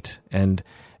gets late and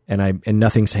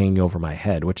nothing's hanging over my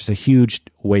head, which is a huge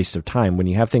waste of time. When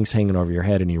you have things hanging over your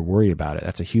head and you worry about it,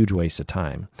 that's a huge waste of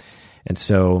time. And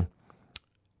so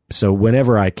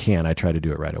whenever I can, I try to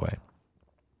do it right away.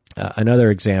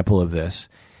 Another example of this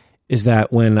is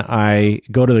that when I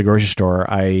go to the grocery store,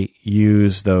 I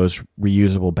use those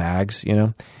reusable bags,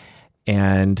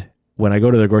 and when I go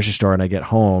to the grocery store and I get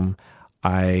home,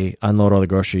 I unload all the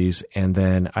groceries and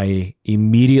then I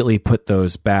immediately put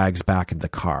those bags back in the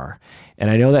car. And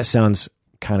I know that sounds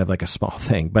kind of like a small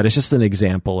thing, but it's just an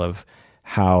example of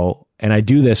how, and I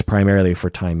do this primarily for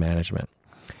time management,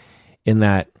 in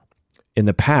that in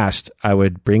the past, I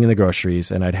would bring in the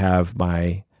groceries and I'd have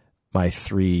my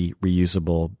 3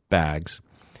 reusable bags,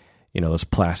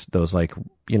 those like,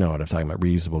 you know what I'm talking about,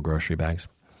 reusable grocery bags.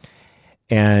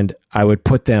 And I would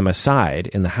put them aside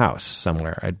in the house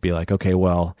somewhere. I'd be like, okay,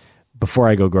 well, before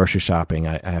I go grocery shopping,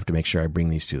 I have to make sure I bring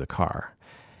these to the car.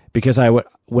 Because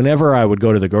whenever I would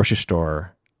go to the grocery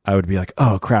store, I would be like,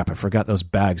 oh crap, I forgot those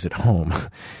bags at home.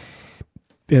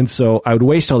 And so I would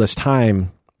waste all this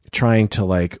time trying to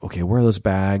like, okay, where are those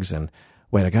bags? And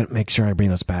wait, I got to make sure I bring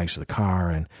those bags to the car.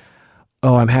 And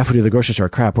oh, I'm halfway to the grocery store.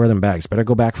 Crap, where are them bags? Better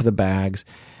go back for the bags.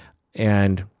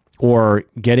 Or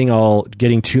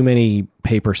getting too many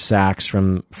paper sacks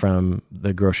from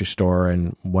the grocery store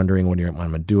and wondering what I'm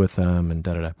going to do with them and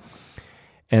da-da-da.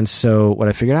 And so what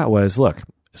I figured out was, look,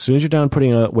 as soon as you're done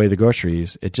putting away the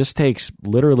groceries, it just takes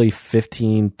literally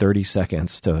 15, 30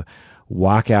 seconds to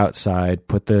walk outside,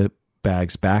 put the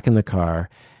bags back in the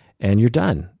car, and you're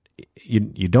done.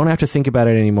 You don't have to think about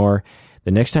it anymore.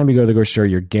 The next time you go to the grocery store,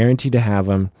 you're guaranteed to have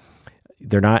them.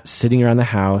 They're not sitting around the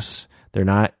house. They're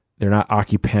not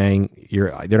occupying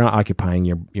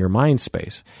your mind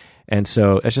space. And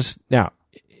so it's just, now,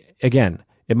 again,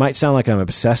 it might sound like I'm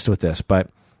obsessed with this, but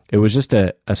it was just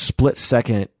a split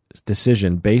second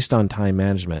decision based on time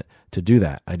management to do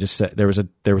that. I just said there's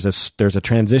a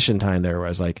transition time there where I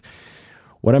was like,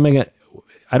 what am I going to,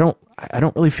 I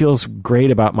don't really feel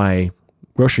great about my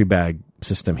grocery bag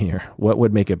system here. What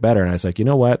would make it better? And I was like, you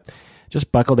know what?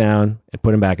 Just buckle down and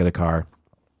put them back in the car.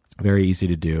 Very easy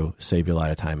to do, save you a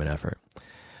lot of time and effort.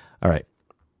 All right.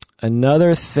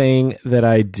 Another thing that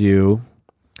I do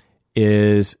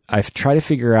is I try to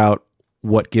figure out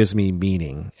what gives me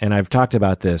meaning. And I've talked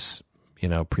about this,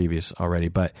 previous already,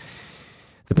 but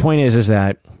the point is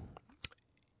that,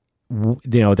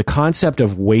 the concept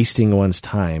of wasting one's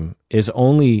time is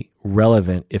only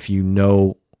relevant if you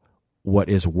know what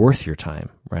is worth your time,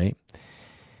 right?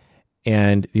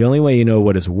 And the only way you know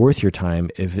what is worth your time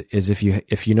is if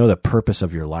you know the purpose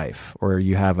of your life, or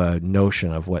you have a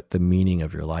notion of what the meaning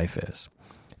of your life is.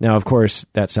 Now, of course,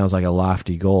 that sounds like a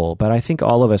lofty goal, but I think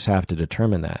all of us have to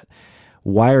determine that.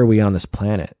 Why are we on this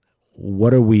planet?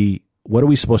 What are we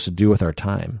supposed to do with our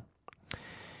time?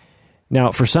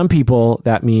 Now, for some people,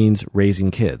 that means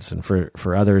raising kids, and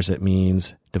for others, it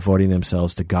means devoting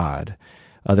themselves to God.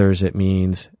 Others, it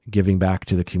means giving back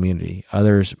to the community. For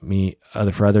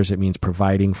others, it means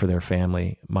providing for their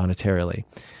family monetarily.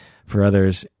 For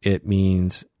others, it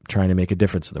means trying to make a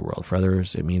difference in the world. For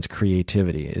others, it means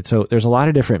creativity. So there's a lot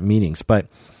of different meanings. But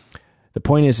the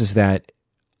point is that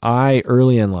I,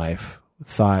 early in life,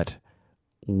 thought,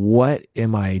 what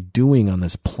am I doing on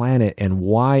this planet and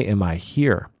why am I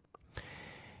here?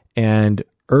 And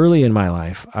early in my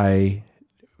life, I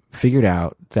figured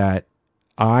out that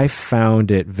I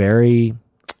found it very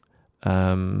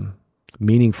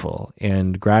meaningful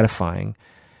and gratifying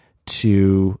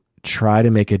to try to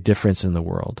make a difference in the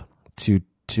world, to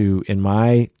in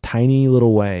my tiny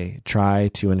little way, try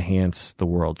to enhance the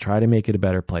world, try to make it a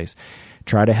better place,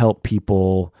 try to help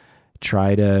people,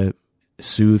 try to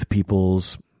soothe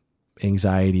people's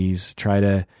anxieties, try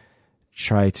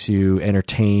to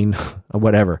entertain,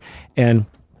 whatever. And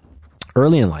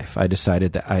early in life, I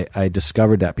decided that I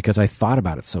discovered that because I thought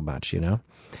about it so much,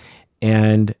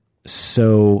 And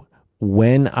so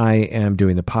when I am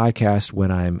doing the podcast,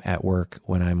 when I'm at work,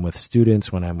 when I'm with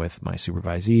students, when I'm with my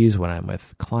supervisees, when I'm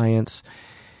with clients,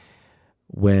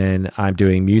 when I'm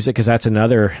doing music, because that's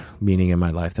another meaning in my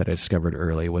life that I discovered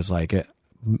early, was like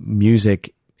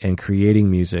music and creating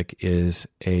music is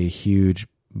a huge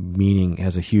meaning,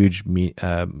 has a huge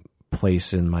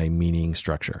place in my meaning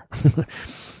structure.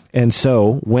 And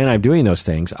so when I'm doing those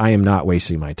things, I am not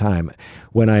wasting my time.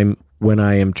 When I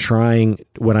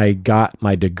got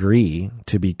my degree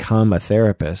to become a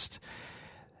therapist,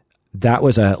 that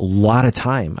was a lot of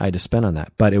time I had to spend on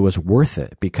that, but it was worth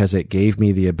it because it gave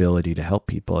me the ability to help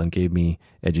people and gave me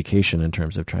education in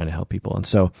terms of trying to help people. And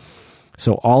so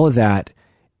all of that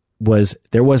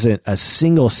there wasn't a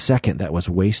single second that was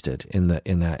wasted in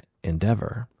that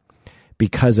endeavor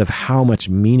because of how much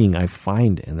meaning I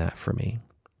find in that for me.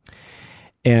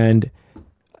 And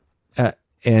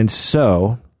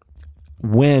so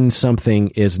when something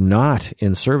is not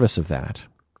in service of that,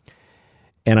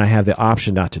 and I have the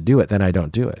option not to do it, then I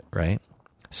don't do it, right?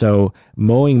 So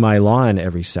mowing my lawn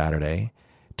every Saturday,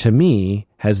 to me,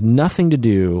 has nothing to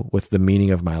do with the meaning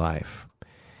of my life.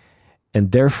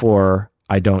 And therefore,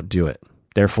 I don't do it.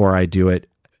 Therefore, I do it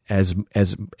as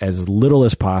little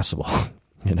as possible,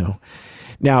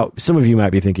 Now, some of you might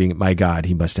be thinking, my God,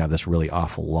 he must have this really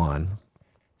awful lawn.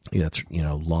 That's,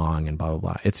 long and blah, blah,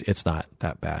 blah. It's not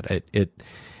that bad.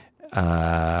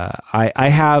 I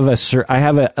have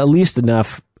at least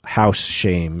enough house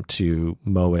shame to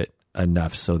mow it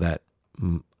enough so that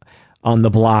on the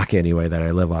block anyway that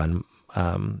I live on,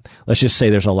 let's just say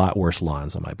there's a lot worse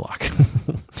lawns on my block.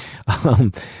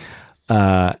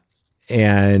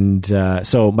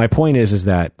 So my point is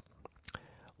that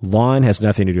lawn has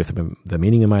nothing to do with the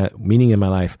meaning in my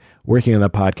life. Working on the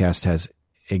podcast has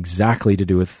exactly to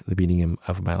do with the meaning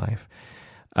of my life.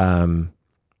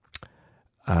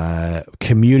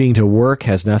 Commuting to work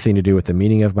has nothing to do with the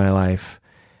meaning of my life.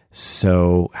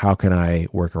 So how can I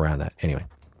work around that? Anyway.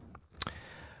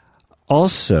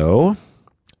 Also,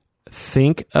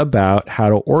 think about how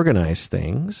to organize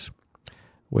things,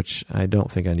 which I don't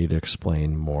think I need to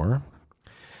explain more.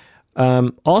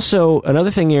 Also,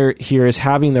 another thing here is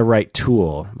having the right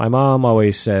tool. My mom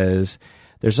always says,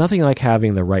 there's nothing like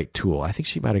having the right tool. I think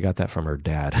she might have got that from her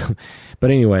dad.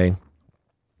 But anyway,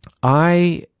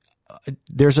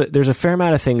 there's a fair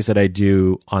amount of things that I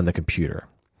do on the computer.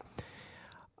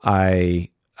 I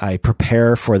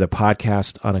prepare for the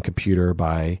podcast on a computer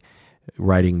by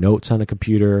writing notes on a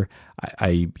computer.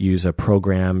 I use a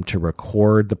program to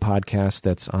record the podcast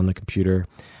that's on the computer.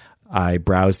 I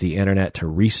browse the internet to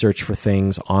research for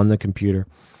things on the computer.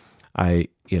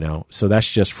 So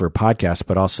that's just for podcasts,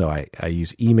 but also I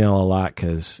use email a lot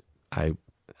because I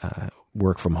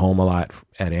work from home a lot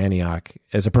at Antioch.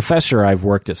 As a professor, I've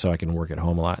worked it so I can work at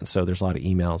home a lot. And so there's a lot of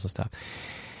emails and stuff.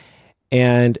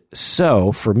 And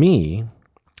so for me,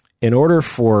 in order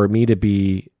for me to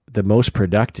be the most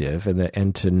productive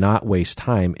and to not waste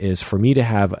time is for me to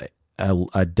have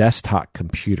a desktop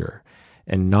computer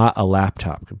and not a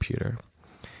laptop computer.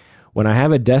 When I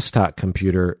have a desktop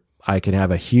computer, I can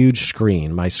have a huge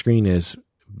screen. My screen is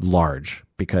large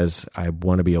because I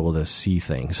want to be able to see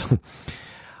things.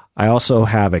 I also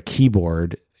have a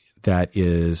keyboard that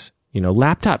is,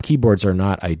 laptop keyboards are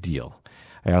not ideal.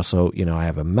 I also, I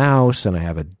have a mouse and I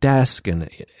have a desk and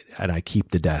I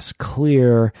keep the desk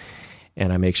clear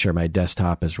and I make sure my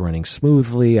desktop is running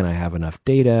smoothly and I have enough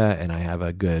data and I have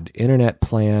a good internet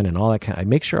plan and all that I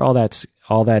make sure all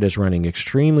that is running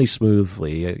extremely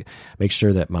smoothly. I make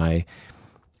sure that my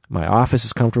office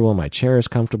is comfortable, my chair is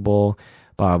comfortable,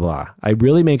 blah, blah. I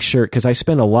really make sure, because I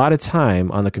spend a lot of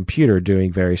time on the computer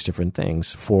doing various different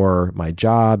things for my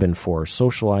job and for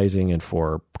socializing and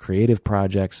for creative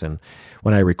projects. And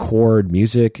when I record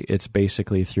music, it's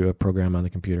basically through a program on the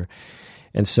computer.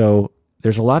 And so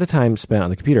there's a lot of time spent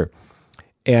on the computer.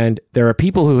 And there are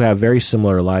people who have very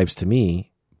similar lives to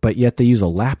me, but yet they use a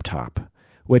laptop,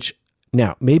 which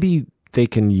now maybe they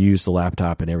can use the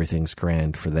laptop and everything's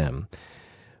grand for them.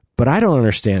 But I don't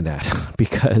understand that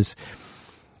because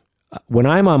when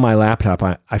I'm on my laptop,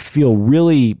 I feel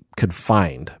really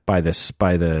confined by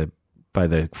the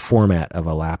format of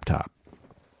a laptop.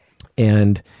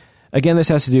 And again, this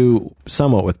has to do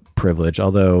somewhat with privilege,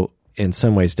 although in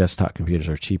some ways desktop computers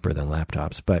are cheaper than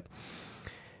laptops.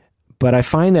 But I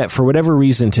find that for whatever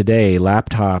reason today,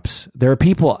 laptops, there are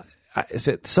people,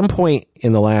 at some point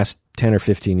in the last 10 or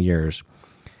 15 years,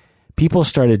 people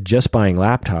started just buying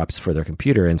laptops for their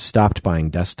computer and stopped buying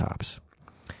desktops.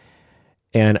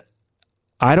 And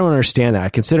I don't understand that. I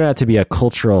consider that to be a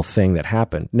cultural thing that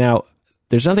happened. Now,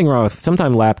 there's nothing wrong with,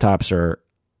 sometimes laptops are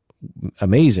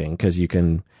amazing because you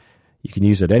can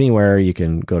use it anywhere. You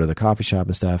can go to the coffee shop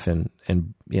and stuff, and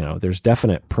there's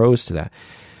definite pros to that.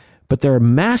 But there are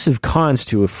massive cons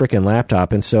to a freaking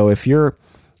laptop. And so if you're,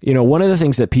 one of the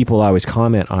things that people always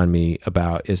comment on me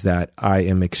about is that I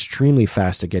am extremely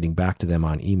fast at getting back to them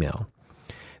on email.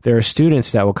 There are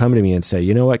students that will come to me and say,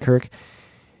 you know what, Kirk?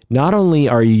 Not only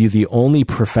are you the only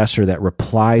professor that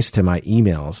replies to my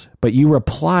emails, but you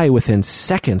reply within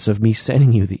seconds of me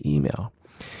sending you the email.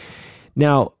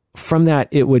 Now, from that,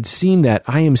 it would seem that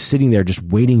I am sitting there just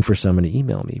waiting for someone to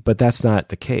email me, but that's not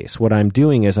the case. What I'm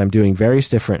doing is I'm doing various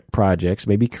different projects,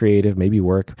 maybe creative, maybe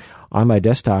work on my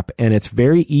desktop, and it's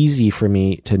very easy for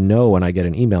me to know when I get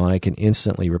an email and I can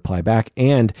instantly reply back.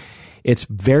 And it's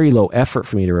very low effort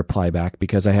for me to reply back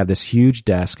because I have this huge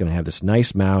desk and I have this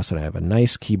nice mouse and I have a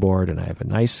nice keyboard and I have a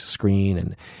nice screen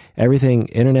and everything,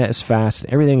 internet is fast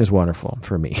and everything is wonderful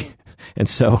for me. And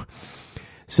so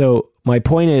my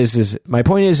point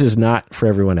is not for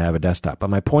everyone to have a desktop,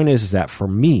 but my point is that for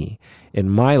me in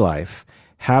my life,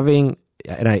 having,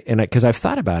 because I've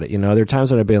thought about it, there are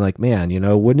times when I've been like, man,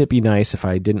 wouldn't it be nice if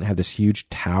I didn't have this huge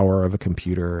tower of a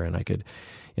computer and I could,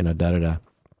 da-da-da.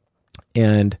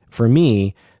 And for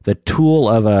me, the tool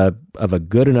of a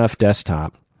good enough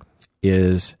desktop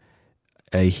is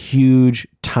a huge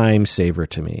time saver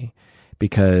to me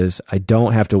because I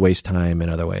don't have to waste time in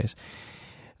other ways.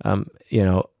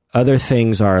 Other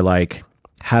things are like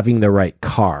having the right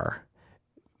car.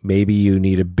 Maybe you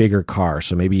need a bigger car,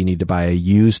 so maybe you need to buy a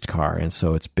used car, and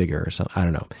so it's bigger. So I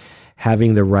don't know.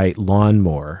 Having the right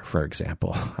lawnmower, for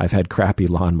example. I've had crappy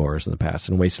lawnmowers in the past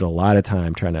and wasted a lot of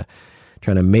time trying to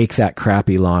make that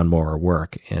crappy lawnmower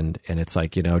work. And it's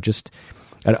like,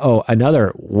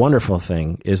 another wonderful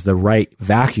thing is the right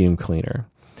vacuum cleaner.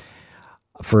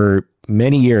 For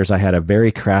many years, I had a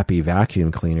very crappy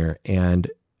vacuum cleaner and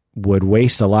would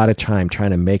waste a lot of time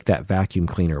trying to make that vacuum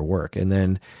cleaner work. And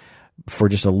then for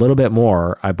just a little bit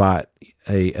more, I bought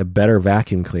a better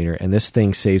vacuum cleaner, and this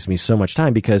thing saves me so much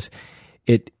time because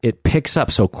it picks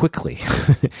up so quickly.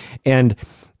 And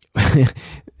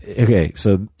okay,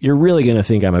 so you're really going to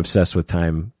think I'm obsessed with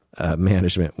time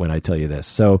management when I tell you this.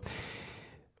 So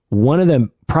one of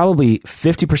them, probably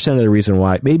 50% of the reason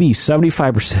why, maybe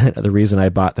 75% of the reason I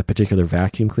bought the particular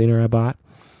vacuum cleaner I bought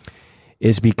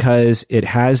is because it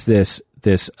has this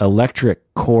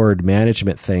electric cord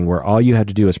management thing where all you have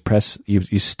to do is press, you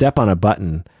step on a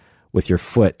button with your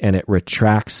foot and it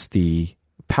retracts the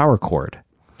power cord.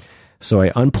 So I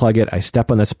unplug it, I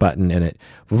step on this button and it,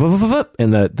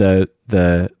 and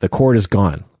the cord is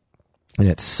gone and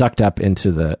it's sucked up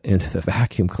into the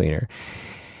vacuum cleaner.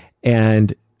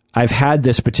 And I've had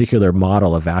this particular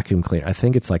model of vacuum cleaner. I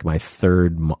think it's like my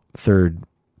third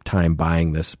time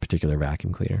buying this particular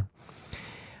vacuum cleaner.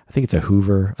 I think it's a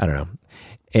Hoover. I don't know.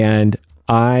 And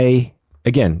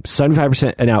again,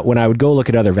 75%. And now when I would go look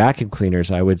at other vacuum cleaners,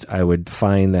 I would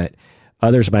find that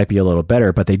others might be a little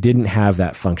better, but they didn't have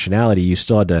that functionality. You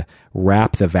still had to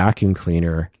wrap the vacuum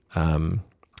cleaner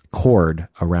cord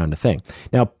around a thing.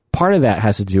 Now, part of that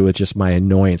has to do with just my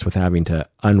annoyance with having to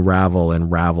unravel and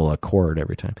ravel a cord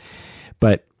every time.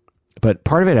 But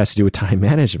part of it has to do with time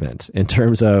management in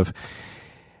terms of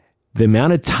the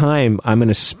amount of time I'm going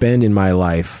to spend in my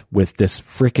life with this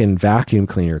freaking vacuum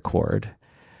cleaner cord,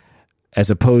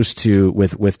 as opposed to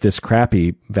with this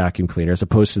crappy vacuum cleaner, as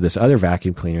opposed to this other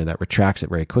vacuum cleaner that retracts it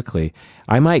very quickly.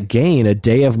 I might gain a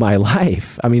day of my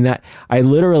life. I mean, that I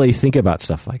literally think about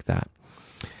stuff like that.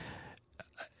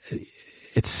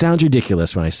 It sounds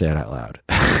ridiculous when I say it out loud,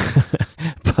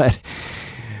 but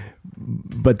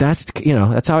that's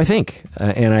how I think,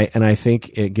 and I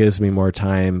think it gives me more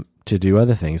time to do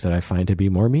other things that I find to be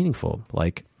more meaningful,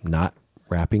 like not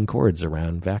wrapping cords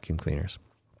around vacuum cleaners.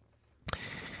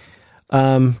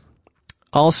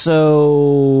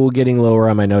 Also, getting lower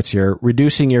on my notes here,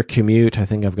 reducing your commute. I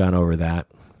think I've gone over that.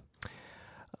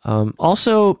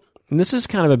 Also, and this is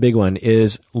kind of a big one,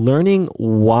 is learning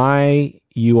why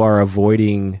you are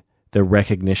avoiding the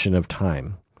recognition of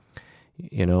time.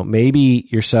 Maybe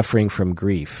you're suffering from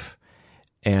grief,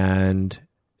 and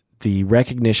the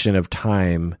recognition of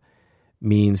time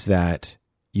means that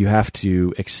you have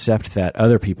to accept that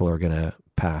other people are going to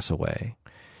pass away.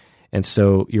 And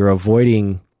so you're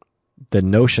avoiding the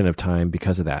notion of time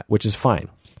because of that, which is fine.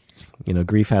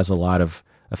 Grief has a lot of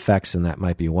effects, and that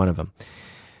might be one of them.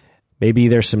 Maybe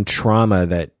there's some trauma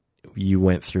that you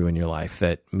went through in your life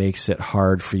that makes it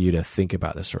hard for you to think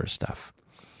about this sort of stuff.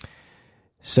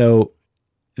 So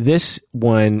this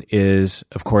one is,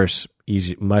 of course,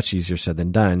 much easier said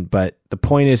than done. But the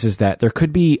point is that there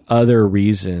could be other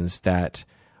reasons that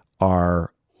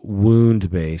are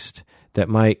wound-based that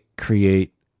might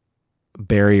create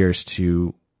barriers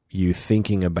to you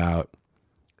thinking about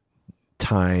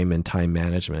time and time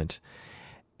management,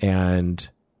 and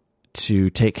to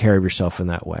take care of yourself in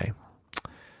that way.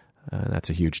 That's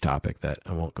a huge topic that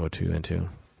I won't go too into.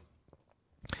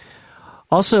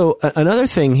 Also, another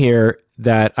thing here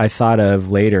that I thought of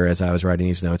later as I was writing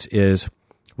these notes is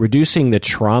reducing the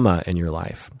trauma in your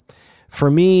life.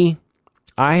 For me,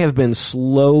 I have been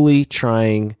slowly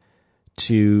trying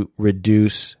to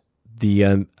reduce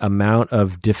the amount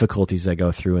of difficulties I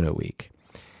go through in a week.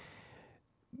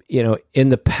 In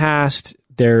the past,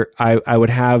 I would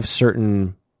have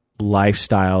certain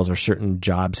lifestyles or certain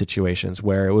job situations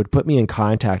where it would put me in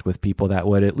contact with people that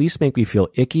would at least make me feel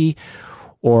icky,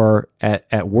 or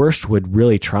at worst would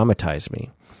really traumatize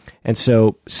me. And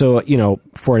so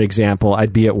for an example,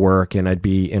 I'd be at work and I'd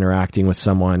be interacting with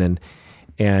someone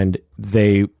and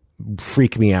they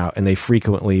freak me out, and they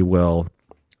frequently will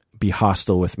be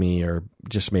hostile with me or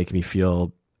just make me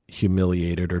feel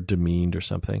humiliated or demeaned or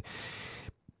something.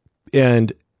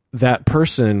 And that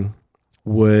person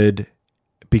would,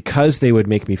 because they would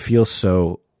make me feel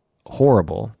so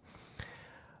horrible,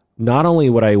 not only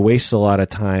would I waste a lot of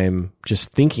time just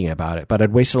thinking about it, but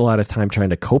I'd waste a lot of time trying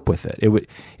to cope with it.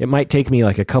 It might take me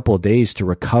like a couple of days to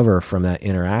recover from that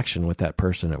interaction with that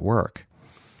person at work.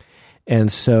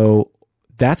 And so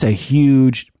that's a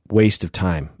huge waste of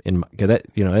time. That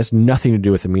has nothing to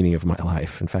do with the meaning of my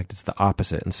life. In fact, it's the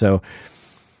opposite. And so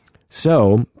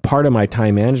part of my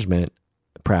time management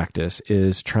practice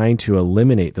is trying to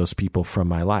eliminate those people from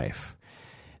my life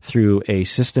through a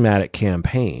systematic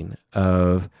campaign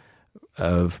of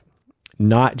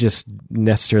not just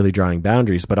necessarily drawing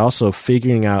boundaries, but also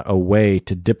figuring out a way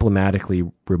to diplomatically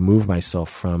remove myself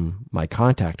from my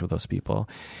contact with those people.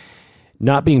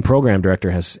 Not being program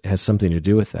director has something to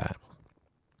do with that.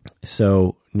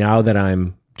 So now that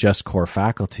I'm just core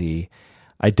faculty,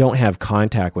 I don't have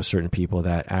contact with certain people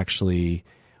that actually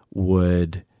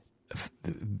would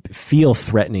feel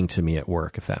threatening to me at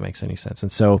work, if that makes any sense.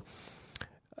 And so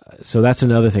that's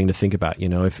another thing to think about.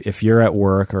 If you're at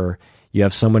work or you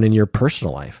have someone in your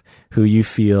personal life who you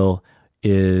feel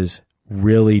is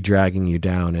really dragging you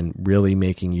down and really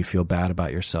making you feel bad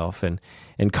about yourself and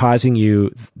causing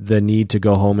you the need to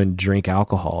go home and drink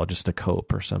alcohol just to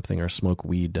cope or something, or smoke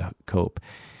weed to cope,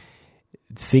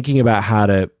 thinking about how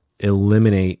to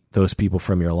eliminate those people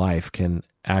from your life can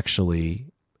actually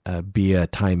be a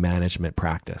time management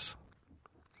practice.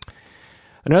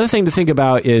 Another thing to think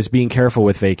about is being careful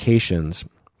with vacations.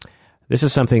 This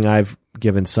is something I've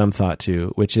given some thought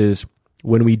to, which is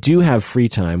when we do have free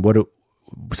time,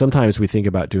 sometimes we think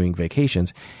about doing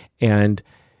vacations and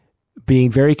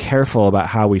being very careful about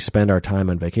how we spend our time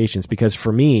on vacations. Because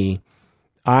for me,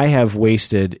 I have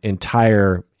wasted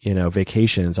entire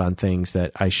vacations on things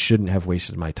that I shouldn't have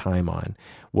wasted my time on.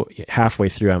 Halfway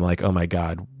through, I'm like, oh my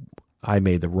God, I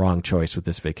made the wrong choice with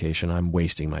this vacation. I'm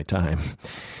wasting my time.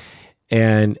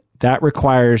 And that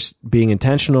requires being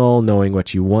intentional, knowing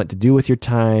what you want to do with your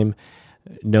time,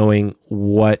 knowing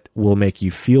what will make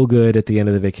you feel good at the end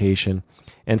of the vacation.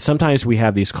 And sometimes we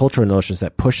have these cultural notions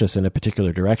that push us in a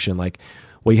particular direction, like,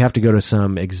 well, you have to go to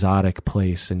some exotic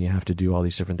place and you have to do all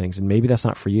these different things. And maybe that's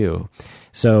not for you.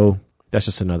 So that's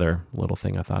just another little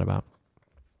thing I thought about.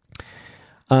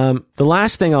 The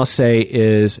last thing I'll say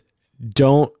is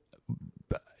don't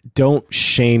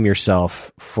shame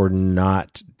yourself for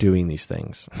not doing these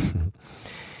things.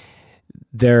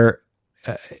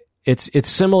 It's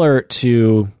similar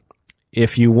to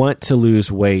if you want to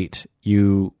lose weight,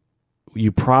 you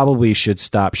probably should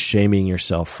stop shaming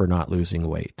yourself for not losing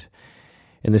weight.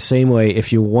 In the same way,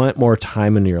 if you want more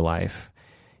time in your life,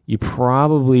 you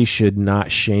probably should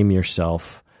not shame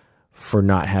yourself for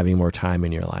not having more time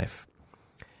in your life.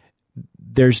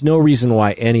 There's no reason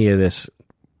why anything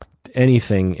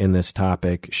in this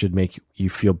topic should make you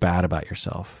feel bad about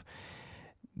yourself.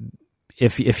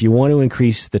 If you want to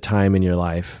increase the time in your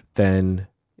life, then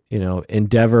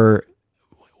endeavor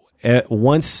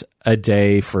once a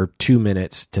day for 2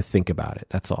 minutes to think about it.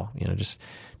 That's all. Just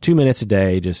 2 minutes a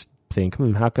day. Just think,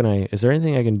 is there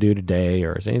anything I can do today,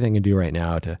 or is there anything I can do right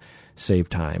now to save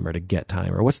time or to get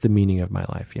time, or what's the meaning of my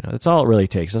life? That's all it really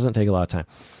takes. It doesn't take a lot of time.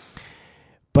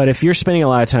 But if you're spending a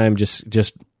lot of time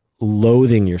just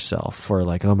loathing yourself for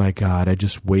like, oh my God, I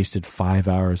just wasted 5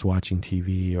 hours watching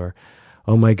TV, or,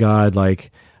 oh my God,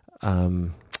 like,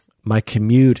 my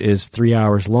commute is 3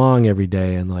 hours long every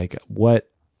day. And like,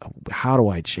 how do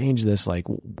I change this? Like,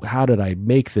 how did I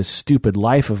make this stupid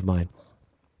life of mine?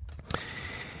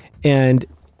 And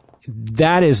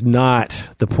that is not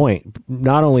the point.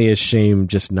 Not only is shame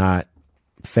just not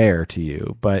fair to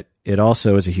you, but it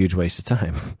also is a huge waste of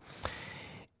time.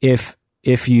 if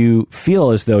you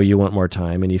feel as though you want more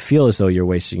time and you feel as though you're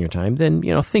wasting your time, then,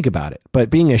 think about it. But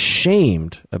being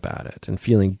ashamed about it and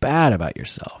feeling bad about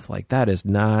yourself, like that's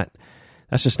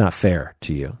just not fair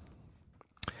to you.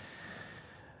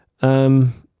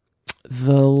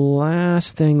 The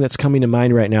last thing that's coming to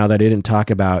mind right now that I didn't talk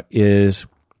about is,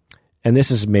 and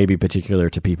this is maybe particular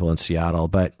to people in Seattle,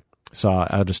 but so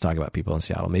I'll just talk about people in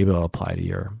Seattle. Maybe it'll apply to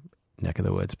your neck of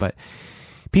the woods, but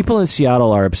people in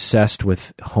Seattle are obsessed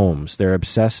with homes. They're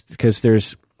obsessed because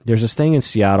there's this thing in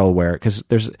Seattle where, because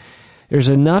there's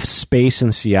enough space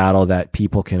in Seattle that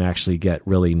people can actually get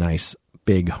really nice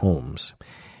big homes.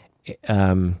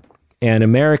 And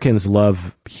Americans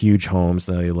love huge homes.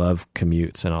 They love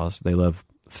commutes and all this. They love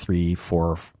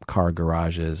 3-4 car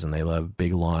garages, and they love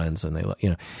big lawns, and they love,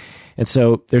 And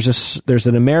so there's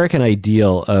an American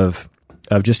ideal of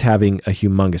just having a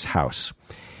humongous house.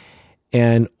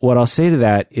 And what I'll say to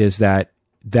that is that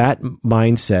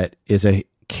mindset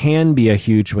can be a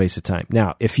huge waste of time.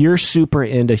 Now, if you're super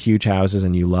into huge houses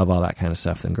and you love all that kind of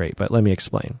stuff, then great. But let me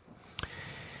explain.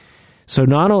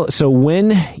 So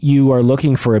when you are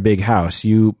looking for a big house,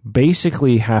 you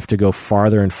basically have to go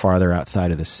farther and farther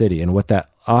outside of the city. And what that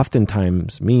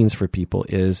oftentimes means for people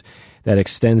is that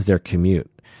extends their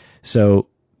commute. So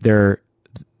their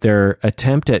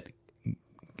attempt at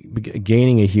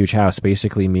gaining a huge house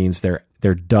basically means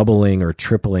they're doubling or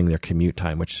tripling their commute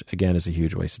time, which again is a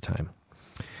huge waste of time.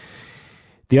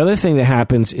 The other thing that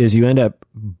happens is you end up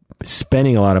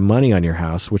spending a lot of money on your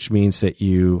house, which means that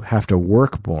you have to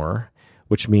work more,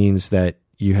 which means that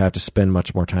you have to spend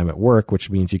much more time at work, which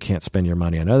means you can't spend your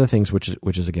money on other things, which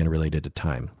is again related to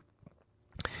time.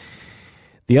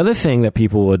 The other thing that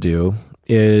people will do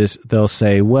is they'll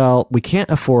say, well, we can't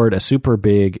afford a super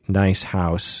big, nice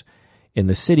house in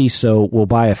the city, so we'll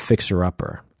buy a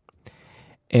fixer-upper.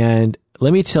 And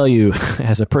let me tell you,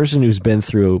 as a person who's been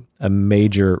through a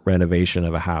major renovation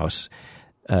of a house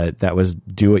that was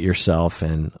do-it-yourself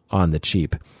and on the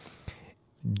cheap,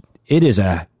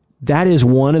 that is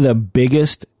one of the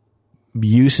biggest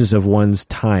uses of one's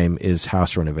time is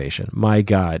house renovation. My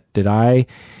God,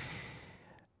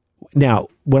 Now,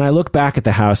 when I look back at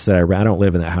the house that I don't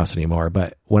live in that house anymore,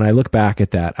 but when I look back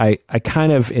at that, I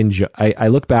kind of enjoy, I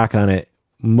look back on it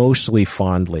mostly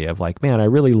fondly of like, man, I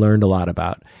really learned a lot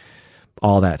about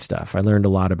all that stuff. I learned a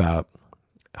lot about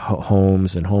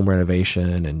homes and home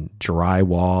renovation and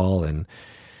drywall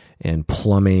and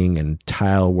plumbing and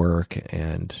tile work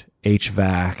and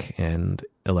HVAC and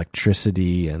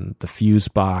electricity and the fuse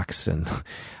box. And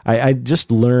I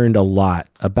just learned a lot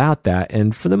about that.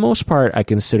 And for the most part, I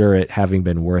consider it having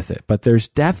been worth it. But there's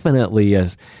definitely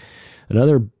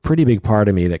another pretty big part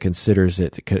of me that considers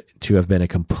it to have been a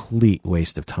complete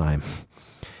waste of time.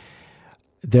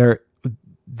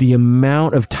 The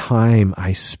amount of time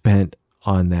I spent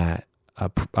on that,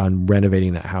 on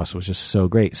renovating that house was just so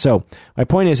great. So my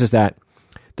point is that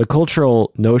the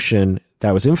cultural notion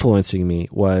that was influencing me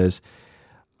was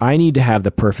I need to have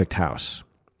the perfect house,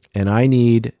 and I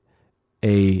need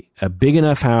a big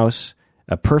enough house,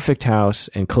 a perfect house,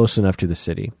 and close enough to the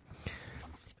city.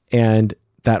 And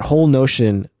that whole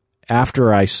notion,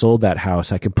 after I sold that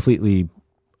house, I completely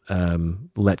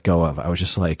let go of. I was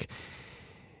just like,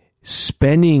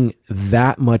 spending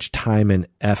that much time and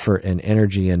effort and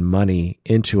energy and money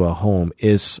into a home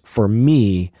is, for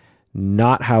me,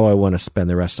 not how I want to spend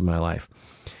the rest of my life.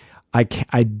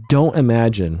 I don't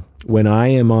imagine when I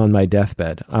am on my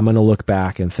deathbed, I'm going to look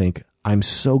back and think, I'm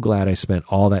so glad I spent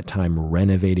all that time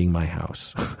renovating my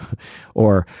house.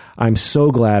 Or I'm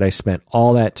so glad I spent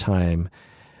all that time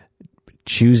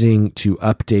choosing to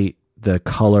update the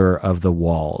color of the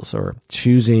walls, or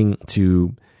choosing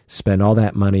to spend all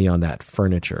that money on that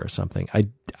furniture or something.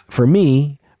 For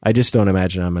me, I just don't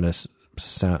imagine I'm going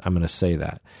to say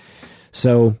that.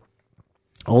 So,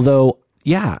 although,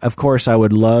 yeah, of course, I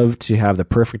would love to have the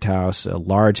perfect house, a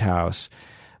large house.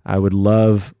 I would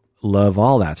love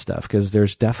all that stuff because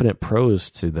there's definite pros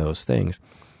to those things.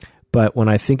 But when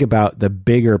I think about the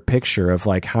bigger picture of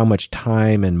like how much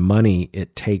time and money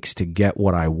it takes to get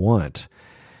what I want,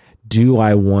 do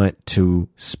I want to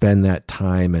spend that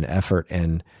time and effort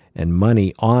and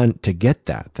money on to get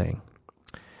that thing?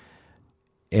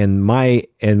 And my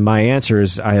answer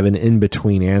is, I have an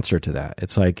in-between answer to that.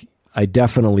 It's like, I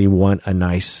definitely want a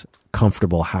nice,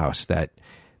 comfortable house that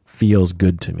feels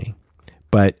good to me,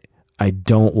 but I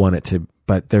don't want it to,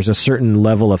 but there's a certain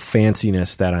level of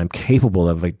fanciness that I'm capable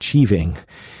of achieving,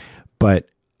 but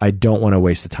I don't want to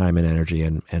waste the time and energy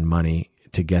and money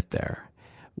to get there.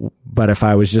 But if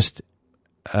I was just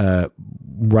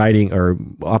riding or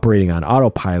operating on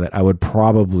autopilot, I would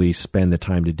probably spend the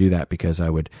time to do that because I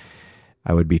would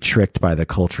I would be tricked by the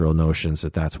cultural notions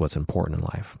that that's what's important in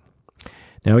life.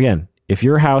 Now, again, if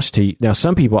your house now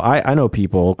some people, I know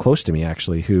people close to me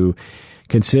actually who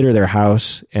consider their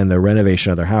house and the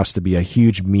renovation of their house to be a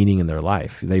huge meaning in their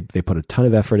life. They put a ton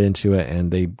of effort into it,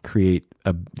 and they've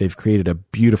created a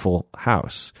beautiful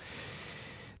house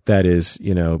that is,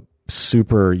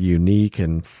 super unique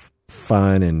and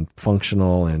fun and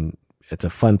functional, and it's a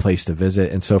fun place to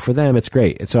visit. And so for them, it's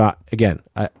great. And so again,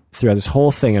 throughout this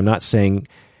whole thing, I'm not saying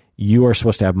you are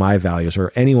supposed to have my values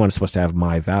or anyone's supposed to have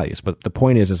my values. But the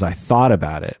point is I thought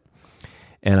about it,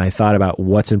 and I thought about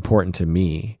what's important to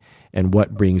me and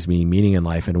what brings me meaning in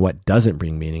life and what doesn't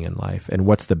bring meaning in life, and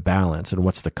what's the balance and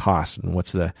what's the cost and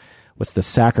what's the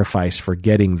sacrifice for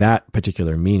getting that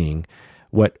particular meaning.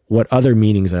 What other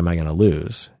meanings am I going to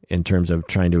lose in terms of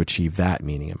trying to achieve that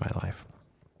meaning in my life?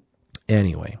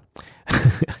 Anyway,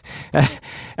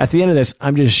 at the end of this,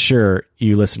 I'm just sure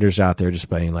you listeners out there just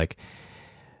being like,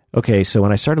 okay, so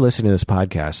when I started listening to this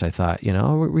podcast, I thought,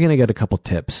 we're going to get a couple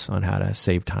tips on how to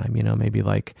save time, maybe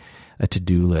like a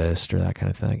to-do list or that kind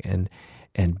of thing.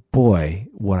 And boy,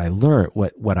 what I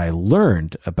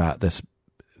learned about this,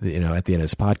 at the end of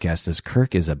this podcast is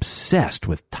Kirk is obsessed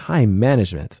with time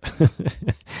management.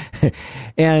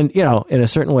 And, in a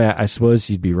certain way, I suppose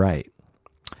you'd be right.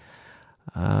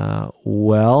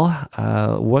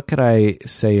 What could I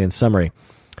say in summary?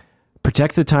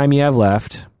 Protect the time you have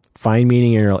left. Find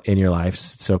meaning in your life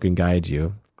so it can guide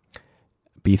you.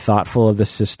 Be thoughtful of the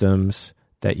systems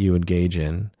that you engage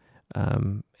in,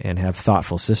 and have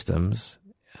thoughtful systems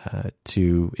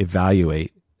to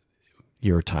evaluate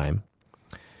your time.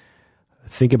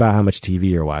 Think about how much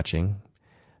TV you're watching.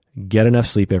 Get enough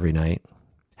sleep every night.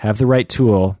 Have the right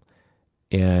tool.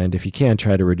 And if you can,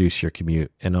 try to reduce your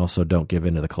commute. And also don't give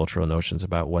in to the cultural notions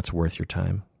about what's worth your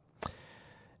time,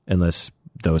 unless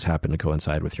those happen to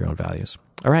coincide with your own values.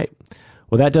 All right.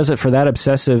 Well, that does it for that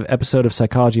obsessive episode of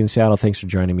Psychology in Seattle. Thanks for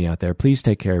joining me out there. Please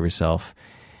take care of yourself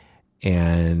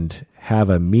and have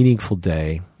a meaningful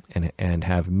day and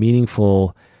have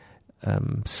meaningful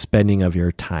spending of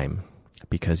your time,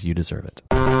 because you deserve it.